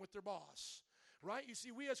get along with their boss? Right? You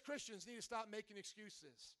see, we as Christians need to stop making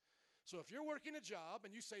excuses. So if you're working a job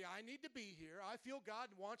and you say, I need to be here, I feel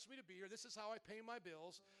God wants me to be here, this is how I pay my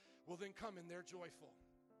bills, well, then come in there joyful.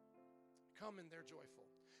 Come in there joyful.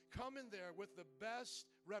 Come in there with the best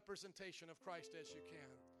representation of Christ as you can.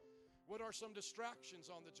 What are some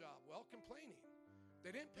distractions on the job? Well, complaining.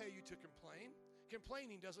 They didn't pay you to complain.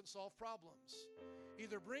 Complaining doesn't solve problems.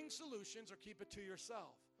 Either bring solutions or keep it to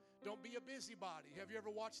yourself. Don't be a busybody. Have you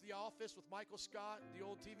ever watched The Office with Michael Scott, the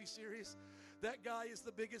old TV series? That guy is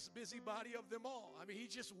the biggest busybody of them all. I mean, he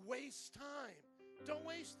just wastes time. Don't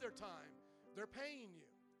waste their time. They're paying you.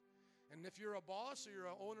 And if you're a boss or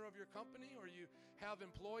you're an owner of your company or you have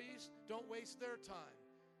employees, don't waste their time.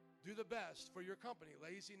 Do the best for your company.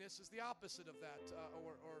 Laziness is the opposite of that,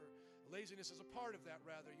 or laziness is a part of that,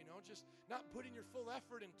 rather, just not putting your full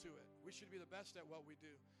effort into it. We should be the best at what we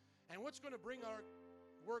do. And what's going to bring our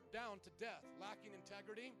work down to death? Lacking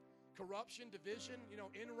integrity, corruption, division,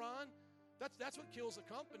 Enron. That's what kills a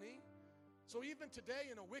company. So even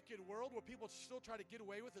today in a wicked world where people still try to get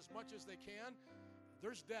away with as much as they can,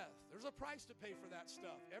 there's death. There's a price to pay for that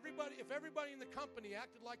stuff. If everybody in the company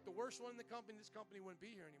acted like the worst one in the company, this company wouldn't be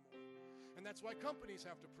here anymore. And that's why companies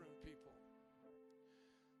have to prune people.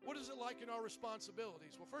 What is it like in our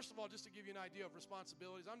responsibilities? Well, first of all, just to give you an idea of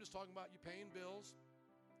responsibilities, I'm just talking about you paying bills.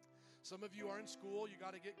 Some of you are in school. You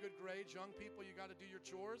got to get good grades. Young people, you got to do your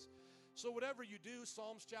chores. So whatever you do,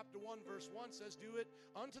 Psalms chapter 1, verse 1 says, do it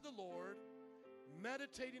unto the Lord,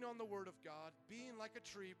 meditating on the word of God, being like a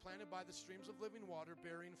tree planted by the streams of living water,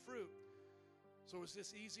 bearing fruit. So is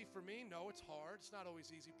this easy for me? No, it's hard. It's not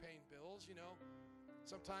always easy paying bills, you know.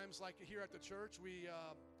 Sometimes, like here at the church, we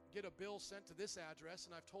get a bill sent to this address,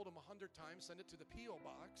 and I've told them 100 times, send it to the P.O.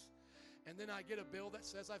 box. And then I get a bill that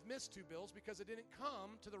says I've missed 2 bills because it didn't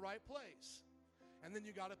come to the right place. And then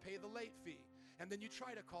you got to pay the late fee. And then you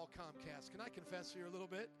try to call Comcast. Can I confess here a little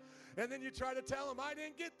bit? And then you try to tell them, I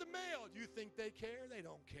didn't get the mail. You think they care? They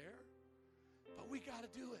don't care. But we got to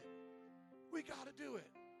do it. We got to do it.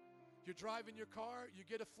 You're driving your car, you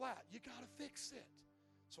get a flat. You got to fix it.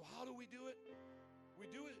 So how do we do it? We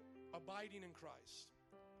do it abiding in Christ.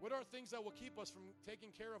 What are things that will keep us from taking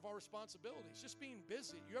care of our responsibilities? Just being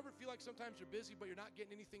busy. You ever feel like sometimes you're busy but you're not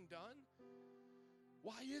getting anything done?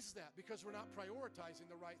 Why is that? Because we're not prioritizing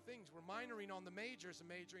the right things. We're minoring on the majors and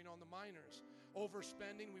majoring on the minors.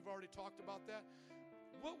 Overspending, we've already talked about that.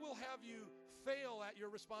 What will have you fail at your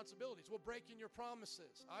responsibilities? Well, breaking your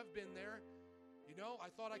promises. I've been there. You know, I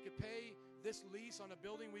thought I could pay this lease on a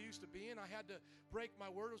building we used to be in. I had to break my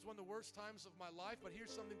word. It was one of the worst times of my life, but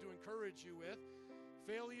here's something to encourage you with.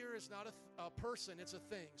 Failure is not a person, it's a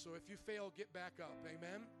thing. So if you fail, get back up.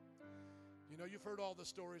 Amen? You know, you've heard all the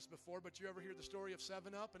stories before, but you ever hear the story of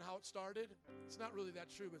 7-Up and how it started? It's not really that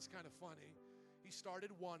true, but it's kind of funny. He started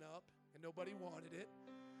 1-Up, and nobody wanted it.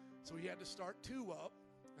 So he had to start 2-Up,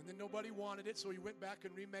 and then nobody wanted it, so he went back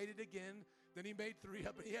and remade it again. Then he made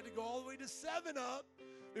 3-Up, and he had to go all the way to 7-Up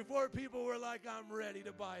before people were like, I'm ready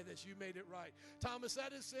to buy this. You made it right. Thomas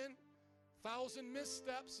Edison, 1,000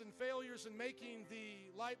 missteps and failures in making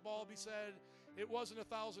the light bulb. He said it wasn't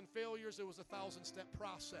 1,000 failures, it was a 1,000-step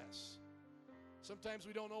process. Sometimes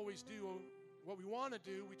we don't always do what we want to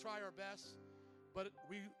do. We try our best, but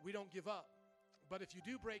we don't give up. But if you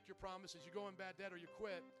do break your promises, you go in bad debt or you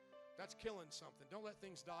quit, that's killing something. Don't let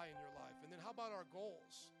things die in your life. And then how about our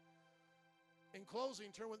goals? In closing,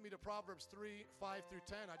 turn with me to Proverbs 3, 5 through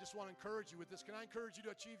 10. I just want to encourage you with this. Can I encourage you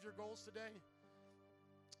to achieve your goals today?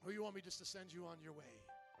 Or you want me just to send you on your way?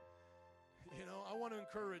 You know, I want to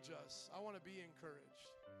encourage us. I want to be encouraged.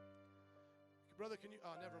 Brother, can you,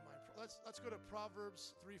 never mind. Let's go to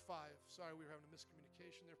Proverbs 3:5. Sorry, we were having a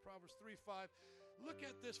miscommunication there. Proverbs 3:5. Look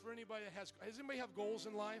at this for anybody that does anybody have goals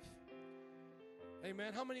in life?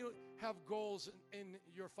 Amen. How many have goals in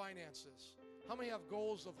your finances? How many have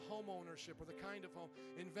goals of home ownership or the kind of home,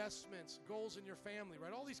 investments, goals in your family,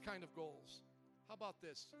 right? All these kind of goals. How about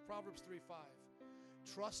this? Proverbs 3:5.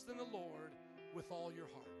 Trust in the Lord with all your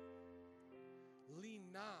heart. Lean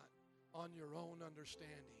not on your own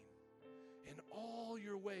understanding. In all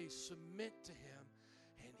your ways submit to him,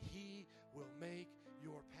 and he will make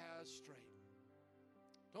your paths straight.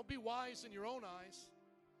 Don't be wise in your own eyes.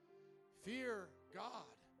 Fear God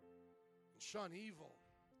and shun evil.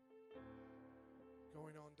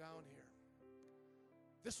 Going on down here.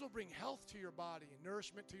 This will bring health to your body and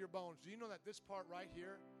nourishment to your bones. Do you know that this part right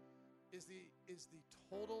here is the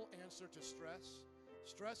total answer to stress?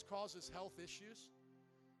 Stress causes health issues.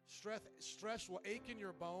 Stress will ache in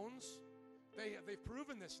your bones. They've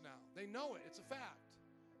proven this now. They know it. It's a fact.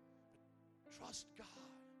 But trust God,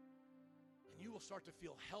 and you will start to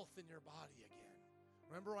feel health in your body again.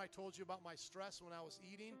 Remember I told you about my stress when I was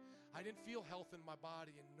eating? I didn't feel health in my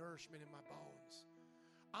body and nourishment in my bones.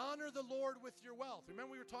 Honor the Lord with your wealth.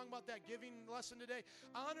 Remember we were talking about that giving lesson today?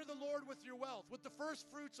 Honor the Lord with your wealth, with the first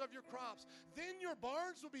fruits of your crops. Then your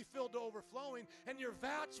barns will be filled to overflowing, and your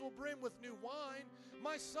vats will brim with new wine.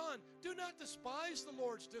 My son, do not despise the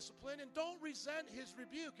Lord's discipline, and don't resent his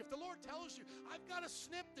rebuke. If the Lord tells you, I've got to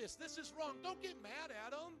snip this is wrong, don't get mad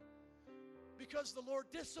at him. Because the Lord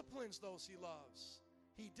disciplines those he loves.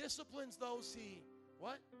 He disciplines those he,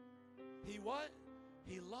 what? He what?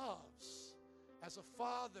 He loves. As a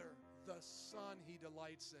father, the son he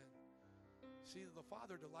delights in. See, the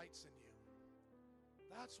Father delights in you.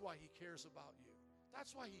 That's why he cares about you.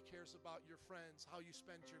 That's why he cares about your friends, how you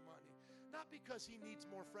spend your money. Not because he needs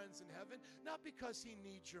more friends in heaven. Not because he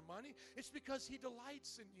needs your money. It's because he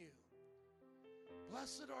delights in you.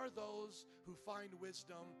 Blessed are those who find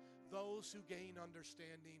wisdom. those who gain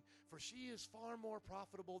understanding. For she is far more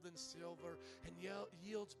profitable than silver and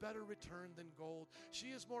yields better return than gold. She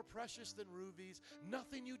is more precious than rubies.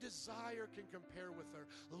 Nothing you desire can compare with her.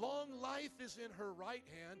 Long life is in her right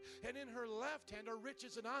hand, and in her left hand are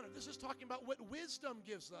riches and honor. This is talking about what wisdom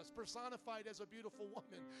gives us, personified as a beautiful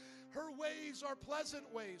woman. Her ways are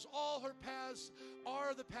pleasant ways. All her paths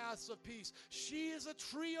are the paths of peace. She is a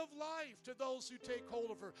tree of life to those who take hold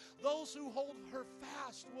of her. Those who hold her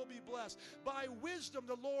fast will be blessed. By wisdom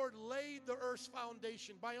the Lord laid the earth's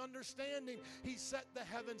foundation. By understanding he set the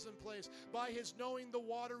heavens in place. By his knowing the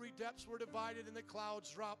watery depths were divided and the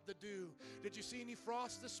clouds dropped the dew. Did you see any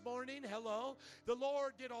frost this morning? Hello? The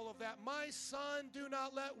Lord did all of that. My son, do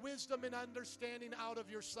not let wisdom and understanding out of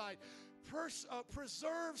your sight.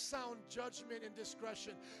 Preserve sound judgment and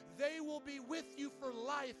discretion. They will be with you for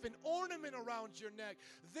life, an ornament around your neck.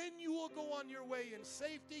 Then you will go on your way in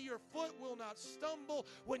safety. Your foot will not stumble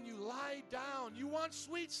when you lie down. You want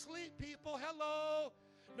sweet sleep, people? Hello?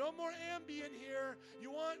 No more Ambien here.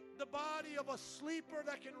 You want the body of a sleeper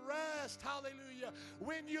that can rest. Hallelujah.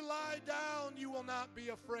 When you lie down, you will not be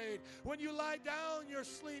afraid. When you lie down, your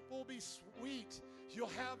sleep will be sweet. You'll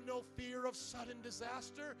have no fear of sudden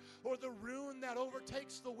disaster or the ruin that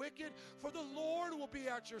overtakes the wicked, for the Lord will be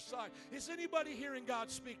at your side. Is anybody hearing God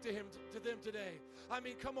speak to them today? I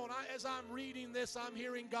mean, come on. As I'm reading this, I'm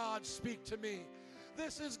hearing God speak to me.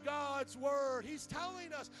 This is God's word. He's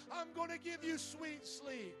telling us, I'm going to give you sweet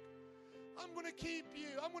sleep. I'm going to keep you.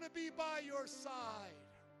 I'm going to be by your side.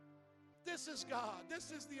 This is God. This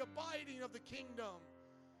is the abiding of the kingdom.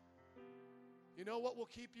 You know what will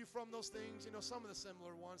keep you from those things? You know, some of the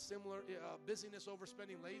similar ones, busyness,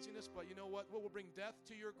 overspending, laziness. But you know what? What will bring death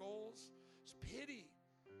to your goals? It's pity.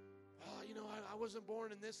 Oh, you know, I wasn't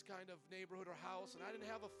born in this kind of neighborhood or house, and I didn't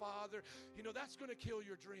have a father. You know, that's going to kill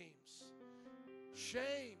your dreams.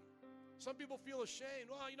 Shame. Some people feel ashamed.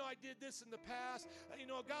 Well, you know, I did this in the past. You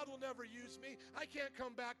know, God will never use me. I can't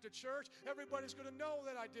come back to church. Everybody's going to know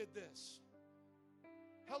that I did this.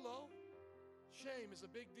 Hello? Shame is a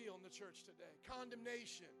big deal in the church today.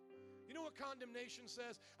 Condemnation. You know what condemnation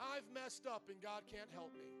says? I've messed up and God can't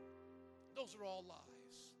help me. Those are all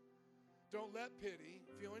lies. Don't let pity,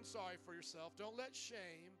 feeling sorry for yourself. Don't let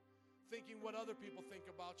shame, thinking what other people think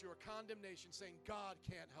about you, or condemnation, saying God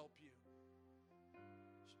can't help you.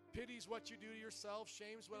 Pity is what you do to yourself.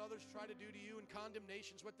 Shame is what others try to do to you. And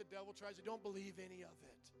condemnation is what the devil tries to do. Don't believe any of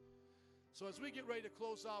it. So as we get ready to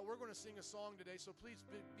close out, we're going to sing a song today. So please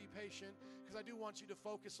be patient, because I do want you to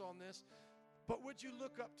focus on this. But would you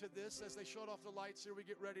look up to this as they shut off the lights here? We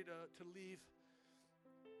get ready to leave.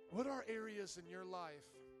 What are areas in your life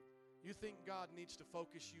you think God needs to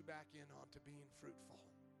focus you back in on to being fruitful?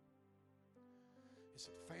 Is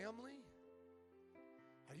it family?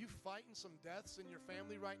 Are you fighting some deaths in your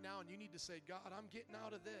family right now, and you need to say, God, I'm getting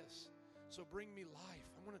out of this, so bring me life.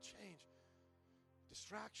 I'm going to change.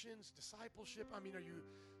 Distractions, discipleship. I mean, are you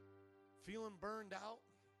feeling burned out?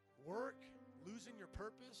 Work, losing your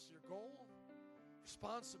purpose, your goal?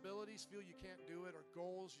 Responsibilities, feel you can't do it, or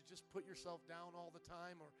goals, you just put yourself down all the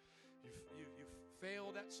time, or you've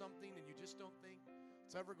failed at something and you just don't think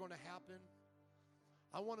it's ever going to happen.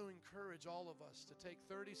 I want to encourage all of us to take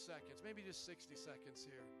 30 seconds, maybe just 60 seconds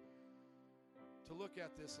here, to look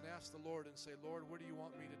at this and ask the Lord and say, Lord, what do you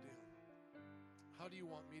want me to do? How do you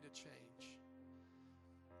want me to change?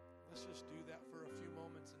 Let's just do that for a few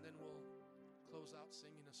moments, and then we'll close out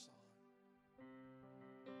singing a song.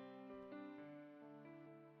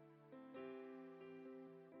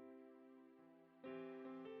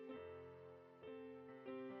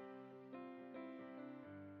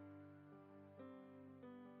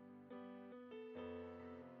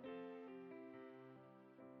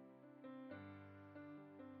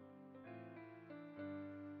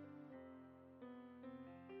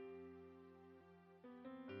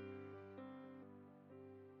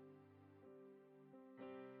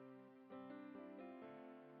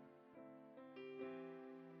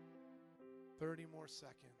 Thirty more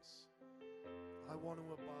seconds. I want to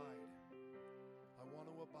abide. I want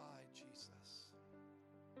to abide, Jesus.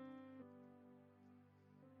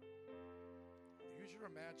 Use your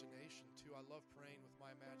imagination too. I love praying with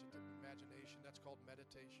my imagination. That's called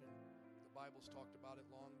meditation. The Bible's talked about it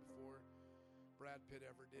long before Brad Pitt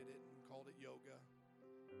ever did it and called it yoga.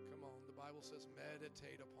 Come on, the Bible says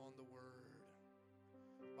meditate upon the Word.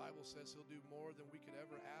 The Bible says He'll do more than we could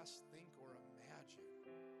ever ask, think, or imagine.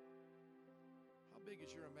 How big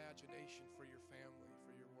is your imagination for your family,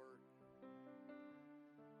 for your work?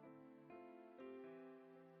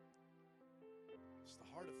 It's the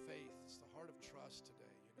heart of faith. It's the heart of trust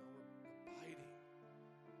today. You know, we're abiding.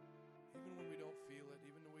 Even when we don't feel it,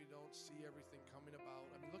 even when we don't coming about.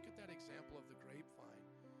 I mean, look at that example of the grapevine.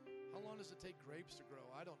 How long does it take grapes to grow?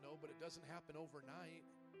 I don't know, but it doesn't happen overnight.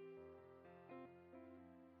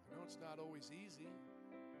 I know it's not always easy.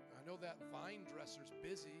 I know that vine dresser's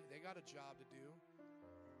busy. They got a job to do.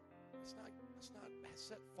 Let's not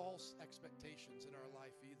set false expectations in our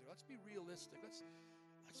life either. Let's be realistic. Let's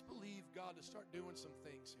believe God to start doing some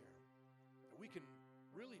things here that we can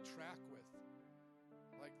really track with.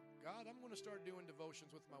 Like, God, I'm going to start doing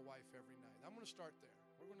devotions with my wife every night. I'm going to start there.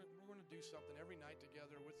 We're going to do something every night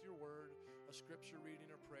together with your word, a scripture reading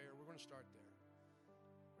or prayer. We're going to start there.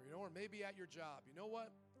 Or, or maybe at your job. You know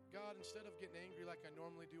what? God, instead of getting angry like I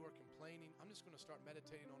normally do or complaining, I'm just going to start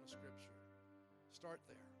meditating on a scripture. Start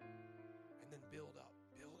there. And then build up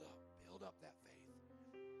that faith.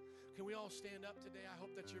 Can we all stand up today? I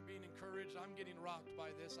hope that you're being encouraged. I'm getting rocked by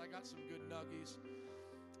this. I got some good nuggies.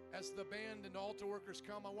 As the band and altar workers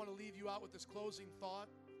come, I want to leave you out with this closing thought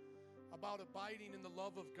about abiding in the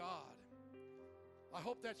love of God. I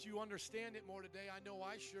hope that you understand it more today. I know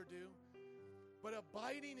I sure do. But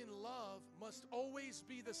abiding in love must always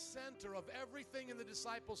be the center of everything in the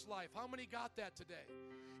disciples' life. How many got that today?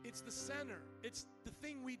 It's the center. It's the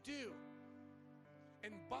thing we do.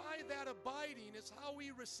 And by that abiding is how we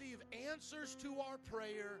receive answers to our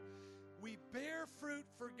prayer. We bear fruit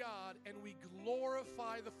for God and we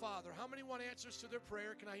glorify the Father. How many want answers to their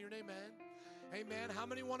prayer? Can I hear an amen? Amen. How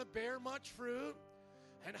many want to bear much fruit?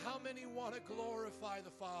 And how many want to glorify the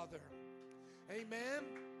Father? Amen.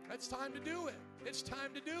 It's time to do it. It's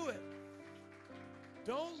time to do it.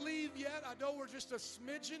 Don't leave yet. I know we're just a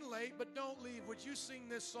smidgen late, but don't leave. Would you sing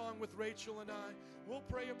this song with Rachel and I? We'll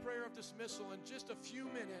pray a prayer of dismissal in just a few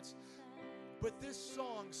minutes. But this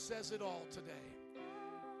song says it all today.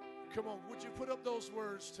 Come on, would you put up those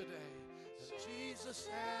words today? Jesus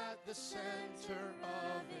at the center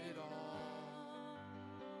of it all.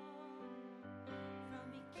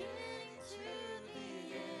 From beginning to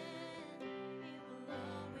the end, it will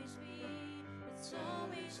always be, it's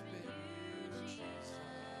always been you, Jesus.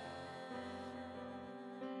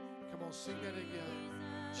 Come on, sing that again.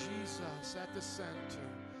 Jesus at the center.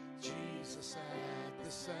 Jesus at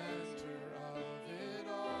the center of it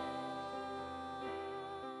all.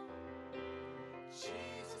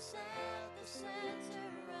 Jesus at the center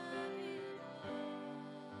of it all.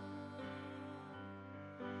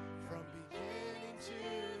 From beginning to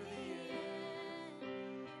the end,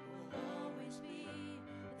 it will always be,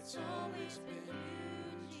 it's always been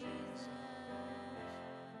you, Jesus.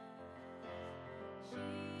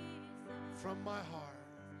 From my heart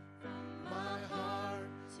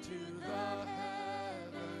to the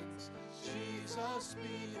heavens, Jesus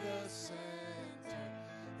be the center.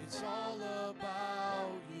 It's all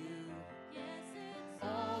about you,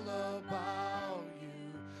 all about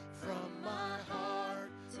you. From my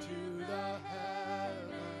heart to the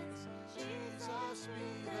heavens, Jesus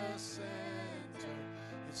be the center.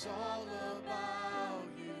 It's all about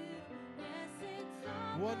you.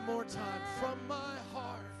 One more time. From my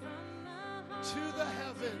heart to the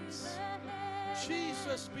heavens,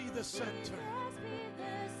 Jesus be the center.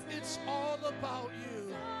 It's all about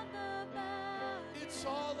you. It's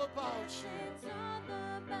all about you. From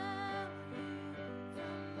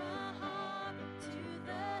my heart to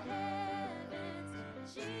the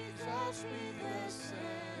heavens, Jesus be the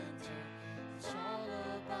center. It's all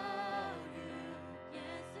about you.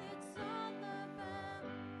 Yes, it's all about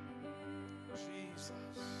you. Jesus.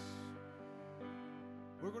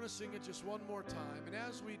 We're going to sing it just one more time. And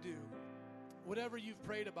as we do, whatever you've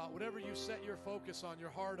prayed about, whatever you set your focus on, your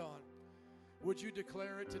heart on, would you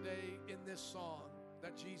declare it today in this song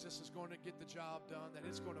that Jesus is going to get the job done, that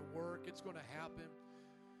it's going to work, it's going to happen?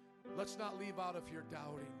 Let's not leave out of here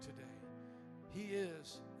doubting today. He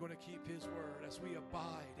is going to keep His word as we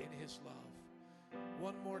abide in His love.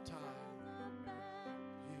 One more time.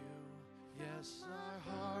 You, yes,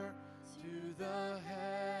 our heart to the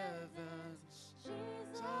heavens,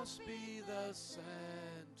 Jesus be the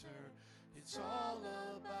center. It's all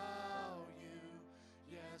about you.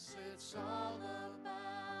 Yes, it's all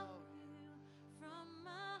about you. From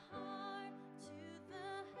my heart to the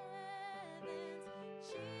heavens,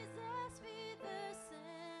 Jesus be the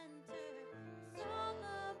center. It's all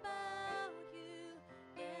about you.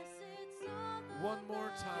 Yes, it's all about you. One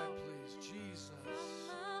more time, please. Jesus. From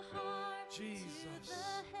my heart Jesus. to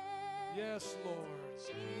the heavens, Yes, Lord.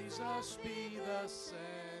 Jesus be the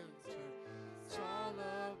center. It's all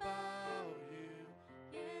about you.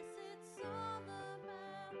 yes, it's all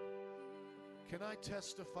about you. Can I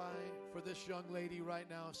testify for this young lady right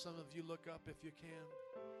now? Some of you look up if you can.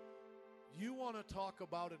 You want to talk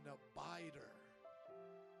about an abider.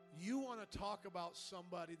 You want to talk about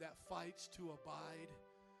somebody that fights to abide?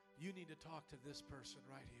 You need to talk to this person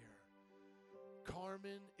right here.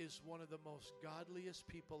 Carmen is one of the most godliest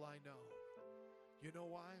people I know. You know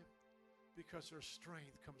why? Because her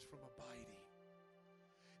strength comes from abiding.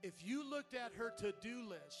 If you looked at her to-do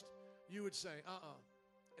list, you would say,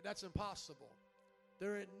 that's impossible.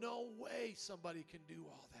 There ain't no way somebody can do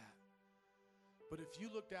all that. But if you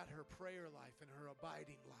looked at her prayer life and her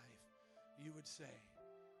abiding life, you would say,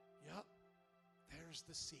 yup, there's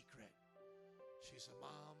the secret. She's a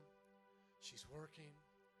mom. She's working.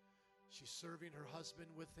 She's serving her husband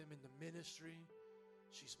with him in the ministry.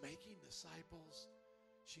 She's making disciples.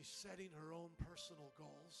 She's setting her own personal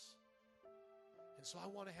goals. And so I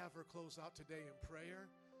want to have her close out today in prayer.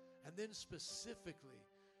 And then specifically,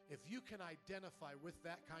 if you can identify with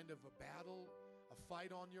that kind of a battle, a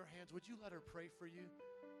fight on your hands, would you let her pray for you?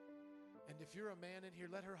 And if you're a man in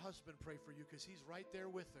here, let her husband pray for you, because he's right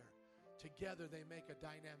there with her. Together they make a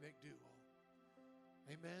dynamic duo.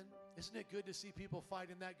 Amen. Isn't it good to see people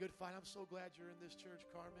fighting that good fight? I'm so glad you're in this church,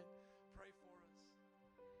 Carmen. Pray for us.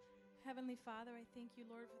 Heavenly Father, I thank you,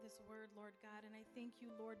 Lord, for this word, Lord God. And I thank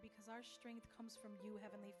you, Lord, because our strength comes from you,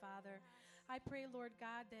 Heavenly Father. I pray, Lord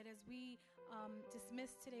God, that as we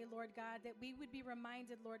dismiss today, Lord God, that we would be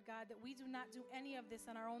reminded, Lord God, that we do not do any of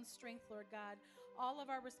this on our own strength, Lord God. All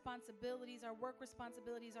of our responsibilities, our work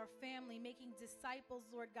responsibilities, our family, making disciples,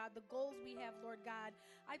 Lord God, the goals we have, Lord God.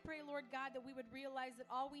 I pray, Lord God, that we would realize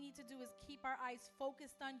that all we need to do is keep our eyes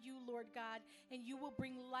focused on you, Lord God, and you will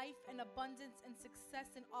bring life and abundance and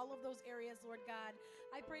success in all of those areas, Lord God.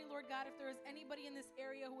 I pray, Lord God, if there is anybody in this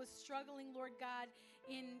area who is struggling, Lord God,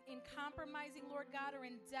 in compromising, Lord God, or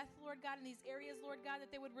in death, Lord God, in these areas, Lord God,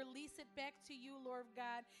 that they would release it back to you, Lord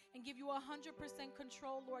God, and give you 100%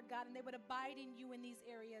 control, Lord God, and they would abide in you in these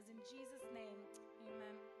areas. In Jesus' name,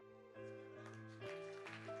 amen.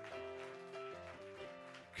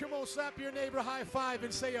 Come on, slap your neighbor high five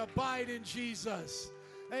and say, abide in Jesus.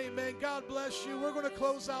 Amen. God bless you. We're going to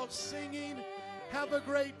close out singing. Have a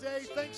great day. Thanks.